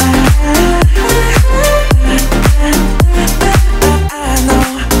 I know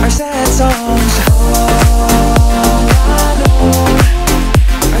our sad songs. Oh, I know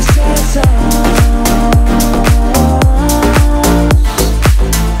our sad songs.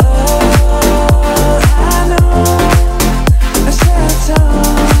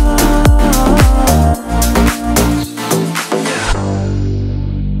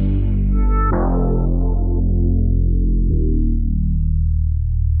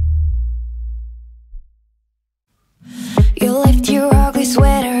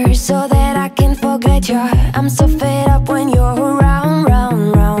 I'm so fed up when you're around,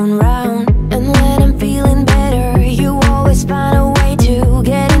 round, round, round. And when I'm feeling better, you always find a way to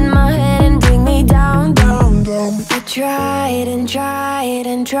get in my head and bring me down, down, down. I tried and tried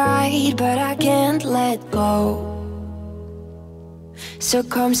and tried, but I can't let go. So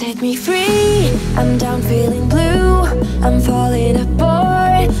come set me free, I'm down feeling blue, I'm falling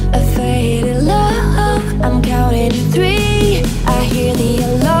apart, a faded love. I'm counting to 3, I hear the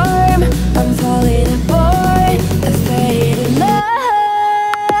alarm, I'm falling apart, a faded love.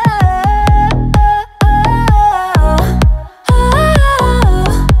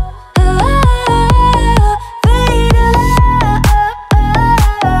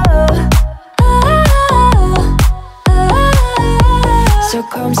 So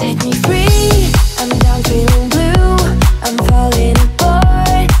come set me free, I'm down feeling blue, I'm falling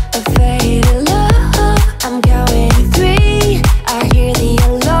apart, a faded love. I'm counting to 3, I hear the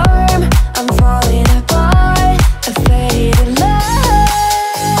alarm, I'm falling apart, a faded love.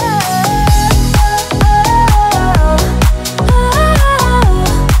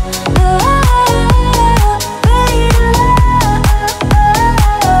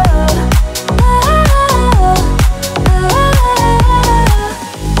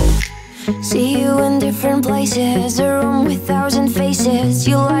 See you in different places, a room with 1,000 faces.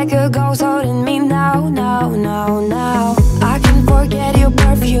 You like a ghost holding me now, now, now, now. I can forget your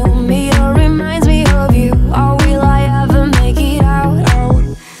perfume, it all reminds me of you. Or will I ever make it out?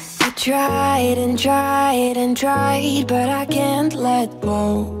 I tried and tried and tried, but I can't let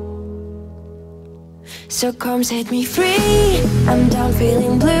go. So come set me free, I'm down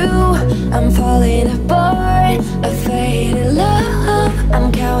feeling blue, I'm falling apart, a faded love.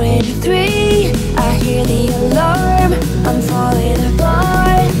 I'm counting to 3, I hear the alarm, I'm falling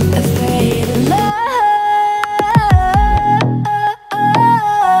apart, a faded love.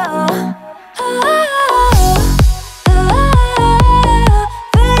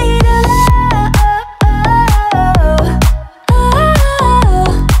 Faded love.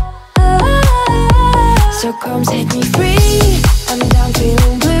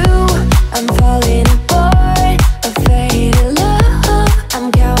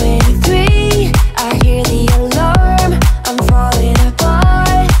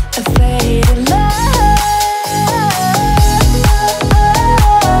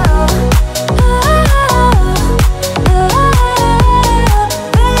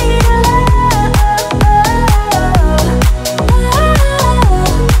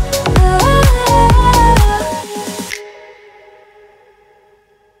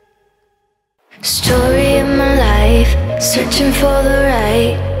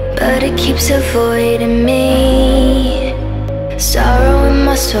 but it keeps avoiding me. Sorrow in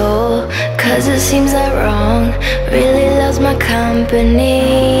my soul, cause it seems like wrong really loves my company.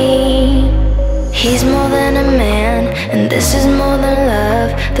 He's more than a man, and this is more than love.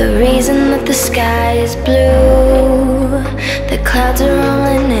 The reason that the sky is blue, the clouds are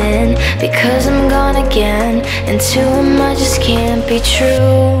rolling in because I'm gone again, and to him I just can't be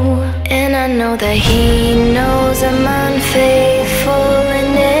true. And I know that he knows I'm unfaithful,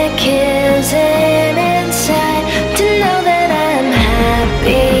 and it kills him inside to know that I'm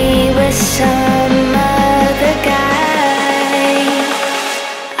happy with some other guy.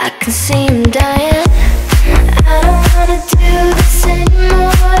 I can see him dying. I don't wanna do this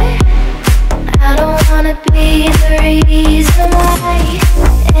anymore. I don't wanna be the reason why.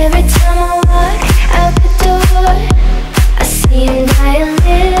 Every time I walk out the door, I see him die a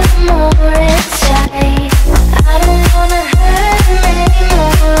little more inside. I don't wanna hurt him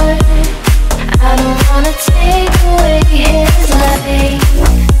anymore. I don't wanna take away his life.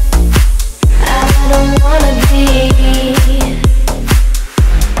 I don't wanna be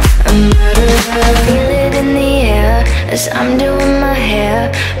a murderer. Feel it in the air as I'm doing my hair,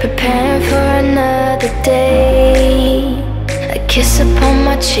 preparing for another day. A kiss upon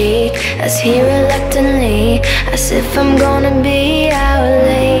my cheek as he reluctantly asks if I'm gonna be out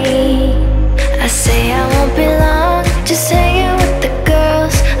late. I say I won't be long, just hanging with the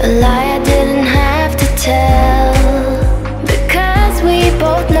girls. A lie I didn't have to tell, because we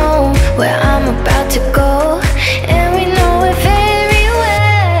both know where I'm about to go, and we know it very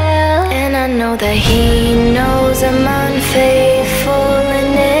well. And I know that he knows I'm unfaithful,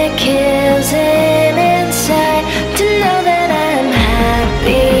 and it kills him inside to know that I'm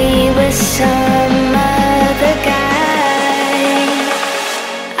happy with some other guy.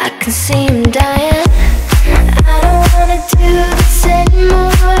 I can see him dying. I don't wanna do this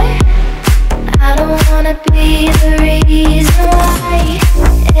anymore. I don't wanna be the reason why.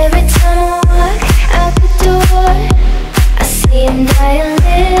 Every time I walk out the door, I see him die a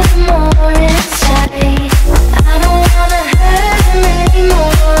little more inside. I don't wanna hurt him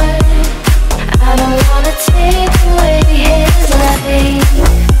anymore. I don't wanna take away his life.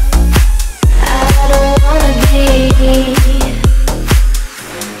 I don't wanna be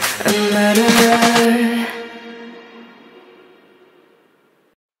a murderer.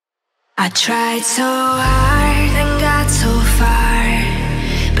 I tried so hard and got so far,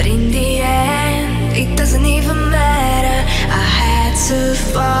 but in the end, it doesn't even matter. I had to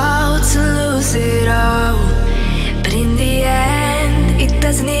fall to lose it all, but in the end, it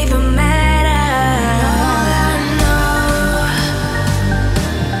doesn't even matter. All I know,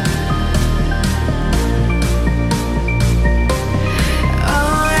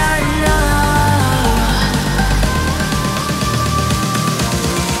 all I know.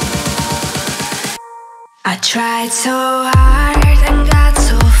 I tried so hard and got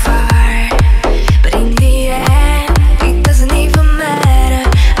so far, but in the end, it doesn't even matter.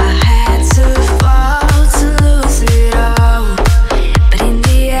 I had to fall to lose it all, but in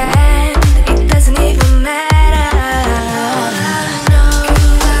the end, it doesn't even matter. All I know,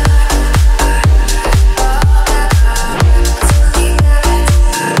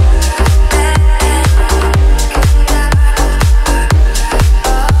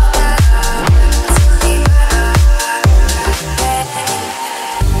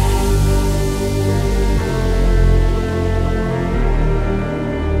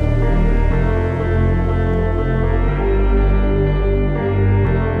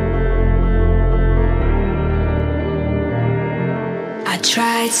 I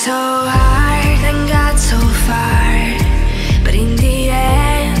tried so hard and got so far, but in the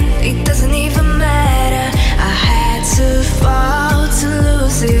end, it doesn't even matter. I had to fall to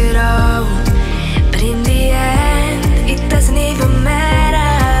lose it all, but in the end, it doesn't even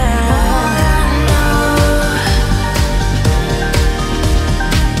matter. All I know,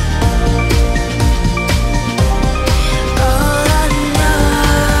 all I know.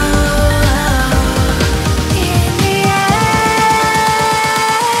 In the end,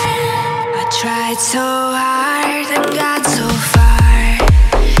 I tried so hard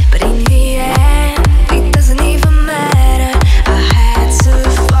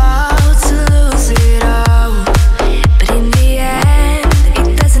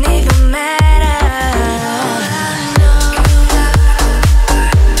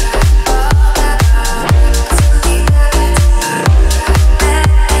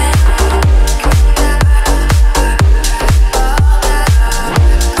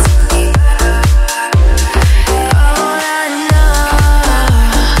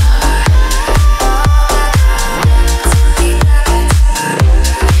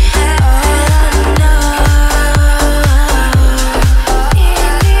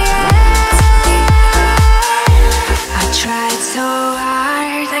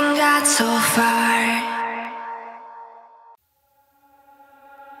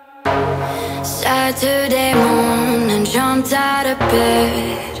Saturday morning, jumped out of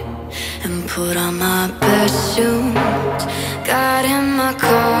bed and put on my best suit. Got in my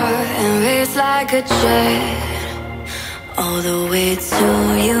car and raced like a jet all the way to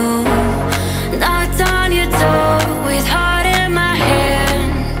you. Knocked on your door with heart in my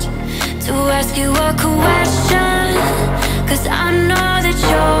hand to ask you a question, 'cause I know that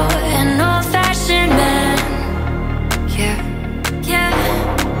you're an old-fashioned man. Yeah, yeah.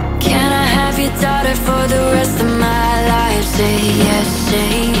 Can I have your daughter for the rest of my life? Say yes,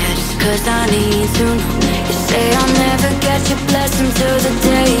 'cause I need to know. You say I'll never get your blessing till the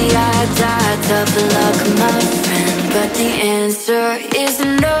day I die. Tough luck, my friend, but the answer is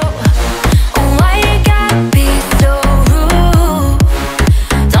no. Oh, why you gotta be so rude?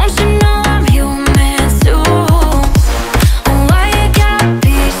 Don't you know I'm human too? Oh, why you gotta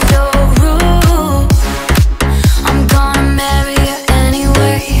be so rude? I'm gonna marry you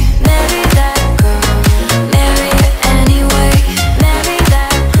anyway. Marry that girl, marry you anyway. Marry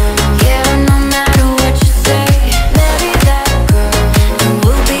that girl, yeah, no matter what you say. Marry that girl, and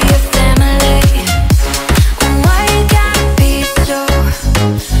we'll be a family. Oh, why you gotta be so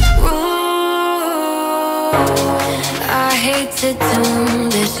rude? I hate to do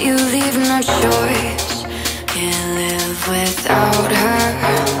this, you leave no choice. Can't live without her.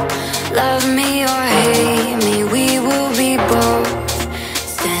 Love me or hate me, we will be both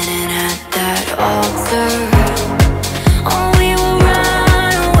standing at that altar. Oh, we will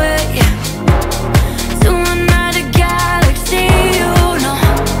run away to another galaxy.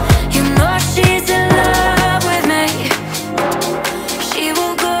 You know she's in love with me. She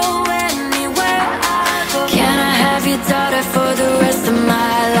will go anywhere I go. Can I have your daughter for the rest of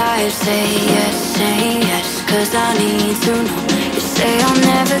my life? Say yes, 'cause I need to know. You say I'll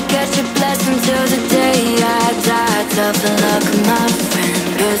never get your blessing till the day I die. Tough luck, my friend,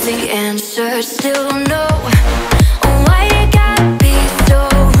 'cause the answer's still no. Oh, why you gotta be so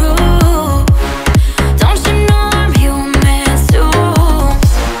rude? Don't you know I'm human too?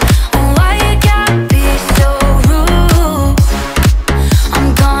 Oh, why you gotta be so rude? I'm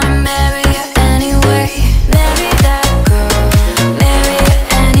gonna marry you anyway. Marry that girl, marry you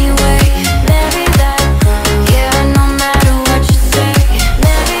anyway. Marry that girl, yeah, no matter what you say.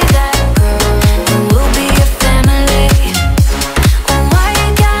 Marry that girl, and we'll be a family. Oh, why you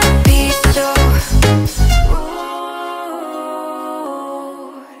gotta be so rude?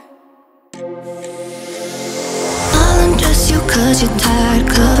 I'll undress you 'cause you're tired,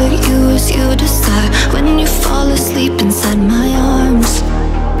 cover you as you decide. When you fall asleep inside my arms,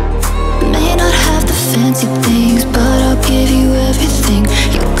 may not have the fancy things, but I'll give you everything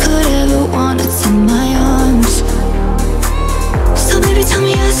you could ever want. It's in my arms. So baby, tell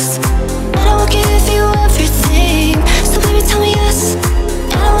me yes, and I will give you everything. So baby, tell me yes,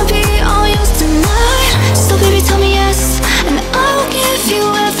 and I will be all yours tonight. So baby, tell me yes, and I will give you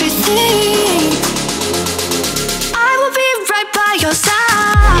everything. I will be right by your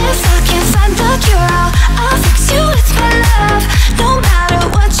side. If I can't find the cure, I'll fix you with my love. No matter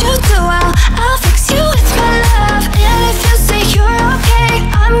what you do, I'll fix you with my love. And if you say you're okay,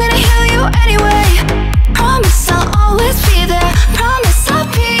 I'm gonna heal you anyway. Promise I'll always be there. Promise I'll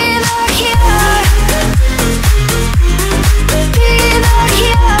be the cure. Be the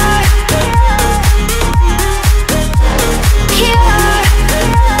cure. Cure.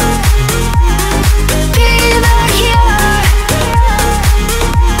 Be the cure.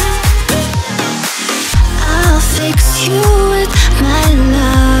 I'll fix you with my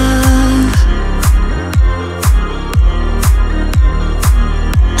love.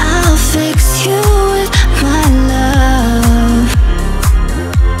 I'll fix you with my love.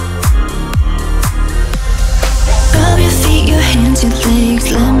 Rub your feet, your hands, your legs.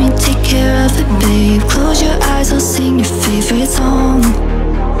 Let me take care of it, babe. Close your eyes, I'll sing your favorite song.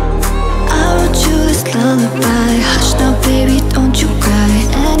 I wrote you this lullaby. Hush now, baby, don't you cry.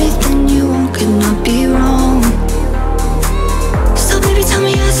 Anything you want could not be wrong. So baby, tell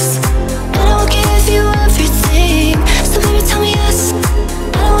me yes, and I will give you everything. So baby, tell me yes,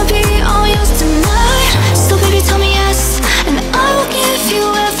 and I will be all yours tonight. So baby, tell me yes, and I will give you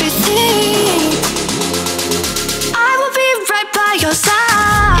everything. I will be right by your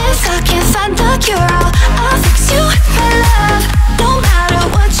side. If I can't find the cure, I'll fix you with my love. No matter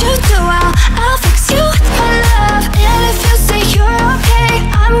what you do, I'll fix you with my love. And if you say you're okay,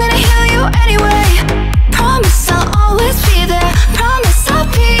 I'm gonna heal you anyway. Promise I'll always be there. Promise I'll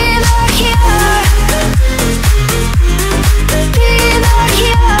be the cure. Be the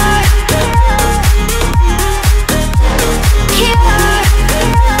cure. Cure.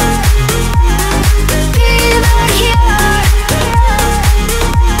 Be the cure.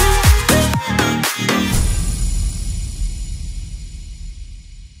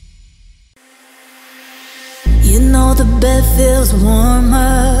 bed feels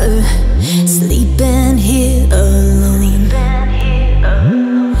warmer, sleeping here alone.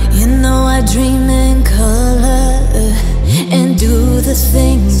 You know I dream in color and do the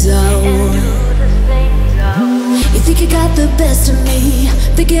things I want. You think you got the best of me,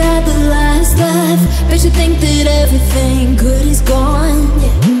 think you had the last laugh, bet you think that everything good is gone,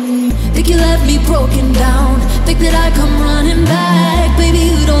 yeah. Think you left me broken down, think that I come running back. Baby,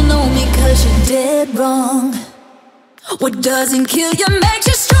 you don't know me cause you're dead wrong. What doesn't kill you makes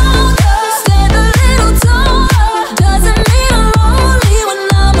you stronger. Stand a little taller. Doesn't mean I'm lonely when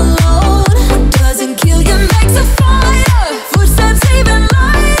I'm alone. What doesn't kill you makes a fire. Footsteps even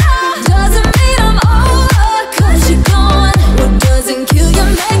lighter. Doesn't mean I'm over cause you're gone. What doesn't kill you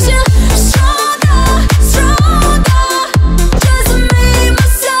makes you stronger, stronger. Just me,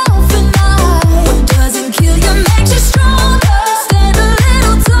 myself and I. What doesn't kill you makes you stronger. Stand a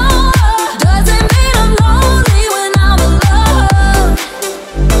little taller. Doesn't mean I'm lonely when I'm alone.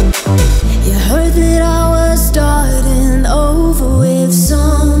 You heard that I was starting over with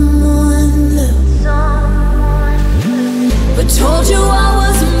someone new, but told you I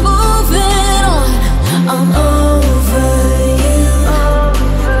wasn't moving on. I'm over you.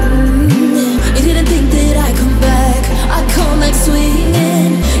 You didn't think that I'd come back, I'd come back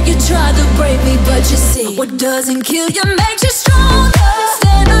swinging. You tried to break me, but you see, what doesn't kill you makes you stronger.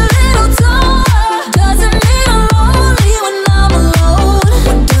 Stand a little taller. Doesn't mean I'm lonely when I'm alone.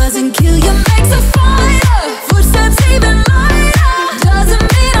 What doesn't kill you makes a fire. Footsteps even lighter. Doesn't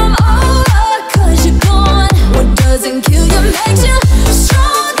mean I'm over cause you're gone. What doesn't kill you makes you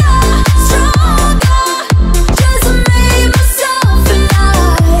stronger, stronger. Just me, myself and I.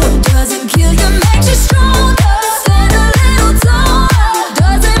 What doesn't kill you makes you stronger. Stand a little taller.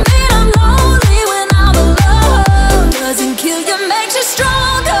 Doesn't mean I'm lonely when I'm alone. Doesn't kill you makes you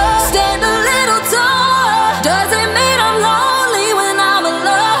stronger. Stand a little taller. Doesn't mean I'm lonely when I'm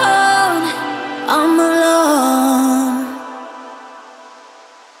alone. I'm alone.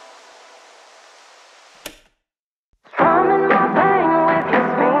 Strumming my pain with his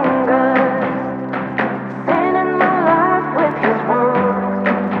fingers, singing my life with his words,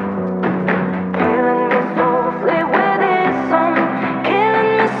 killing me softly with his song,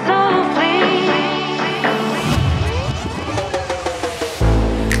 killing me softly.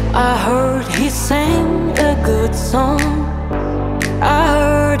 I heard he sang a good song. I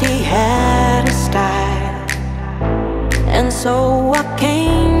heard he had a style, and so I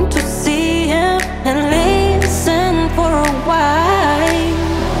came to see him and listen for a while.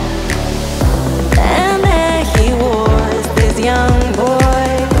 And there he was, this young boy,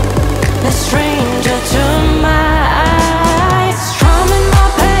 a stranger to my eyes, strumming my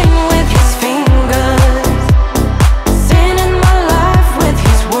pain with his fingers, singing my life with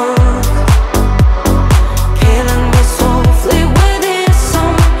his words, killing me softly with his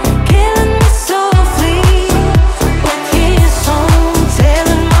song, killing me softly with his song,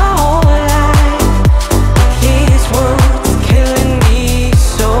 telling my whole life with his words, killing me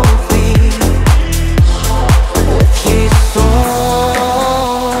softly with his song.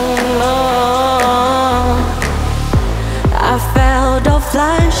 I felt all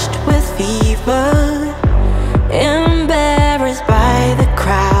flushed with fever, embarrassed by the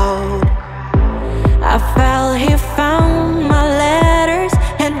crowd. I felt he found my letters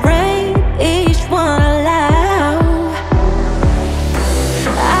and read each one aloud.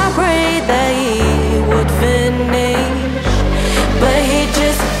 I prayed that he would finish, but he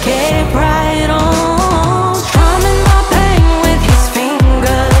just kept right on, strumming my pain with his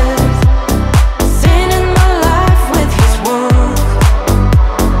fingers, singing my life with his words,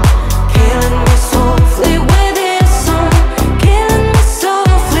 killing me softly with his song, killing me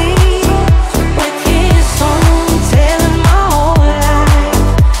softly with his song, telling my whole life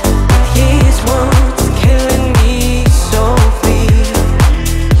with his words, killing me softly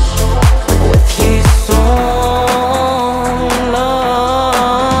with his song.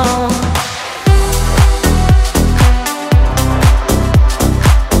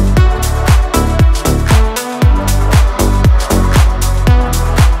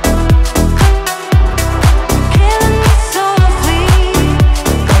 Killing me softly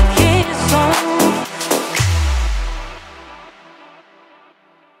with his song.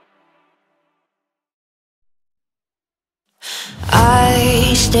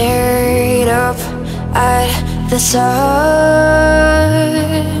 I stared up at the sun,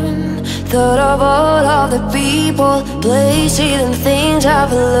 thought of all of the people, places and things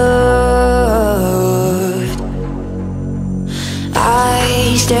I've loved.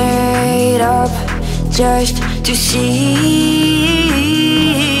 I stared up just to see,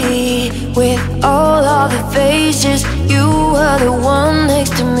 with all of the faces you are the one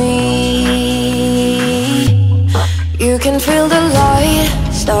next to me. You can feel the light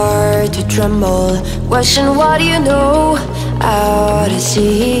start to tremble. Question what do you know out to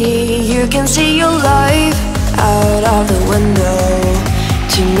sea. You can see your life out of the window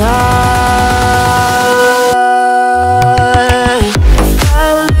tonight. If I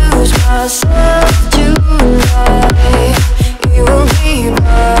lose myself tonight, you will be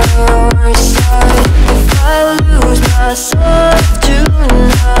by your side. If I lose myself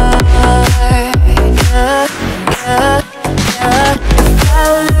tonight, yeah, yeah, yeah. If I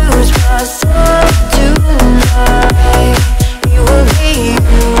lose myself tonight, it will be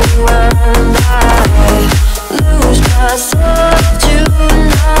you and I. Lose myself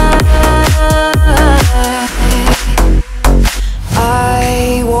tonight. I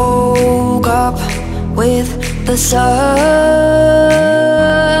woke up with the sun.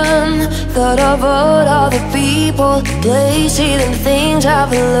 Thought of all the people, places and things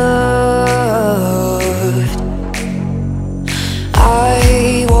I've loved.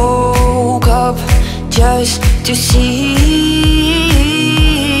 I woke up just to see,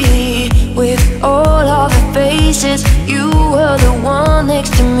 with all of the faces, you were the one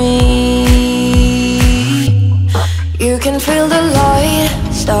next to me. You can feel the light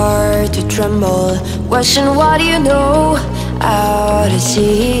start to tremble. Question what do you know out to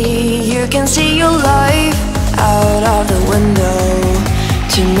sea. You can see your life out of the window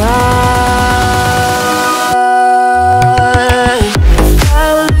tonight. If I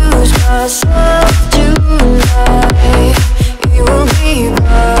lose myself tonight, it will be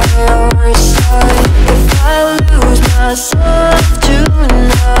by your side. If I lose myself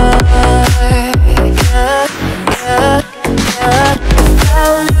tonight, yeah, yeah, yeah. If I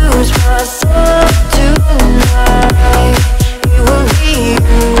lose myself tonight, it will be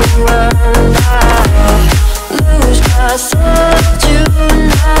you and I. Lose myself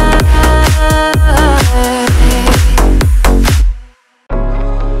tonight.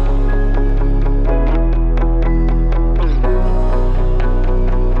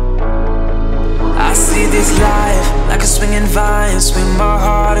 I see this life like a swinging vine. Swing my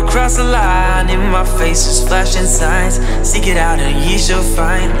heart across the line. In my face is flashing signs. Seek it out and ye shall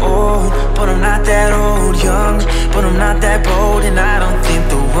find. Old, but I'm not that old. Young, but I'm not that bold. And I don't think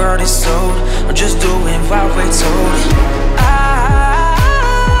the world is sold. I'm just doing what we're told. I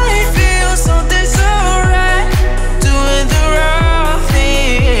feel something so right, doing the wrong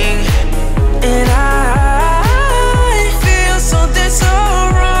thing. And I feel something so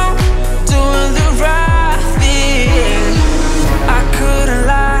wrong, doing the right thing. I couldn't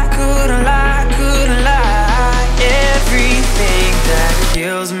lie, couldn't lie, couldn't lie. Everything that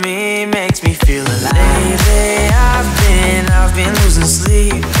kills me makes me feel alive. Lately I've been losing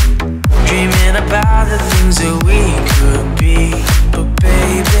sleep, dreaming about the things that we could be. But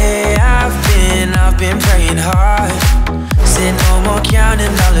baby, I've been praying hard. Said no more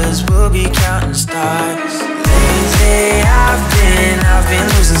counting dollars, we'll be counting stars. Lately I've been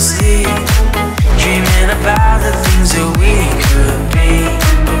losing sleep, dreaming about the things that we could be.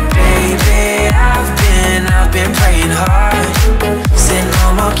 But baby, I've been praying hard. Said no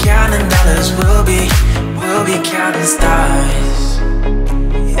more counting dollars, we'll be counting stars.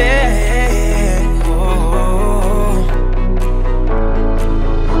 Yeah, oh.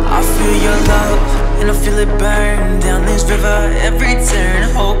 I feel your love and I feel it burn down this river every turn.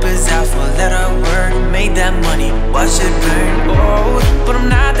 Hope is out for let her work. Made that money, watch it burn. Old, but I'm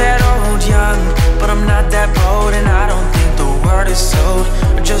not that old. Young, but I'm not that bold. And I don't think the word is sold.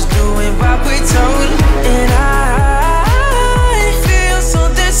 We're just doing what we're told. And I feel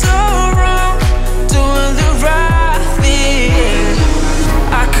something so wrong, doing the right thing.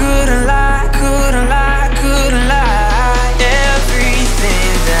 I couldn't lie, couldn't lie, couldn't lie.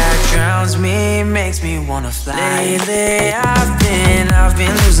 Everything that drowns me makes me wanna fly. Lately I've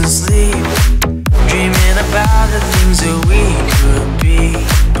been losing sleep, dreaming about the things that we could be.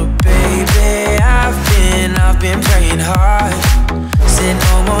 But baby, I've been praying hard. Said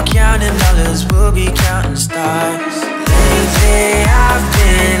no more counting dollars, we'll be counting stars. Lately I've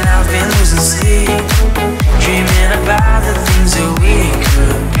been losing sleep, dreaming about the things that we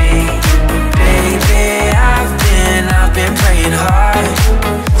could be. But baby, I've been praying hard.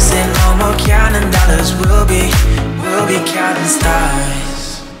 Said no more counting dollars, we'll be counting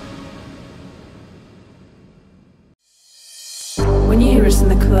stars. When you hear us in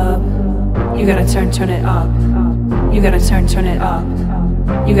the club, you gotta turn it up. You gotta turn it up.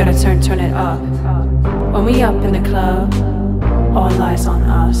 You gotta turn it up. When we up in the club, all eyes on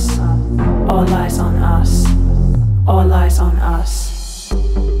us. All eyes on us. All eyes on us.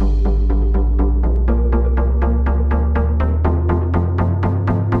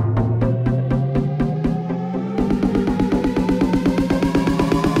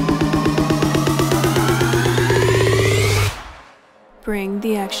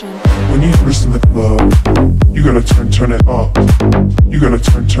 in the club, you gotta turn it up. You gotta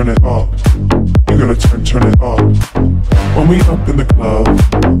turn it up. You gotta turn it up. When we up in the club,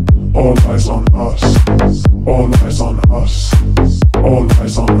 all eyes on us. All eyes on us. All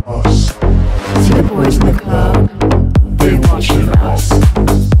eyes on us. See the boys in the club, they watching us.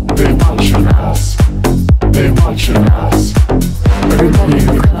 They watching us. They watching us. Everybody in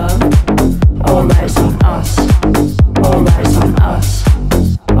the club, all eyes on us. All eyes on us.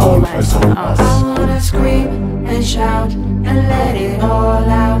 All eyes on us. I wanna scream and shout and let it all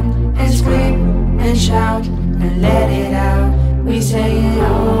out. And scream and shout and let it out. We say it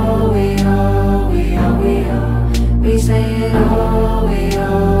oh, we oh, we oh, we oh. We say it oh, we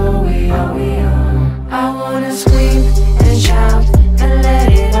oh, we oh, we oh. I wanna scream and shout and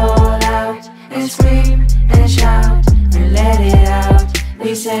let it all out. And scream and shout and let it out.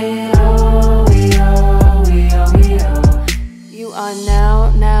 We say it oh, we oh, we oh, we oh. You are now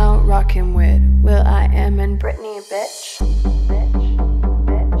rocking with Will I Am and Britney, bitch.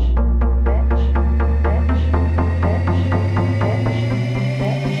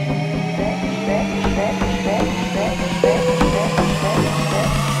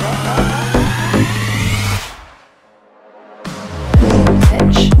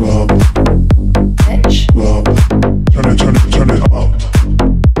 Turn it up. Turn it up.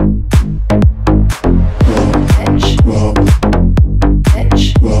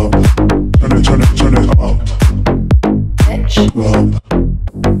 Club.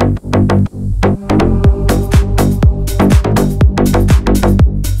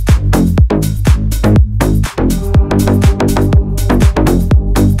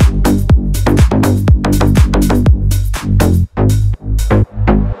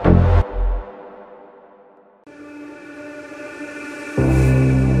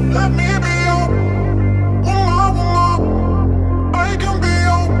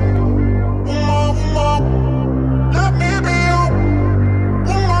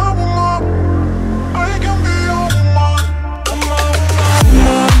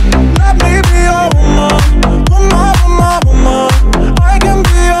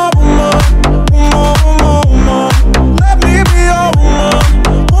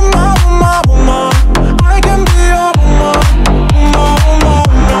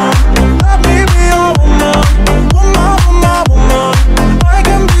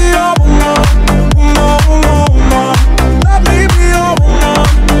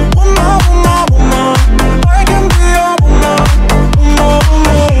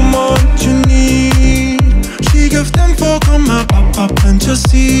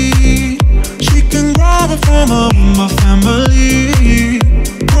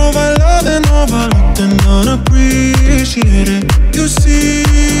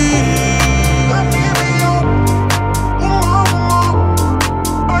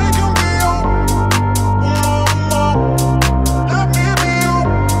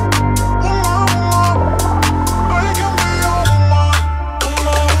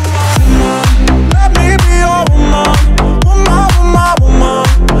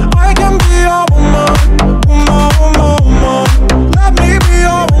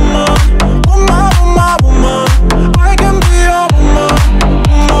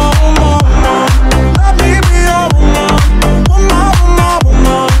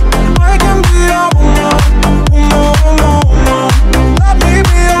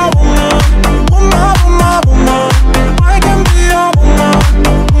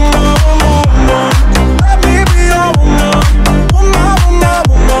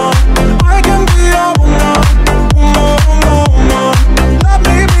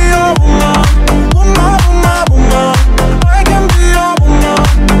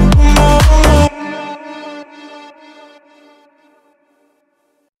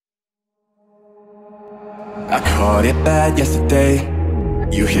 Yesterday,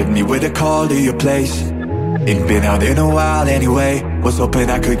 you hit me with a call to your place. Ain't been out in a while anyway. Was hoping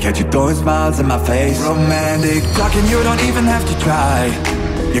I could catch you throwing smiles in my face. Romantic talking, you don't even have to try.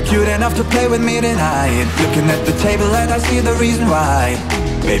 You're cute enough to play with me tonight. Looking at the table and I see the reason why.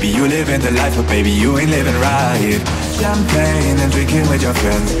 Baby, you living the life, but baby, you ain't living right. Champagne and drinking with your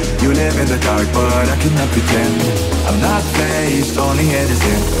friends. You live in the dark, but I cannot pretend. I'm not faced, only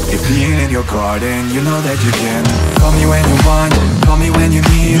innocent. If being in your garden, you know that you can. Call me when you want, call me when you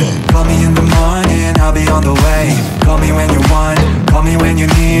need. Call me in the morning, I'll be on the way. Call me when you want, call me when you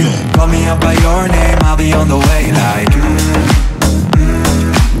need. Call me up by your name, I'll be on the way. Like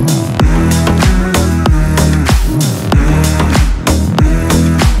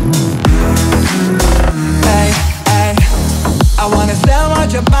I wanna sell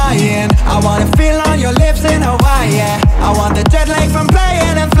what you're buying. I wanna feel on your lips in Hawaii, yeah. I want the jet lag from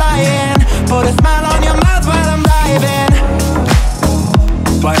playing and flying. Put a smile on your mouth while I'm diving.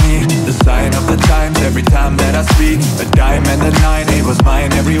 By me, the sign of the times every time that I speak. A dime and a nine, it was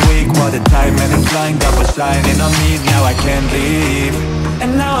mine every week. What a time and it's blind that was shining on me. Now I can't leave.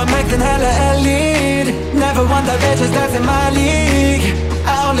 And now I'm acting hella elite. Never want the bitches that's in my league.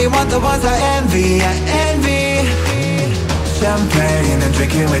 I only want the ones I envy, I envy. Champagne and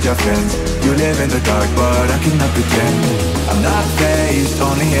drinking with your friends. You live in the dark but I cannot pretend. I'm not faced,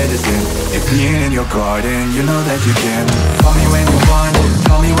 only here to sin. If being in your garden, you know that you can. Call me when you want,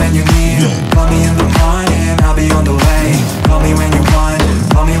 call me when you need. Call me in the morning, I'll be on the way. Call me when you want,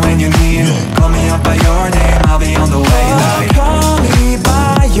 call me when you need. Call me up by your name, I'll be on the way. Like, call me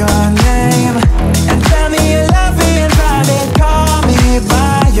by your name and tell me you love me in private. Call me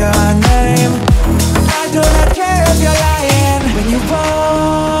by your name. I do not care if you're lying. When you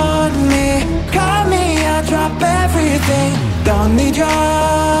want me, call me, I'll drop everything. Don't need your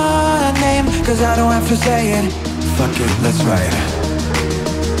name, cause I don't have to say it. fuck it, let's ride.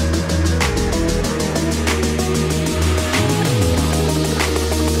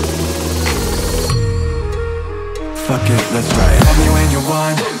 Fuck it, let's ride. Call me when you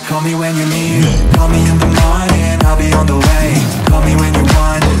want, call me when you need. Call me in the morning, I'll be on the way. Call me when you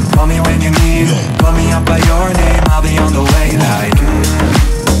want, call me when you need. Call me up by your name, I'll be on the way. Like